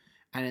 Mm-hmm.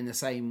 And in the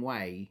same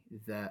way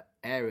that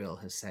Ariel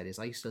has said is,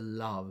 I used to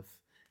love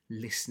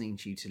listening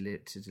to you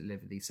to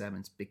deliver these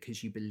sermons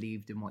because you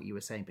believed in what you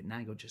were saying, but now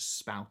you're just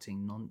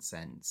spouting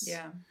nonsense.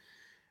 Yeah.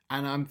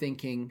 And I'm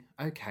thinking,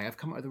 okay, I've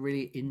come up with a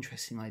really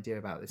interesting idea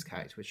about this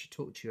character, which I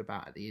talked to you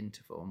about at the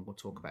interval, and we'll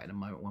talk about in a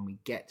moment when we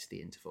get to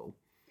the interval.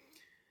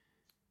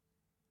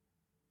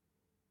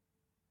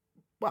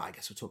 Well, I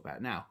guess we'll talk about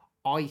it now.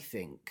 I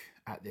think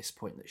at this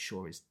point that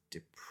Shaw is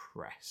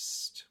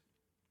depressed.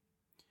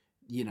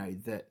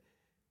 That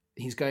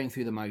he's going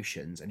through the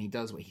motions and he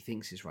does what he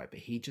thinks is right, but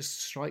he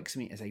just strikes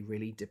me as a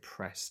really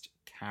depressed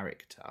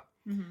character.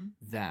 Mm-hmm.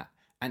 That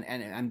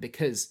and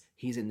because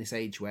he's in this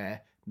age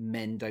where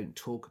men don't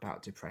talk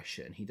about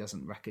depression, he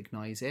doesn't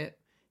recognize it.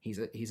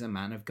 He's a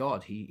man of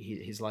God.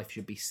 His life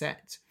should be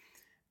set,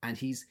 and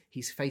he's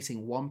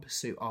facing one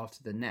pursuit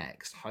after the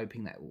next,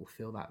 hoping that it will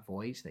fill that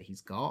void that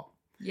he's got.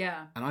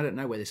 Yeah. And I don't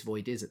know where this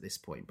void is at this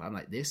point, but I'm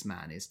like, this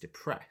man is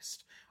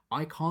depressed.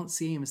 I can't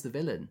see him as the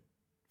villain.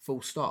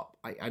 Full stop.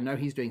 I know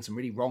he's doing some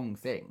really wrong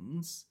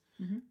things,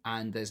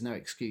 and there's no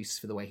excuse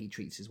for the way he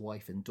treats his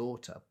wife and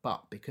daughter.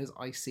 But because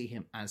I see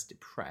him as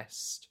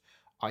depressed,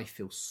 I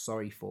feel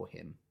sorry for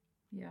him.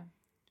 Yeah.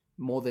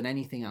 More than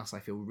anything else, I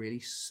feel really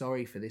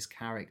sorry for this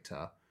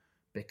character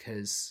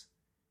because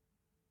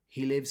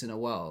he lives in a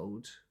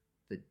world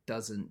that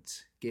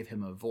doesn't give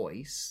him a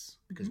voice,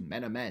 because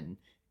men are men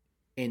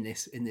in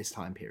this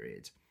time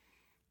period,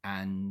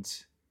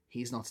 and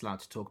he's not allowed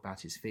to talk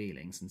about his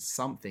feelings, and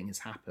something has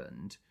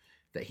happened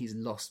that he's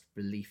lost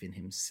belief in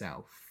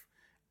himself,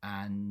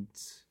 and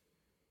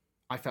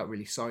I felt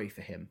really sorry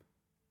for him.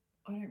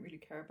 I don't really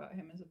care about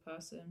him as a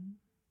person.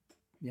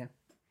 Yeah.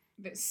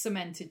 It's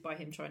cemented by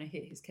him trying to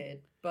hit his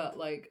kid, but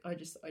I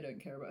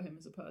don't care about him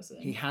as a person.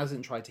 He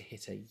hasn't tried to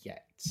hit her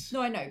yet.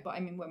 No, I know, but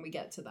I mean when we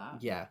get to that.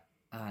 Yeah.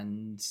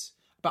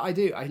 But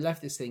I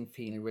left this thing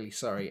feeling really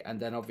sorry, and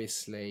then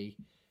obviously,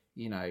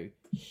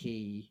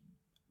 he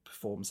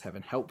performs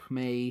Heaven Help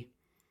Me.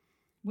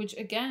 Which,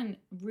 again,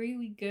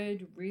 really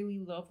good, really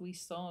lovely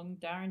song.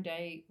 Darren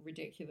Day,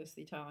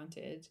 ridiculously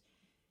talented.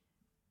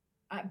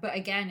 But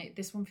again,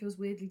 this one feels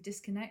weirdly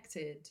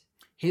disconnected.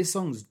 His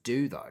songs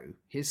do, though.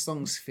 His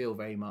songs feel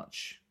very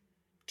much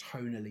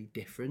tonally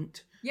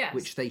different. Yes.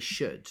 Which they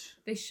should.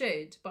 They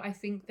should, but I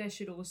think there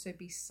should also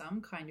be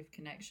some kind of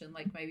connection.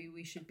 Like maybe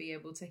we should be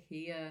able to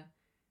hear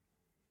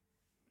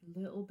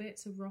little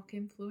bits of rock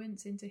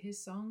influence into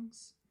his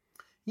songs.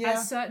 Yeah. At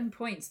certain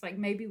points, like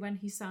maybe when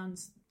he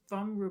sounds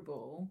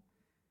vulnerable.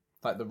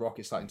 Like the rock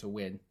is starting to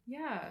win.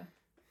 Yeah.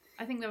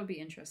 I think that would be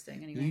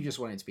interesting anyway. You just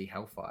want it to be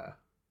Hellfire.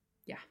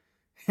 Yeah.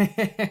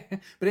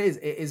 But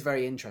it is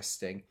very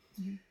interesting.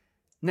 Mm-hmm.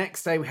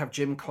 Next day we have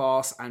gym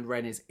class and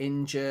Ren is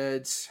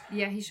injured.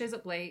 Yeah, he shows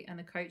up late and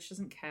the coach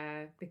doesn't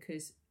care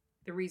because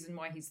the reason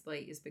why he's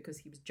late is because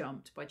he was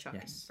jumped by Chuck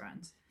and his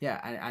friends. Yeah,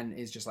 and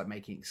is just like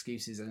making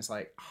excuses, and it's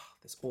like,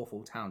 this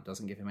awful town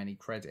doesn't give him any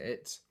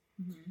credit.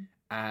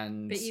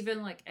 Mm-hmm. But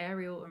even like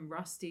Ariel and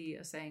Rusty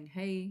are saying,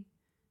 hey,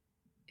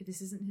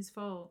 this isn't his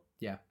fault.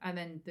 Yeah. And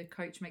then the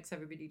coach makes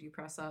everybody do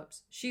press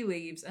ups. She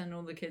leaves and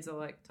all the kids are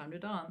like, time to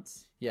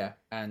dance. Yeah,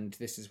 and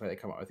this is where they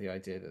come up with the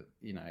idea that,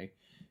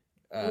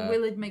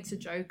 Willard makes a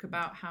joke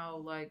about how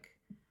like,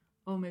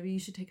 oh, maybe you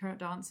should take her out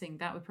dancing.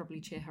 That would probably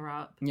cheer her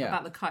up. Yeah.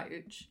 About the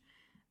coach.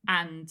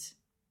 And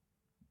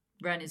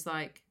Ren is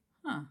like,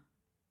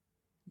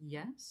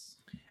 yes.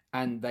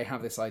 And they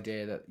have this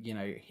idea that,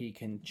 he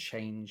can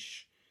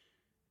change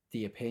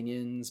the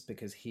opinions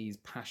because he's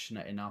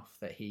passionate enough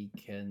that he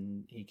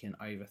can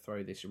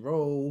overthrow this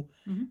rule.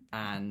 Mm-hmm.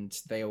 And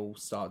they all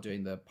start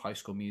doing the High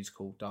School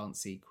Musical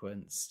dance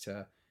sequence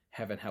to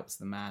Heaven Helps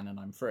the Man and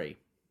I'm Free.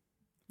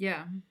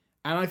 Yeah.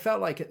 And I felt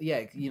like,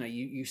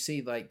 you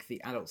see like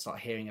the adults start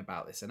hearing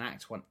about this, and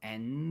Act 1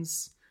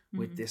 ends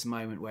with this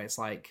moment where it's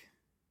like,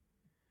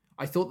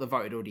 I thought the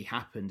vote had already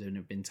happened and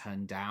had been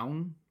turned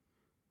down.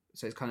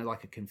 So it's kind of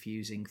like a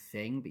confusing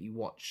thing, but you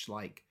watch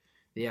like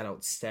the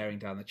adults staring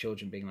down the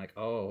children being like,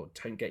 oh,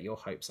 don't get your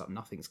hopes up.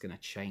 Nothing's going to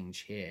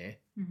change here.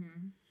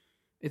 Mm-hmm.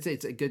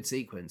 It's a good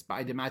sequence, but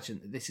I'd imagine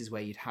that this is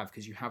where you'd have,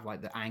 because you have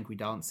like the angry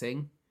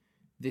dancing,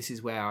 this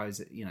is where I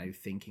was,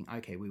 thinking,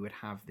 okay, we would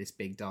have this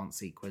big dance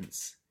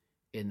sequence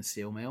in the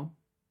steel mill.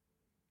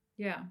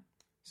 Yeah.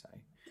 So,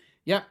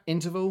 yeah,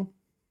 interval.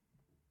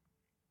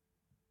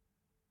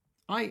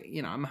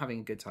 I'm having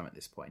a good time at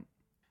this point.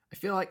 I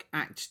feel like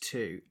Act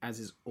 2, as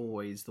is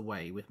always the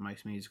way with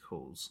most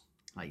musicals,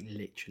 like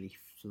literally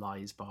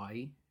flies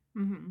by.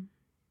 Mm-hmm.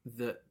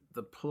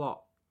 The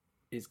plot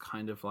is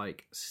kind of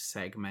like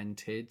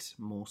segmented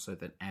more so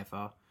than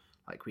ever.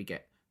 Like we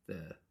get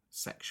the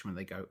section when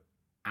they go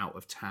out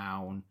of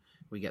town,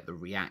 we get the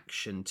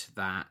reaction to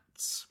that,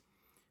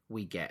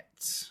 we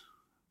get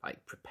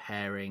like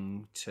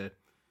preparing to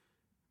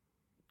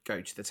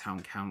go to the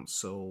town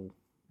council,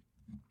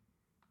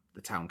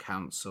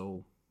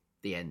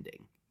 the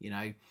ending,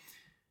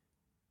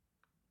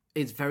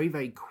 It's very,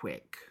 very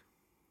quick.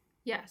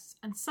 Yes,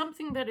 and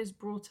something that is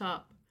brought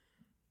up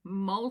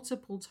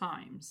multiple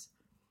times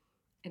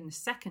in the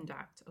second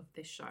act of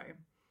this show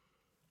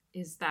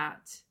is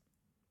that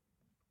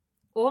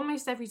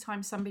almost every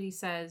time somebody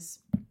says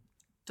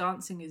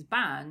dancing is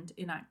banned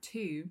in Act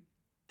 2,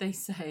 they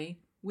say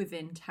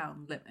within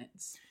town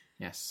limits.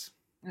 Yes.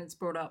 And it's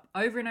brought up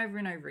over and over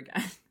and over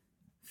again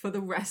for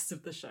the rest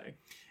of the show.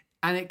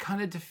 And it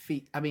kind of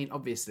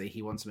obviously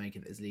he wants to make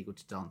it as legal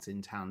to dance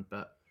in town,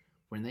 but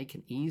when they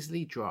can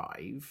easily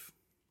drive...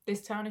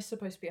 This town is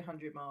supposed to be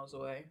 100 miles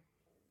away.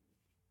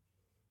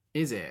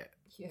 Is it?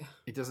 Yeah.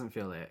 It doesn't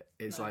feel it.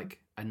 It's No. like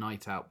a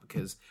night out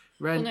because...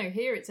 Well, no,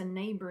 here it's a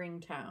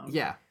neighbouring town.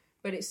 Yeah.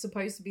 But it's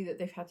supposed to be that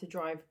they've had to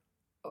drive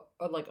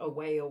like a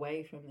way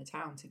away from the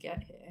town to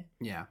get here.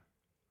 Yeah.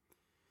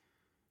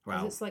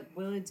 Well, it's like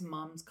Willard's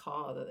mum's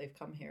car that they've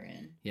come here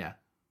in. Yeah.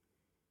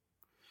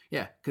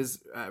 Yeah,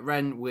 because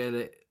Ren,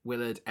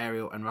 Willard,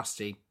 Ariel, and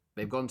Rusty,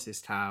 they've gone to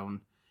this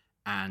town,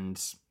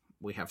 and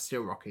we have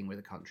Still Rocking with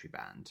a country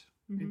band,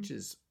 which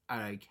is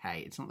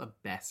okay. It's not the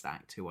best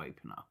Act 2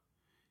 opener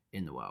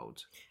in the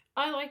world.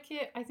 I like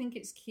it. I think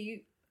it's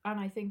cute, and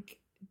I think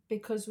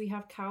because we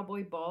have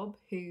Cowboy Bob,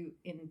 who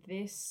in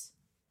this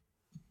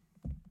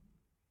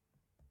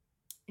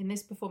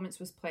performance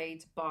was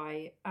played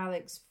by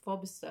Alex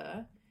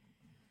Fobister,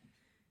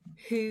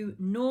 who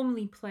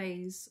normally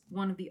plays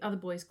one of the other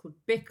boys called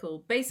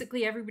Bickle.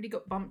 Basically, everybody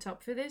got bumped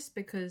up for this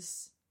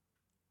because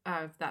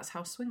that's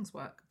how swings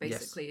work,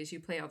 basically, as you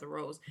play other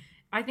roles.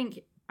 I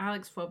think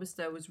Alex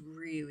Fobister was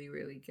really,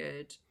 really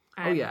good.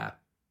 Oh, yeah.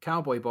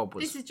 Cowboy Bob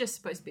was... This is just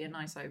supposed to be a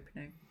nice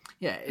opening.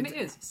 Yeah. And it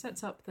is. It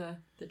sets up the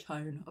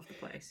tone of the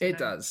place. It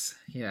does,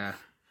 yeah.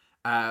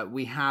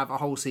 We have a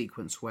whole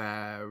sequence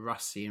where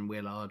Rusty and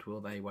Willard,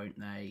 will they, won't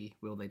they?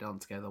 Will they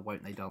dance together?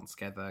 Won't they dance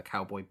together?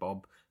 Cowboy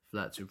Bob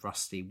flirts with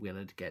Rusty.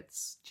 Willard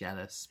gets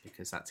jealous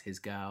because that's his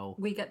girl.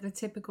 We get the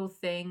typical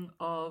thing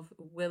of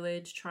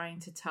Willard trying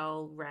to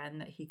tell Ren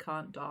that he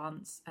can't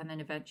dance, and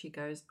then eventually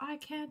goes, I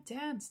can't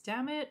dance,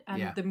 damn it.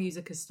 And the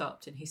music has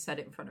stopped, and he said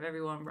it in front of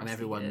everyone. Rusty and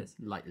everyone hears.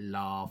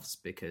 laughs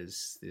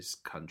because this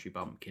country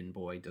bumpkin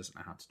boy doesn't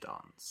know how to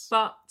dance.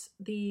 But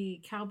the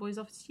cowboys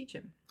offer to teach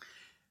him.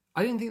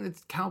 I didn't think the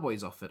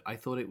cowboys offered. I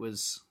thought it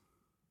was...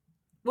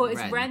 Well,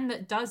 it's Ren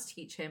that does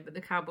teach him, but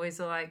the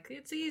cowboys are like,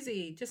 it's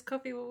easy, just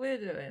copy what we're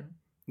doing.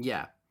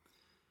 Yeah.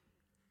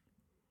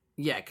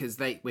 Yeah, because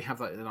we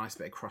have like the nice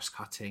bit of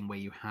cross-cutting where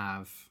you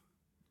have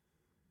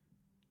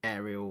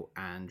Ariel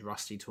and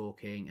Rusty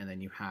talking, and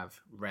then you have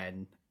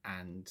Ren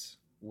and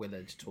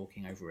Willard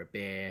talking over a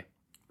beer.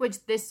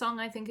 Which this song,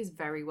 I think, is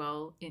very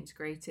well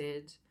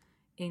integrated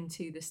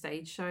into the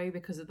stage show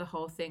because of the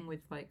whole thing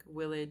with like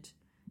Willard...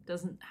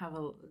 doesn't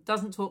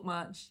talk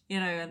much,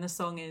 and the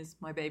song is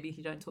My Baby,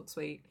 He Don't Talk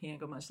Sweet, He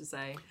Ain't Got Much to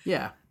Say.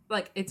 Yeah.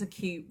 Like, it's a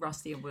cute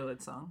Rusty and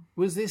Willard song.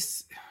 Was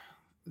this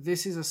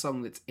is a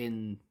song that's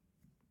in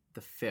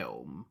the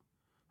film?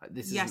 Like,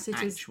 this is an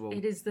actual...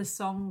 It is the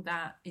song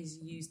that is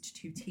used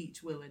to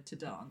teach Willard to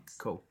dance.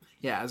 Cool.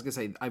 Yeah, I was going to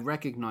say, I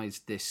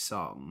recognised this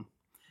song,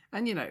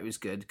 and, it was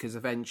good, because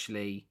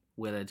eventually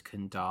Willard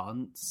can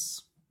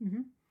dance.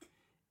 Mm-hmm.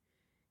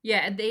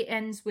 Yeah, and it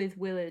ends with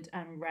Willard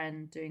and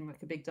Ren doing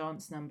like a big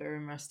dance number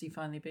and Rusty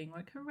finally being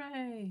like,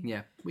 hooray.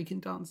 Yeah, we can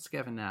dance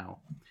together now.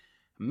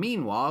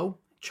 Meanwhile,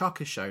 Chuck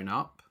has shown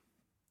up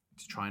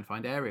to try and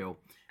find Ariel.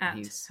 At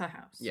her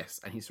house.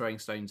 Yes, and he's throwing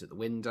stones at the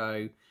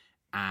window,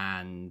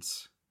 and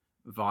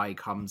Vi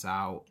comes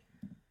out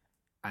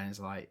and is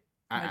like...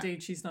 My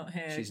dude, she's not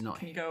here. She's not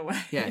Can here. You go away?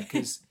 Yeah,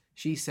 because...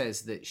 She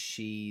says that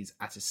she's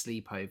at a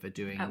sleepover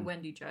doing... At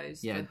Wendy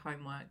Jo's, doing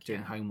homework.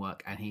 Doing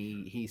homework, and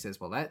he says,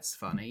 well, that's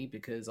funny,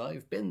 because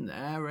I've been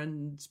there,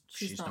 and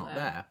she's not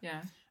there.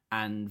 Yeah.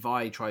 And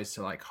Vi tries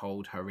to, like,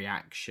 hold her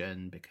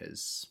reaction,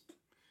 because...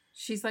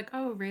 She's like,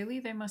 oh, really?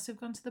 They must have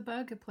gone to the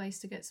burger place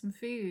to get some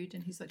food.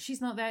 And he's like, she's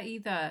not there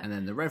either. And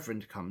then the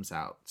Reverend comes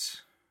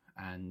out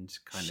and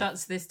kind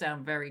shuts this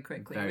down very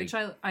quickly, which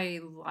I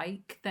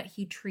like that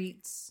he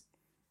treats...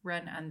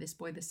 Ren and this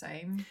boy the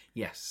same.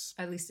 Yes.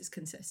 At least it's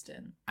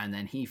consistent. And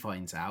then he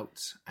finds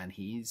out, and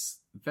he's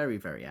very,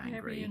 very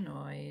angry. Very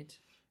annoyed.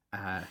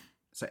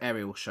 So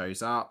Ariel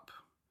shows up,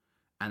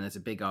 and there's a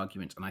big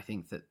argument, and I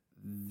think that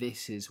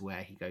this is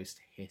where he goes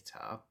to hit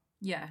her.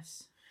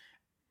 Yes.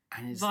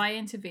 And Vi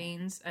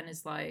intervenes and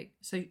is like,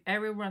 so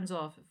Ariel runs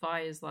off. Vi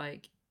is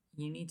like,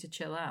 you need to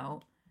chill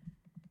out.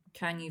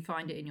 Can you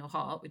find it in your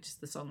heart? Which is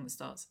the song that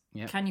starts.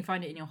 Yep. Can you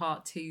find it in your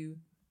heart to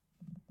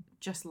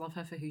just love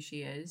her for who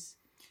she is?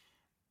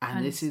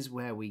 And this is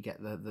where we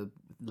get the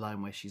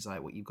line where she's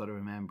like, what you've got to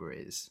remember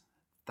is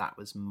that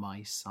was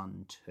my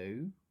son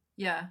too.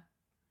 Yeah.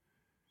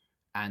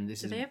 And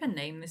this Did they ever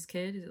name this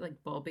kid? Is it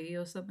like Bobby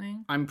or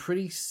something? I'm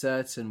pretty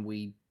certain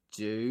we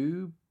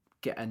do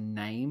get a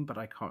name, but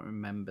I can't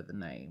remember the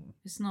name.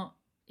 It's not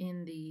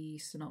in the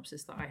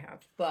synopsis that I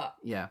have, but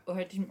Yeah. or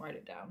I didn't write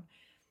it down.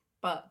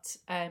 But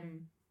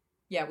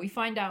yeah, we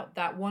find out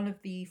that one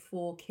of the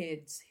 4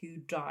 kids who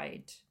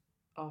died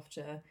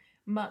after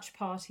much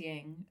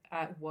partying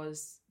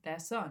was their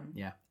son.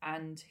 Yeah.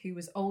 And who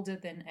was older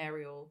than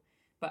Ariel,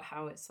 but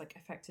how it's like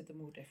affected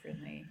them all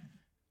differently.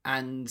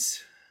 And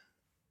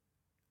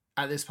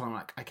at this point, I'm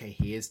like, okay,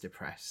 he is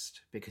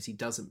depressed because he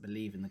doesn't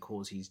believe in the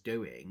cause he's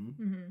doing,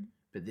 Mm-hmm.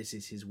 but this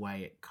is his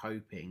way at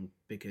coping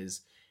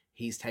because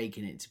he's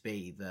taken it to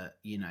be that,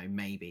 you know,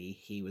 maybe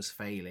he was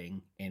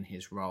failing in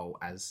his role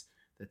as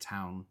the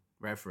town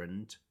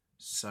reverend,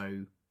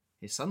 so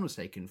his son was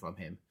taken from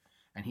him.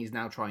 And he's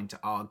now trying to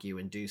argue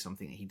and do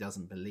something that he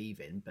doesn't believe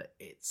in, but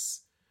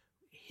it's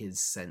his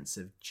sense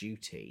of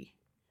duty.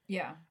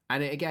 Yeah.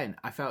 And again,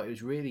 I felt it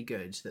was really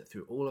good that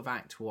through all of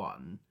Act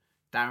 1,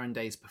 Darren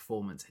Day's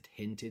performance had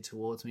hinted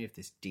towards me of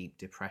this deep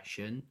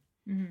depression.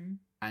 Mm-hmm.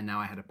 And now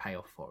I had a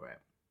payoff for it.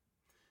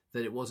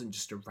 That it wasn't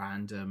just a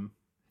random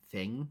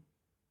thing.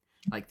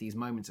 Like, these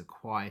moments of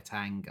quiet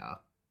anger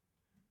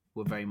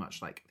were very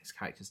much like, this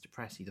character's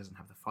depressed, he doesn't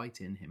have the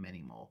fight in him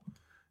anymore.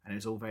 And it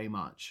was all very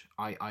much,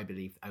 I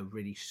believe, a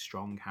really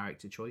strong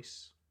character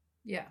choice.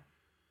 Yeah.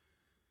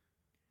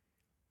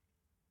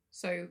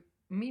 So,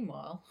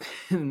 meanwhile...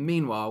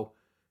 Meanwhile,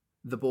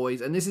 the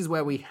boys, and this is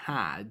where we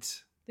had...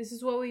 This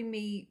is where we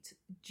meet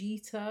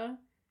Jeter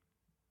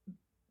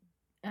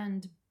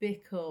and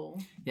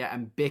Bickle. Yeah,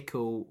 and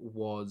Bickle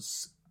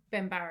was...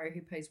 Ben Barrow,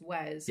 who plays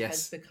Wes,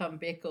 Yes. has become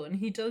Bickle. And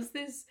he does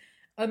this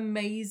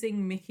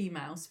amazing Mickey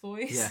Mouse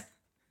voice. Yeah.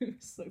 It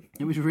was so funny.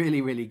 It was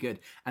really, really good.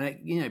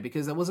 And,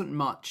 because there wasn't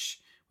much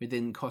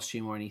within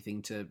costume or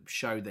anything to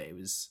show that it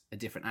was a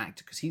different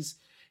actor. Because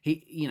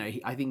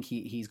I think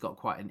he's got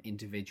quite an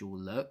individual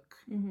look.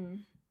 Mm-hmm.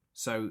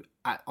 So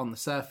on the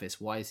surface,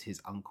 why is his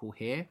uncle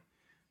here?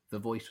 The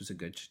voice was a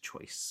good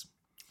choice.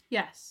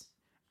 Yes.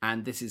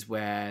 And this is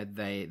where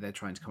they're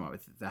trying to come up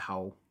with the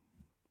whole,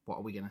 what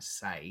are we going to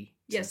say?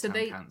 Yeah, so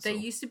there there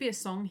used to be a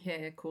song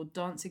here called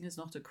Dancing Is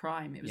Not a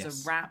Crime. It was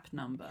Yes. a rap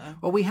number.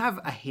 Well, we have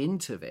a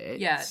hint of it.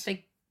 Yeah,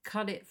 they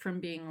cut it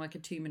from being like a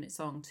 2-minute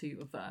song to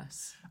a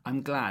verse.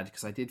 I'm glad,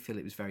 because I did feel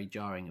it was very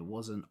jarring. It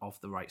wasn't of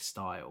the right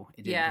style.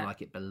 It didn't feel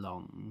like it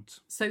belonged.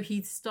 So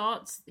he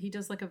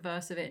does like a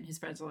verse of it, and his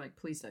friends are like,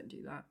 please don't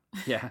do that.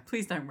 Yeah.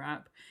 Please don't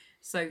rap.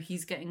 So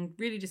he's getting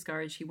really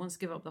discouraged. He wants to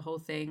give up the whole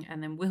thing.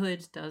 And then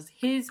Willard does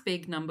his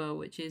big number,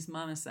 which is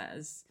Mama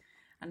Says.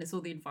 And it's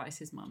all the advice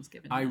his mum's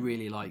given him. I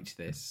really liked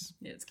this.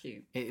 Yeah, it's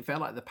cute. It felt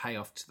like the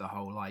payoff to the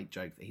whole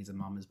joke that he's a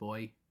mama's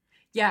boy.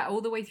 Yeah,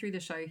 all the way through the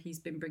show, he's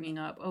been bringing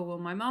up, oh, well,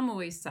 my mum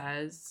always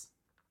says,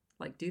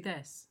 do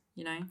this,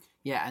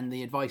 Yeah, and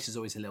the advice is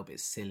always a little bit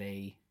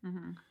silly.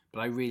 Mm-hmm. But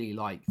I really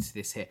liked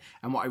this hit.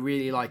 And what I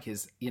really like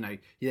is,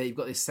 you've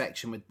got this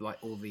section with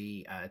all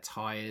the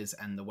tyres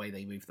and the way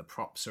they move the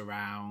props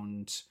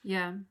around.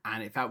 Yeah.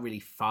 And it felt really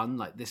fun.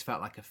 This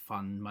felt like a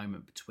fun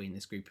moment between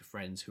this group of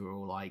friends who were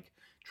all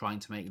trying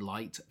to make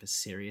light of a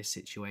serious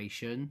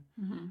situation.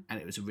 Mm-hmm. And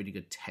it was a really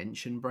good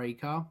tension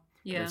breaker.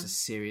 Yeah. There was a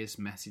serious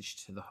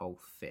message to the whole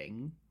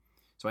thing.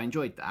 So I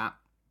enjoyed that.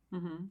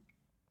 Mm-hmm.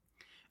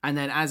 And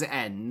then as it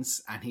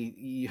ends, and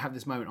you have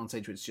this moment on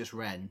stage where it's just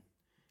Ren. And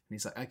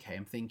he's like, okay,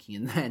 I'm thinking.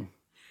 And then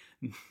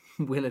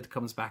Willard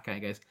comes back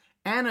and goes,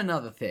 and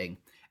another thing.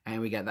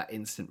 And we get that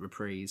instant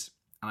reprise.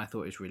 And I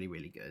thought it was really,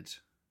 really good.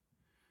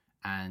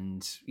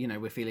 And,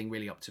 we're feeling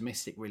really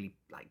optimistic, really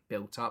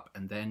built up.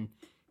 And then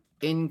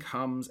in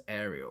comes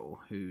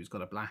Ariel, who's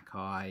got a black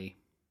eye.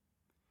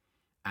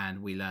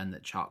 And we learn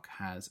that Chuck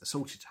has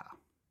assaulted her.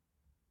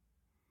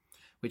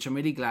 Which I'm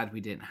really glad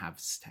we didn't have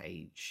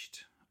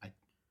staged. I,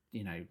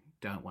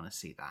 don't want to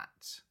see that.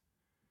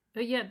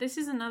 But yeah, this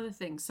is another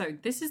thing. So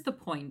this is the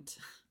point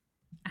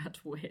at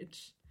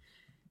which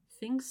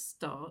things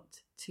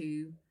start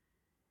to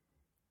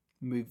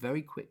Move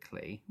very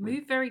quickly.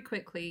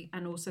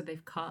 And also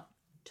they've cut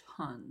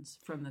tons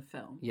from the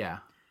film. Yeah.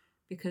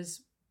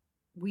 Because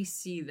we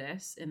see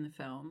this in the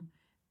film,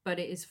 but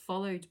it is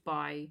followed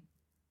by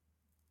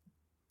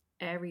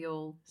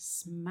Ariel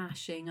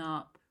smashing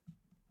up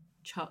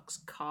Chuck's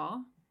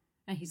car.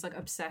 And he's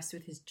obsessed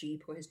with his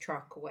Jeep or his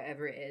truck or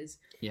whatever it is.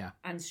 Yeah.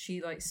 And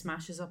she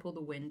smashes up all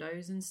the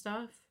windows and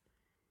stuff.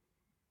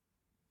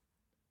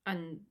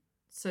 And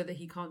so that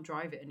he can't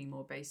drive it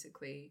anymore,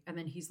 basically. And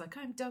then he's like,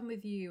 I'm done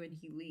with you. And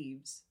he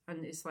leaves.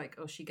 And it's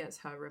she gets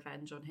her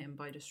revenge on him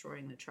by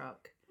destroying the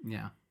truck.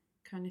 Yeah.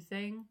 Kind of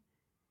thing.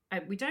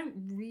 We don't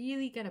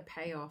really get a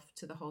payoff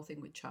to the whole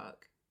thing with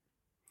Chuck.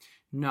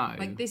 No.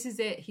 Like, this is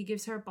it. He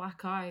gives her a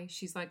black eye.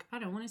 She's like, I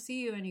don't want to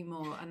see you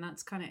anymore. And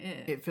that's kind of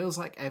it. It feels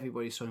like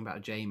everybody's talking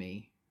about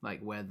Jamie, like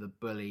where the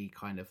bully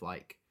kind of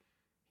like,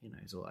 you know,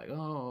 is all like,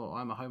 oh,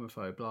 I'm a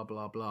homophobe, blah,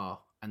 blah, blah.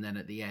 And then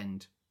at the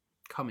end,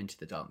 come into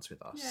the dance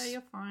with us. Yeah,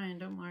 you're fine.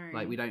 Don't worry.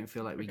 Like, we don't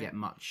feel like we get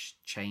much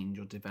change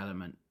or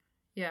development.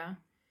 Yeah.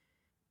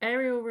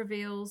 Ariel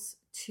reveals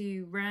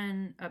to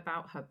Ren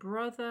about her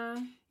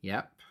brother.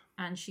 Yep.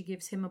 And she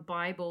gives him a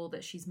Bible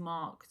that she's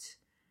marked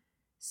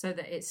so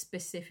that it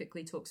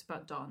specifically talks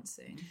about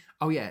dancing.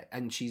 Oh, yeah.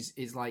 And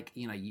it's like,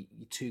 you know, you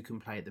two can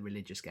play at the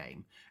religious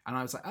game. And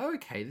I was like, oh,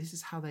 okay, this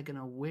is how they're going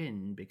to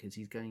win, because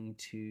he's going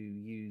to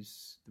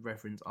use the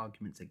Reverend's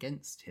arguments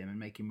against him and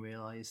make him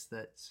realise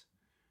that,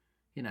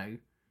 you know,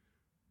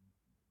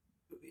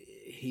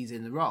 he's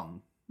in the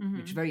wrong. Mm-hmm.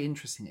 Which is very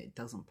interesting. It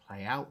doesn't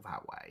play out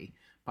that way.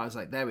 But I was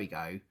like, there we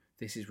go.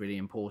 This is really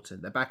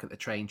important. They're back at the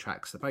train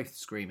tracks. They're both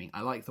screaming.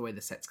 I like the way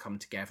the sets come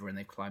together and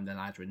they've climbed the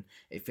ladder, and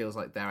it feels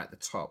like they're at the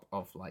top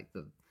of like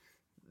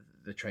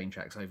the train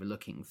tracks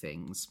overlooking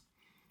things.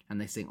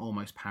 And they sing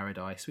Almost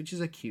Paradise, which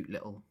is a cute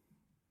little,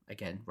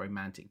 again,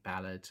 romantic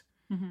ballad.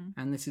 Mm-hmm.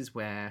 And this is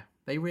where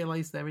they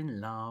realise they're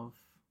in love.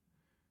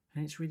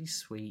 And it's really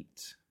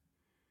sweet.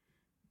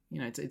 You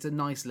know, it's a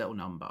nice little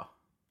number.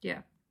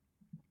 Yeah.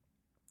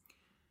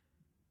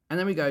 And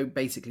then we go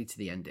basically to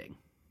the ending.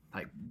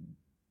 Like,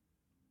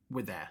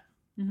 we're there.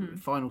 Mm-hmm.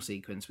 Final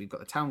sequence, we've got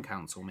the town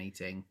council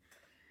meeting.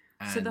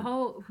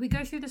 So we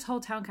go through this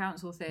whole town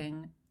council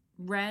thing.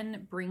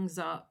 Ren brings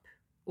up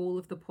all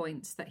of the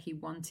points that he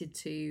wanted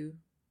to,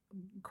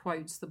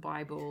 quotes the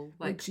Bible,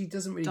 like she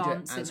doesn't really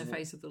dance do it in the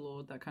face of the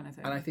Lord, that kind of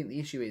thing. And I think the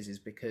issue is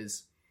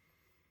because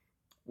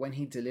when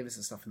he delivers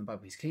the stuff in the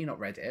Bible, he's clearly not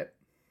read it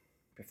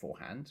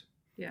beforehand.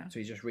 Yeah. So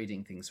he's just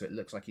reading things, so it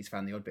looks like he's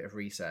found the odd bit of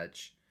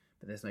research,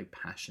 but there's no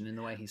passion in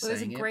the way he's saying it.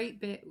 There's a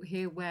great bit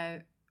here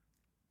where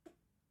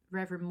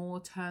Reverend Moore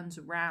turns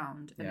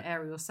around and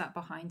Ariel sat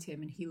behind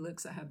him, and he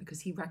looks at her because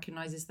he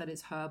recognises that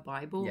it's her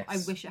Bible. Yes. I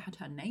wish it had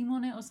her name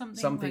on it or something.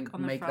 Something like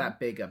on the make front. that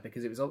bigger,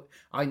 because it was.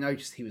 I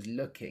noticed he was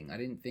looking. I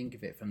didn't think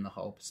of it from the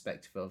whole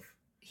perspective of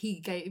he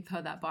gave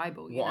her that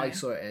Bible. What I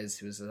saw it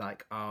as was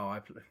like, oh,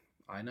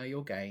 I know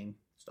your game.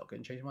 It's not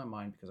going to change my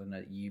mind because I know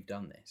that you've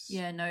done this.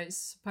 Yeah, no, it's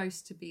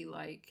supposed to be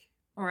like,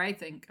 or I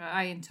think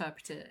I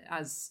interpret it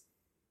as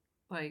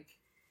like,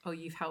 oh,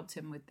 you've helped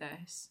him with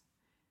this.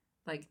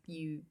 Like,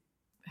 you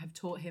have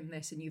taught him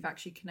this and you've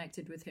actually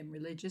connected with him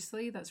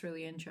religiously. That's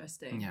really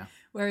interesting. Yeah.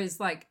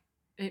 Whereas, like,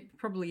 it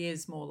probably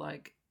is more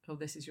like, oh,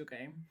 this is your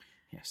game.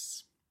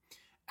 Yes.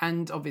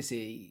 And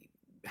obviously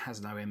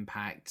has no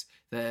impact.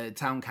 The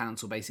town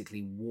council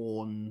basically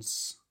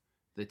warns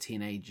the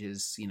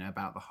teenagers, you know,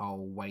 about the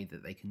whole way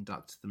that they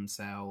conduct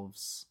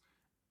themselves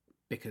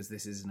because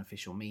this is an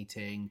official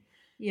meeting.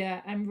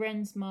 Yeah, and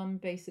Ren's mum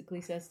basically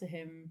says to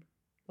him,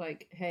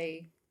 like,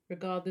 hey,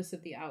 regardless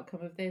of the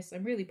outcome of this,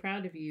 I'm really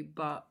proud of you,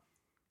 but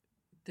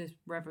the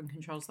Reverend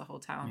controls the whole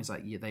town. And he's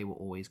like, yeah, they were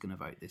always going to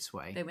vote this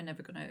way. They were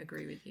never going to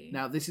agree with you.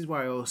 Now, this is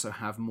where I also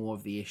have more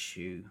of the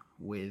issue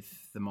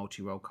with the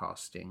multi-role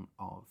casting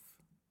of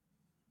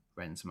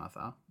Ren's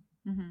mother.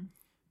 Mm-hmm.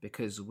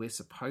 Because we're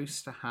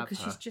supposed to have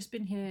Because she's just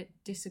been here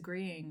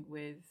disagreeing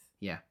with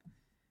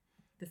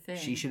the thing.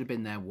 She should have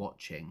been there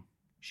watching.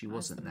 She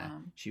wasn't there.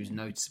 mom. She was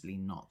noticeably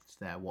not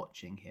there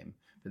watching him.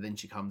 But then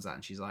she comes out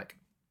and she's like,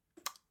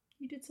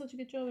 you did such a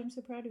good job. I'm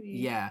so proud of you.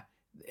 yeah,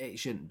 it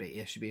shouldn't be.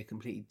 It should be a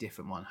completely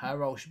different one. Her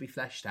role should be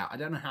fleshed out. I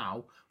don't know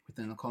how,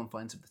 within the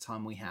confines of the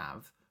time we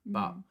have,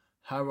 but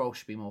her role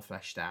should be more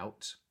fleshed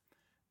out,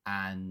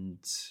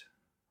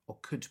 or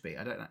could be.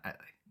 I don't know.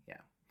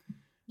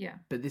 Yeah.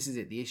 But this is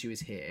it. The issue is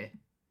here.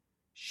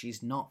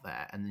 She's not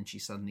there, and then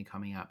she's suddenly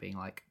coming out being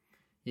like,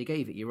 you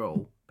gave it your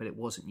all, but it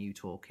wasn't you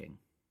talking.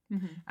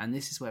 Mm-hmm. And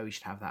this is where we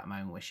should have that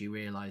moment where she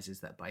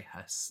realises that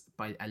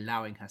by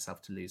allowing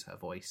herself to lose her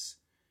voice,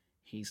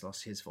 he's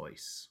lost his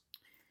voice.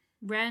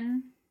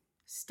 Ren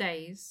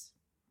stays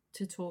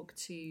to talk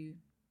to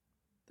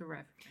the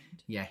Reverend.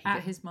 Yeah.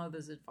 His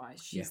mother's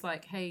advice. She's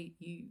like, hey,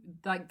 you,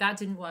 like, that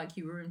didn't work.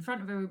 You were in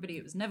front of everybody.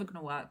 It was never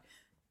going to work.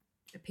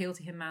 Appeal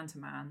to him man to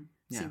man.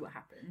 See what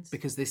happens.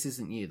 Because this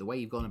isn't you. The way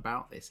you've gone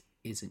about this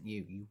isn't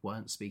you. You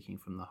weren't speaking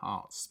from the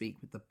heart. Speak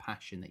with the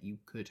passion that you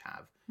could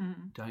have.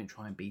 Mm. Don't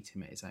try and beat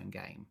him at his own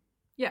game.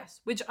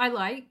 Yes, which I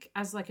like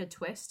as like a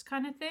twist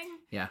kind of thing.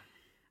 Yeah.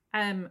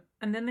 And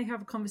then they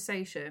have a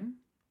conversation.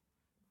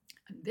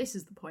 And this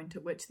is the point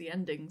at which the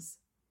endings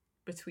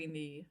between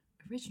the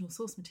original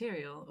source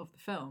material of the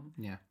film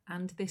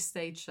and this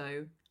stage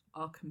show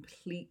are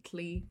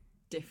completely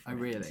different.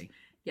 Oh, really?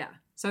 Yeah.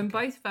 So in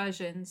both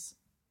versions,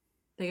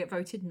 they get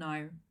voted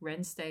no.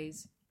 Ren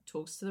stays,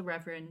 talks to the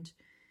Reverend.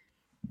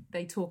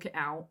 They talk it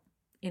out.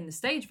 In the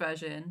stage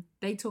version,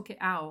 they talk it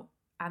out,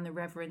 and the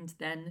Reverend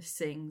then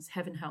sings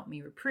Heaven Help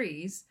Me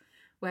Reprise,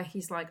 where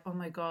he's like, oh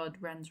my God,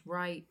 Ren's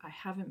right. I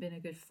haven't been a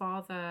good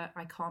father.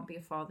 I can't be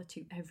a father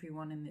to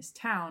everyone in this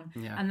town.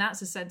 Yeah. And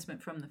that's a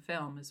sentiment from the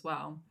film as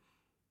well.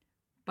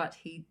 But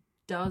he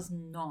does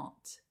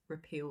not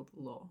repeal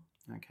the law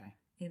Okay.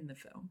 in the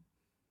film.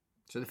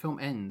 So the film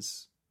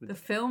ends The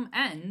film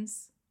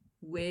ends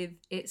with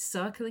it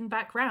circling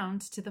back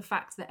round to the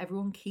fact that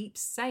everyone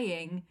keeps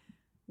saying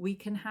we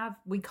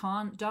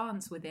can't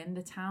dance within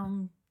the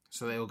town.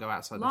 So they all go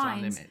outside lines. the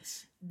town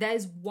limits.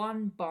 There's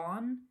one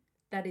barn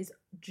that is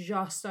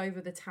just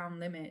over the town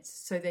limits,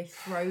 so they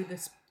throw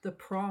the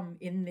prom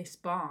in this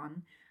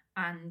barn,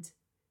 and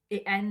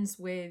it ends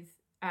with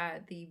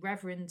the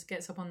Reverend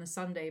gets up on the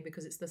Sunday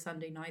because it's the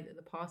Sunday night that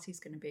the party's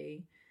going to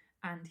be,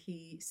 and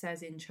he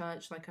says in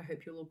church, like, I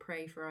hope you'll all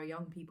pray for our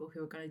young people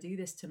who are going to do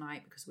this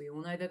tonight, because we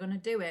all know they're going to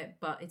do it,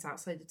 but it's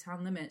outside the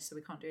town limits, so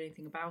we can't do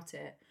anything about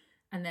it.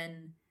 And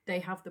then they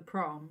have the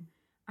prom,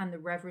 and the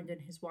Reverend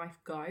and his wife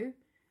go,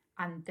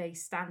 and they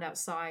stand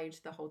outside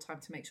the whole time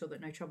to make sure that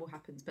no trouble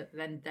happens, but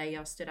then they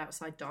are stood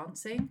outside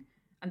dancing,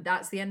 and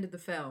that's the end of the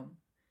film.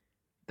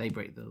 They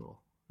break the law,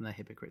 and they're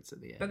hypocrites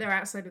at the end. But they're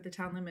outside of the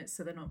town limits,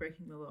 so they're not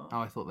breaking the law. Oh,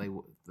 I thought they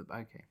would.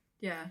 Okay.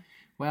 Yeah.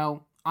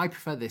 Well, I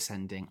prefer this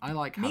ending. I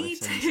like how Me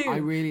it too. ends. I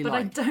really but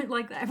like. I don't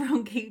like that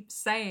everyone keeps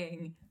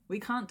saying we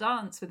can't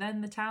dance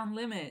within the town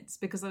limits,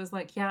 because I was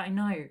like, yeah, I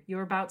know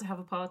you're about to have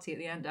a party at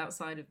the end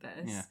outside of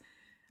this. Yeah.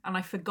 And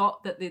I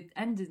forgot that the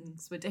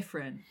endings were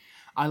different.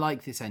 I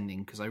like this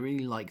ending because I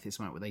really like this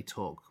moment where they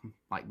talk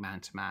like man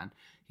to man.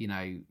 You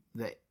know,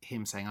 that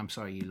him saying, "I'm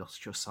sorry you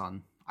lost your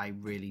son. I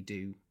really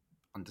do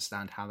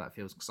understand how that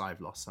feels because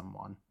I've lost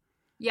someone."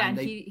 Yeah, and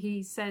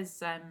he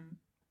says,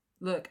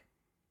 look,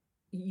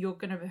 you're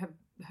going to have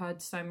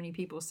heard so many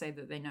people say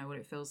that they know what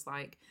it feels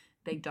like.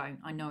 They don't.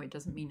 I know it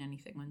doesn't mean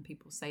anything when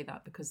people say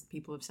that, because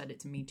people have said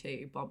it to me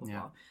too, blah, blah,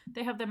 blah.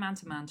 They have their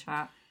man-to-man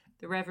chat.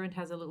 The Reverend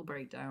has a little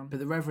breakdown. But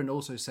the Reverend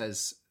also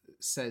says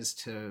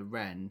to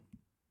Ren,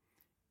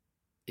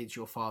 it's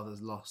your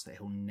father's loss that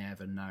he'll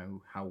never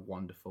know how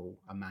wonderful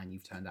a man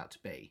you've turned out to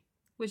be.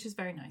 Which is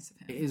very nice of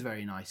him. It is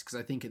very nice, because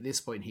I think at this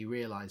point he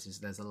realises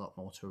there's a lot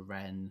more to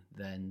Ren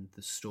than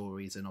the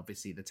stories, and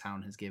obviously the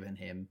town has given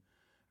him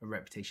a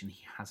reputation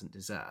he hasn't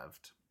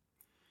deserved.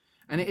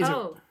 And it is...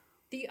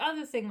 the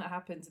other thing that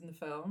happens in the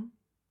film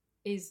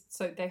is,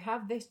 so they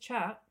have this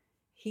chat,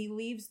 he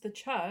leaves the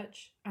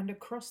church, and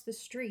across the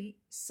street,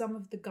 some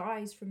of the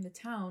guys from the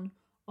town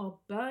are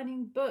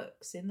burning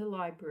books in the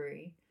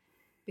library,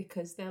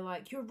 because they're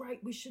like, you're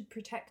right, we should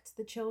protect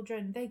the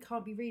children. They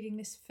can't be reading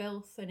this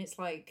filth. And it's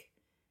like,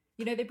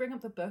 you know, they bring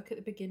up the book at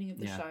the beginning of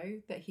the show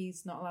that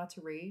he's not allowed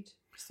to read,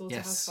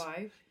 Slaughterhouse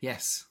 5.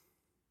 Yes.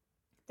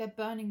 They're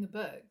burning the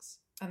books.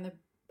 And the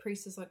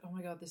priest is like, oh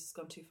my God, this has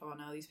gone too far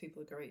now. These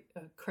people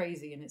are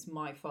crazy and it's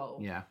my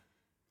fault. Yeah.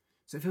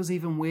 So it feels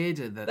even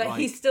weirder that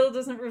he still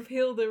doesn't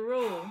repeal the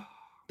rule.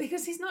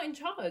 Because he's not in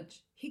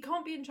charge. He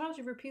can't be in charge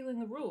of repealing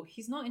the rule.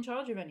 He's not in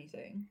charge of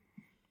anything.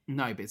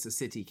 No, but it's a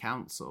city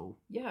council.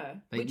 Yeah,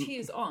 which he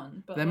is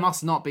on. But there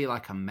must not be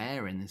like a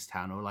mayor in this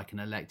town or like an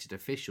elected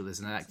official. There's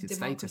an elected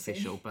state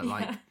official, but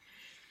like...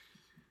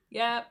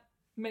 Yeah,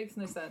 makes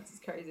no sense.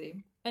 It's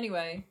crazy.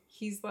 Anyway,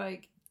 he's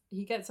like...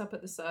 He gets up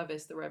at the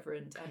service, the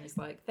Reverend, and is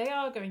like, they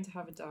are going to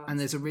have a dance. And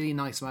there's a really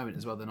nice moment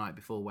as well the night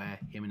before where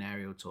him and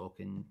Ariel talk,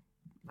 and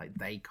like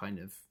they kind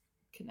of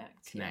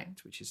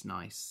connect, which is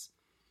nice.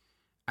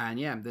 And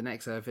yeah, the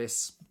next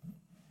service...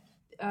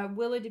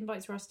 Willard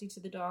invites Rusty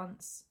to the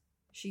dance.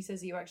 She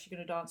says, are you actually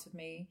going to dance with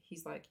me?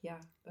 He's like, yeah,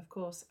 of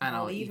course. And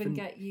I'll even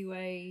get you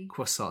a...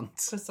 Croissant.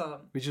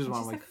 Which is one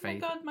of my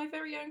favourites. Oh my God, my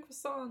very own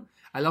croissant.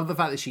 I love the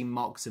fact that she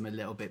mocks him a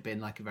little bit, being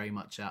like a very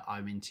much a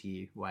I'm into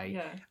you way.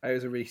 Yeah. It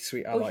was a really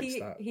sweet... I liked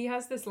that. He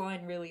has this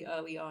line really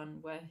early on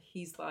where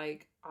he's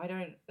like,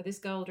 this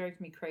girl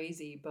drove me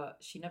crazy, but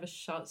she never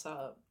shuts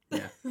up.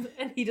 Yeah.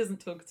 And he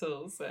doesn't talk at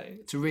all, so...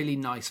 It's a really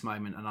nice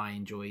moment, and I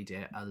enjoyed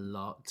it a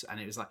lot.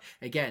 And it was like,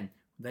 again,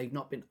 they've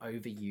not been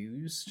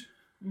overused...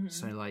 Mm-hmm.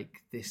 So,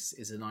 like, this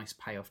is a nice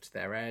payoff to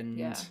their end.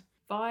 Yeah.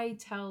 Vi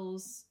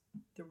tells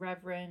the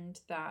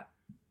Reverend that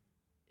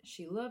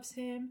she loves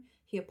him.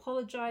 He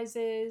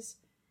apologizes.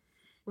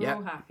 We're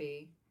all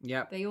happy.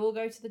 Yeah. They all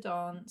go to the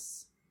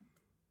dance.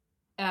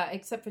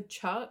 Except for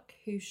Chuck,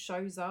 who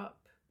shows up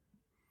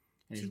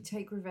to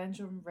take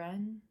revenge on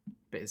Ren.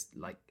 But is,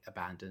 like,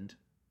 abandoned.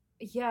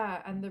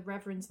 Yeah, and the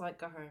Reverend's like,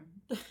 go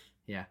home.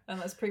 Yeah. And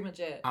that's pretty much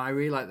it. And I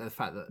really like the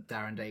fact that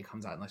Darren Day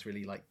comes out in this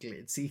really, like,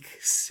 glitzy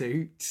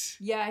suit.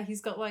 Yeah,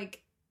 he's got,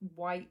 like,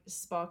 white,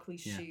 sparkly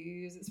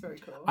shoes. It's very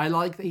cool. I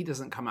like that he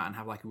doesn't come out and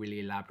have, like, a really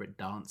elaborate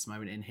dance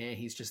moment in here.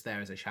 He's just there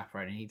as a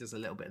chaperone, and he does a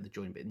little bit of the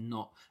joint, but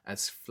not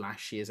as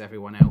flashy as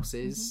everyone else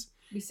is.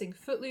 Mm-hmm. We sing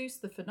Footloose,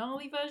 the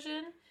finale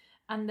version,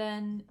 and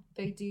then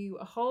they do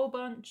a whole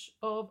bunch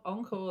of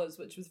encores,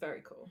 which was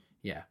very cool.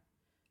 Yeah.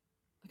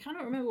 I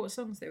cannot remember what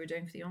songs they were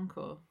doing for the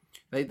encore.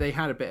 They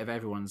had a bit of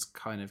everyone's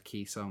kind of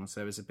key songs.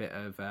 There was a bit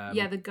of...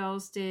 the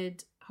girls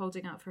did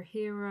Holding Out for a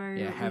Hero.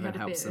 Yeah, Heaven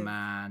Helps the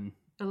Man.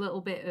 A little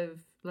bit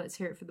of Let's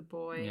Hear It for the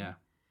Boy. Yeah.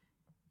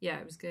 Yeah,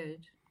 it was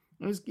good.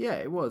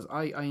 It was.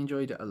 I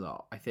enjoyed it a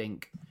lot. I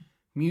think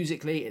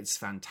musically it's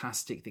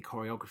fantastic. The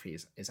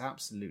choreography is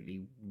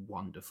absolutely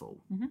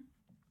wonderful. Mm-hmm.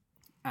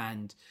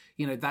 And,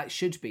 you know, that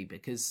should be,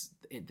 because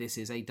this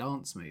is a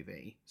dance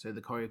movie. So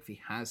the choreography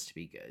has to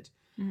be good.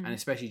 Mm-hmm. And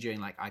especially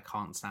during, like, I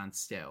Can't Stand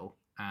Still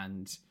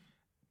and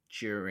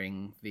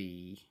during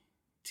the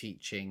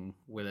teaching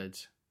Willard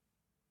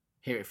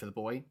Hear It for the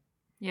Boy.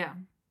 Yeah.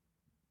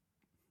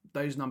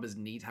 Those numbers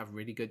need to have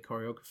really good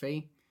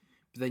choreography.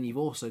 But then you've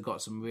also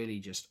got some really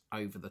just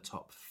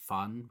over-the-top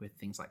fun with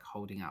things like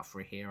Holding Out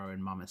for a Hero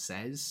and Mama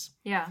Says.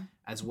 Yeah.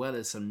 As well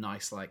as some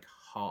nice, like,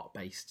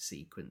 heart-based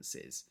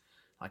sequences.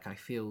 Like, I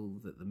feel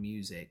that the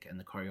music and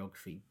the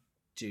choreography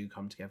do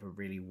come together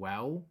really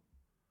well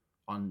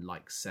on,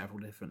 like, several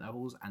different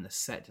levels. And the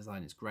set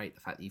design is great.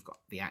 The fact that you've got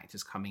the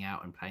actors coming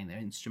out and playing their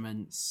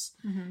instruments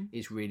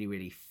is really,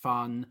 really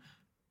fun.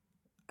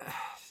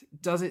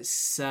 Does it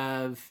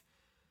serve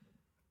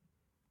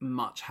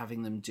much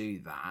having them do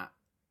that?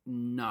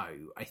 No,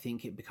 I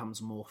think it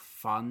becomes more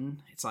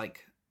fun. It's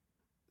like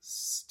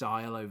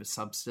style over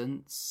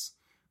substance,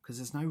 because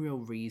there's no real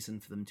reason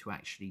for them to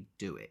actually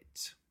do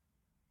it.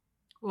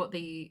 What,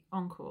 the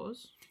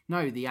encores?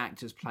 No, the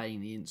actors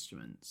playing the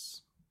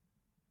instruments.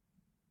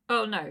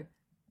 Oh, no.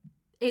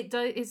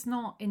 It's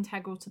not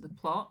integral to the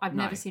plot. I've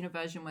never seen a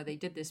version where they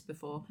did this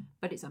before,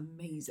 but it's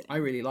amazing. I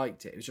really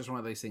liked it. It was just one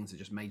of those things that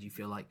just made you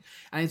feel like...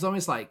 And it's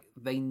almost like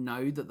they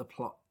know that the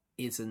plot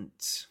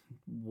isn't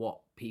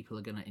what people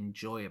are going to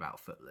enjoy about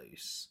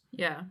Footloose.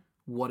 Yeah.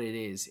 What it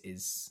is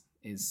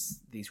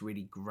these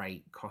really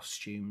great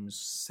costumes,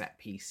 set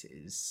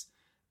pieces,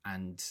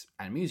 and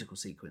musical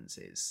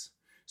sequences.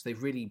 So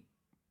they've really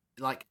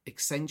like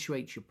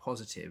accentuate your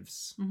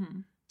positives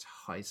to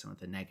hide some of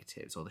the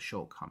negatives or the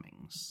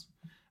shortcomings.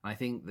 And I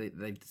think that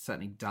they've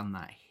certainly done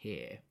that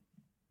here.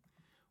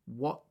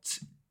 What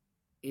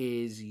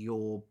is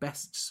your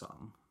best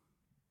song?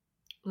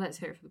 Let's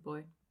Hear It for the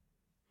Boy.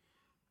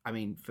 I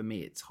mean, for me,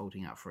 it's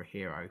Holding Out for a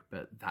Hero,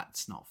 but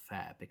that's not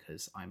fair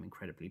because I'm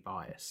incredibly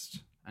biased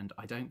and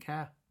I don't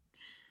care.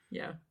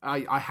 Yeah.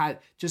 I had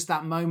just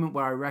that moment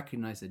where I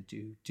recognised the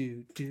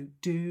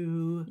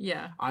do.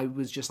 Yeah. I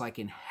was just like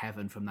in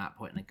heaven from that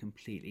point and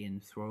completely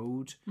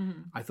enthralled.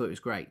 I thought it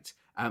was great.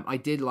 I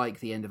did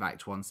like the end of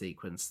Act 1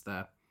 sequence,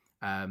 the,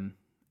 I'm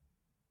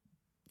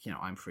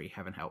free,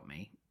 heaven help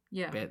me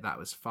bit. That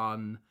was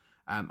fun.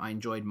 I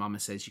enjoyed Mama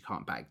Says You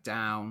Can't Back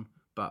Down,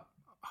 but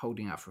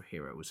Holding Out for a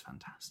Hero was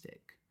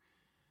fantastic.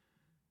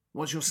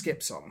 What's your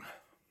skip song?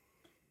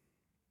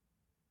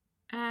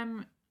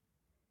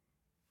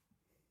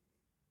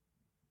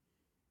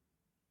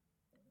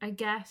 I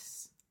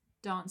guess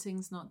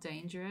Dancing's Not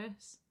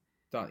Dangerous.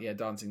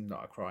 Dancing's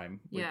Not a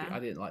Crime. Yeah. I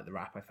didn't like the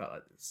rap. I felt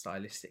like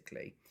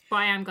stylistically. But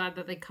I am glad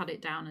that they cut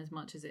it down as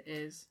much as it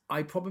is.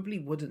 I probably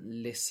wouldn't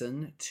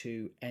listen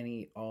to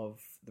any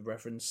of the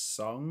Reverend's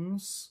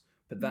songs,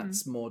 but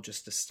that's more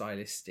just a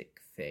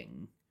stylistic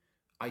thing.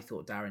 I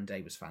thought Darren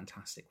Day was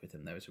fantastic with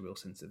them. There was a real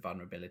sense of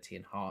vulnerability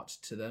and heart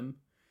to them.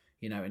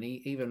 And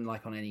even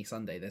like on Any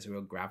Sunday, there's a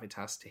real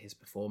gravitas to his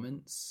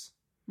performance.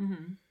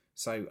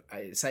 So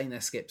saying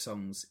they're skip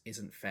songs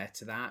isn't fair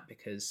to that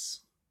because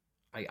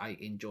I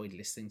enjoyed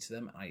listening to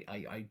them.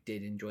 I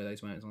did enjoy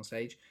those moments on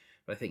stage.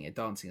 But I think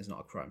Dancing Is Not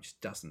a Crime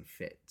just doesn't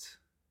fit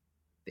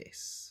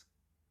this.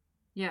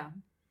 Yeah.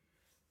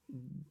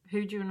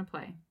 Who do you want to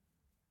play?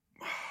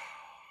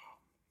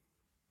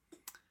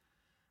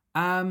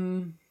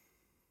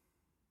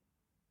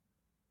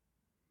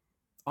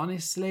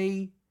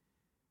 Honestly,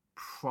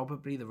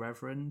 probably the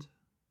Reverend,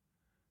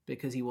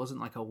 because he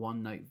wasn't like a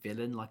one-note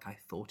villain like I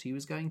thought he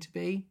was going to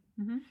be.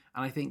 And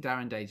I think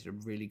Darren Day did a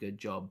really good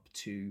job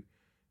to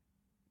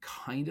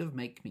kind of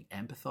make me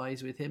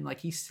empathise with him. Like,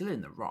 he's still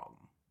in the wrong,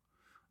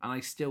 and I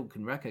still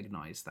can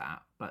recognise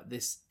that, but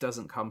this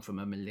doesn't come from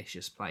a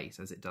malicious place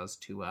as it does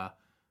to a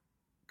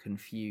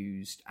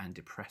confused and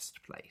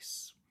depressed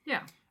place.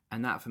 Yeah.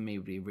 And that for me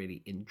would be a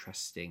really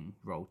interesting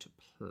role to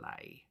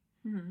play.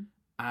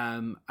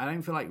 I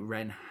don't feel like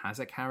Ren has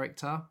a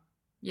character.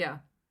 Yeah.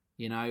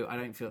 I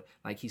don't feel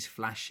like he's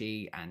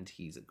flashy and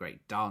he's a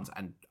great dancer.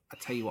 And I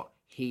tell you what,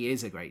 he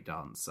is a great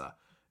dancer.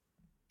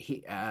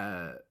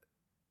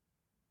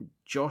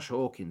 Josh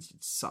Hawkins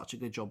did such a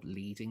good job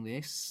leading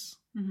this.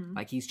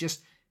 Like, he's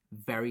just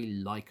very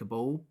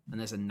likable and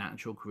there's a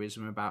natural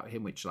charisma about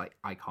him, which like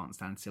I Can't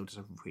Stand Still does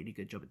a really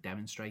good job at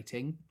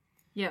demonstrating.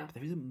 Yeah. But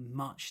there isn't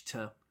much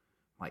to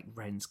like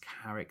Ren's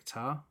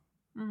character.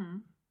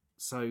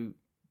 So,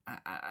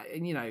 I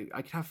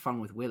could have fun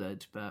with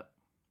Willard, but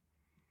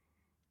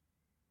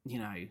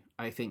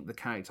I think the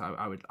character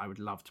I would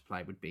love to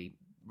play would be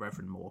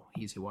Reverend Moore.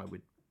 He's who I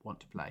would want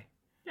to play.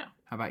 Yeah.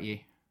 How about you?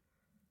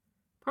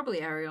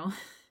 Probably Ariel.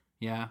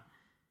 Yeah.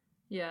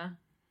 Yeah.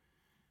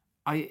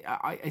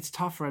 I it's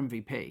tough for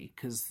MVP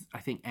because I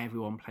think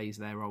everyone plays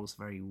their roles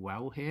very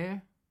well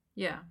here.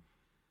 Yeah.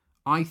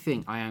 I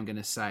think I am going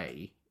to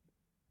say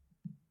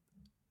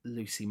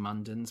Lucy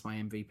Munden's my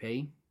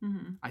MVP.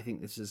 I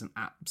think this is an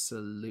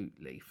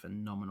absolutely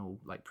phenomenal,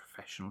 like,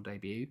 professional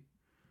debut.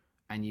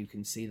 And you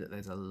can see that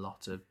there's a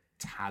lot of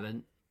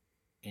talent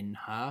in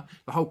her.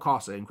 The whole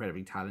cast are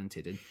incredibly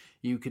talented. And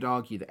you could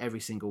argue that every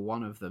single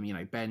one of them,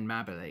 Ben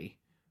Mabberley,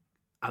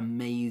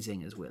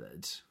 amazing as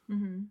Willard.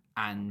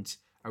 And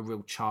a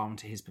real charm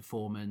to his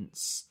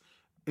performance.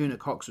 Una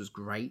Cox was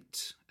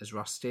great as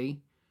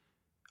Rusty.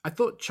 I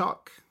thought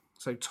Chuck,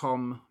 so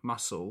Tom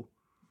Muscle,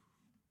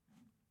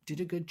 did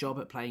a good job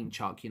at playing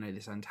Chuck,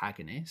 this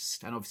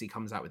antagonist, and obviously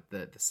comes out with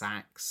the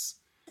sax.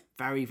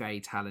 Very, very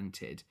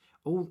talented.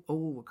 All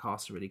the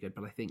cast are really good,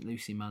 but I think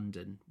Lucy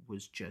Munden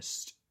was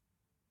just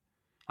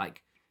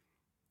like,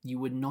 you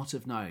would not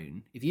have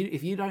known if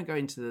you don't go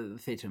into the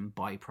theatre and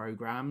buy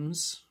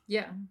programs.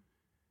 Yeah,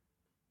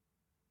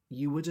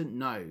 you wouldn't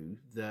know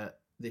that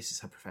this is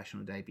her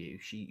professional debut.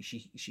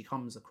 She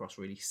comes across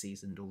really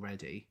seasoned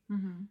already,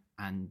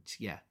 and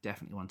yeah,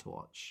 definitely one to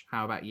watch.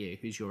 How about you?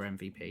 Who's your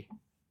MVP?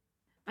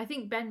 I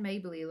think Ben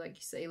Mabley, like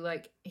you say,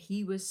 like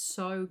he was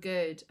so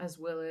good as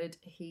Willard.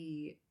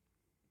 He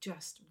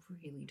just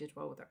really did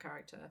well with that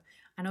character,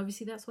 and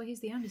obviously that's why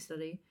he's the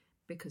understudy,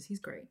 because he's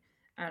great.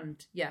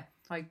 And yeah,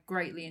 I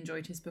greatly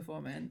enjoyed his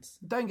performance.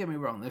 Don't get me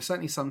wrong, there's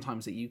certainly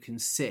sometimes that you can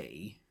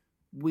see.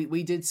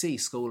 We did see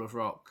School of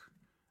Rock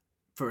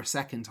for a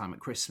second time at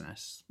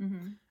Christmas,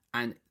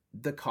 and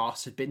the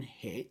cast had been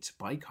hit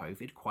by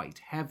COVID quite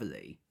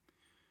heavily,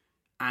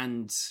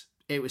 and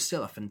it was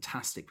still a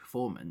fantastic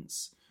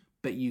performance,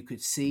 but you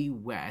could see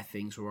where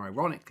things were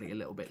ironically a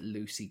little bit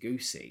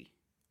loosey-goosey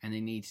and they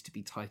needed to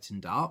be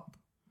tightened up.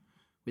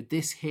 With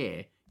this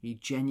here, you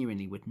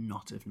genuinely would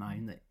not have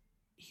known that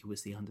he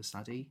was the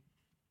understudy.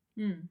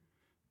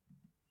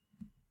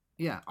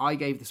 Yeah, I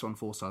gave this one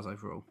 4 stars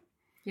overall.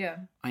 Yeah,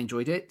 I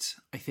enjoyed it.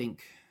 I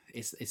think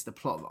it's the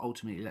plot that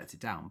ultimately let it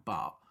down,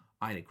 but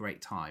I had a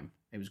great time.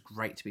 It was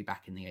great to be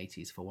back in the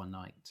 80s for one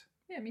night.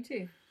 Yeah, me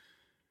too.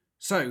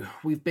 So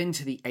we've been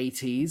to the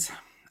 80s,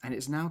 and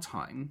it's now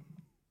time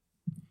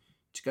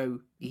to go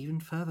even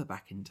further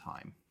back in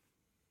time,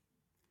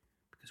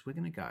 because we're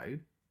going to go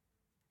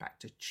back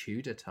to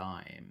Tudor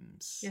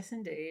times. Yes,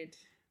 indeed.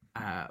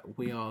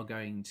 We are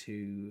going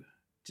to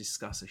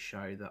discuss a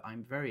show that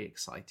I'm very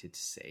excited to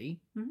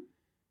see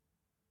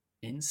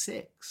in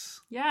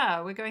Six.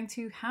 Yeah, we're going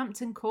to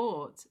Hampton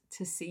Court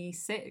to see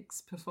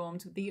Six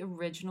performed with the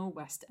original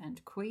West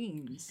End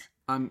Queens.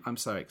 I'm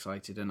so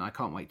excited, and I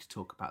can't wait to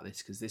talk about this,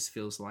 because this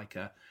feels like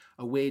a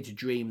weird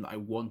dream that I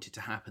wanted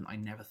to happen, I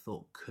never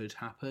thought could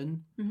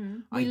happen.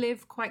 We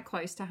live quite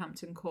close to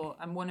Hampton Court,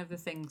 and one of the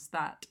things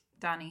that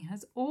Danny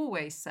has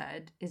always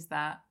said is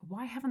that,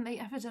 why haven't they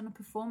ever done a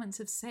performance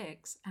of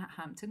Six at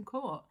Hampton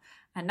Court?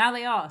 And now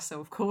they are, so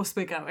of course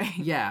we're going.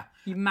 Yeah.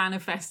 You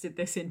manifested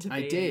this into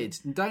being. I did.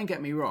 Don't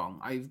get me wrong,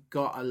 I've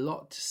got a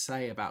lot to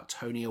say about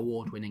Tony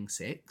Award-winning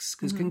Six,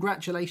 because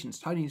congratulations,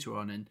 Tonys were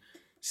on, and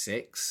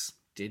Six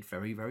did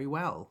very, very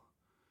well.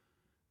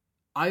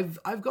 I've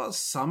got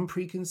some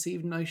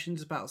preconceived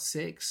notions about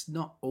Six,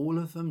 not all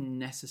of them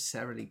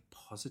necessarily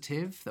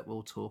positive, that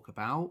we'll talk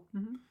about.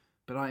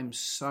 But I'm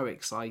so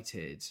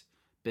excited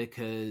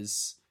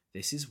because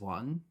this is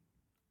one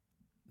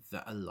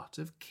that a lot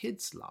of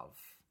kids love.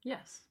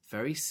 Yes.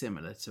 Very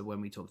similar to when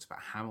we talked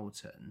about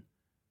Hamilton.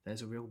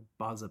 There's a real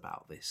buzz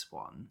about this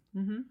one.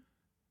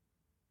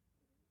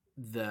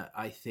 That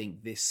I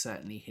think this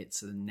certainly hits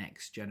the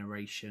next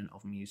generation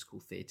of musical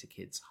theatre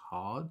kids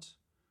hard.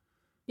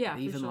 Yeah,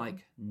 even for sure.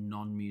 like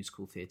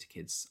non-musical theatre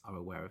kids are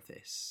aware of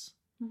this.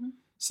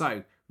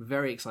 So,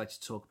 very excited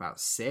to talk about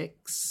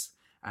Six.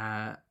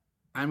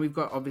 And we've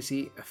got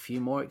obviously a few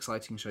more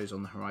exciting shows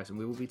on the horizon.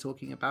 We will be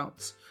talking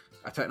about,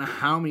 I don't know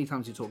how many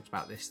times we talked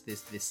about this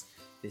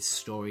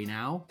story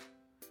now,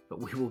 but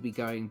we will be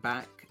going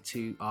back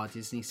to our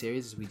Disney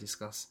series as we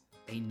discuss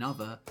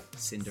another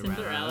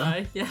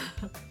Cinderella. Yeah.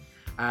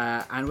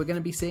 And we're going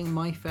to be seeing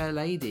My Fair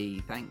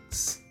Lady,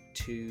 thanks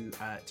to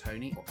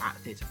Tony, or at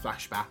Theatre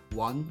Flashback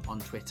 1 on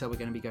Twitter. We're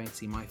going to be going to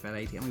see My Fair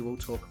Lady, and we will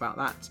talk about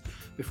that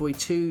before we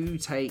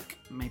take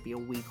maybe a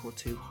week or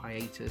two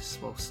hiatus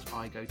whilst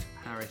I go to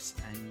Paris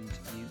and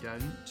you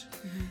don't.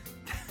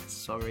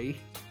 Sorry.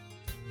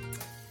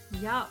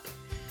 Yup.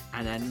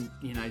 And then,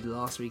 the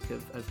last week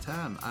of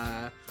term.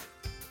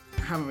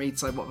 Haven't really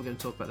decided what we're going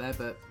to talk about there,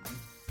 but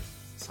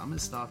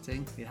summer's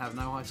starting. We have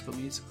no High School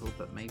Musical,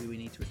 but maybe we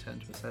need to return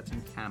to a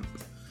certain camp.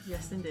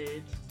 Yes,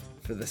 indeed.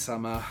 For the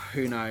summer,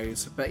 who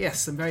knows? But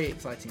yes, some very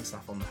exciting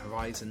stuff on the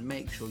horizon.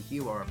 Make sure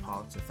you are a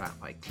part of that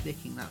by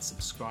clicking that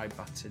subscribe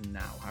button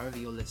now, however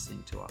you're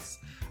listening to us.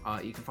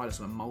 You can find us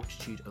on a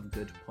multitude of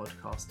good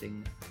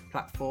podcasting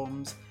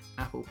platforms: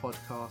 Apple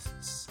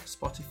Podcasts,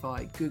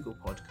 Spotify, Google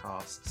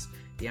Podcasts,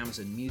 the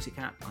Amazon Music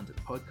app under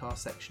the podcast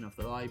section of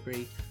the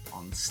library,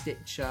 on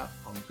Stitcher,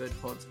 on Good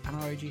Pods, and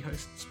our OG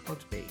hosts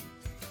Podbean.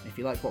 And if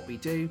you like what we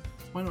do,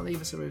 why not leave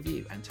us a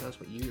review and tell us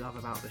what you love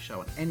about the show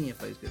on any of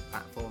those good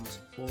platforms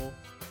or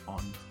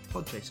on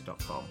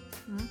podchaser.com.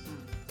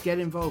 Get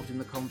involved in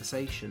the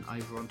conversation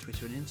over on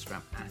Twitter and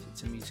Instagram at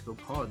It's a Musical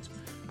Pod.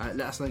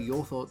 Let us know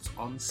your thoughts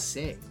on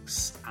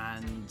Six,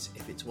 and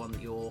if it's one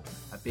that you're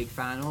a big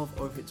fan of,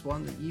 or if it's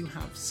one that you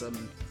have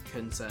some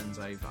concerns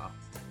over.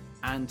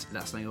 And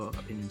let us know your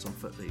opinions on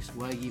Footloose.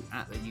 Were you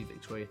at the New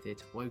Victoria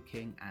Theatre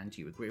Woking and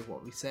you agree with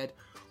what we said?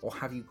 Or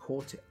have you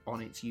caught it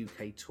on its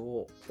UK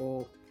tour,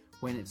 or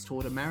when it's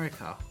toured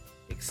America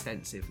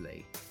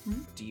extensively?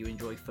 Do you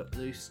enjoy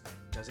Footloose?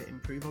 Does it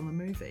improve on the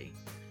movie?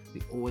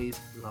 We always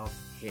love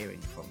hearing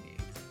from you.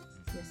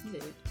 Yes,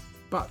 indeed.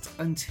 But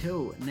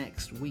until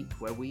next week,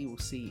 where we will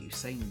see you,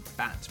 same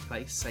bat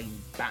place, same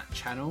bat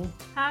channel.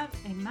 Have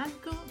a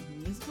magical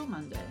musical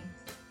Monday.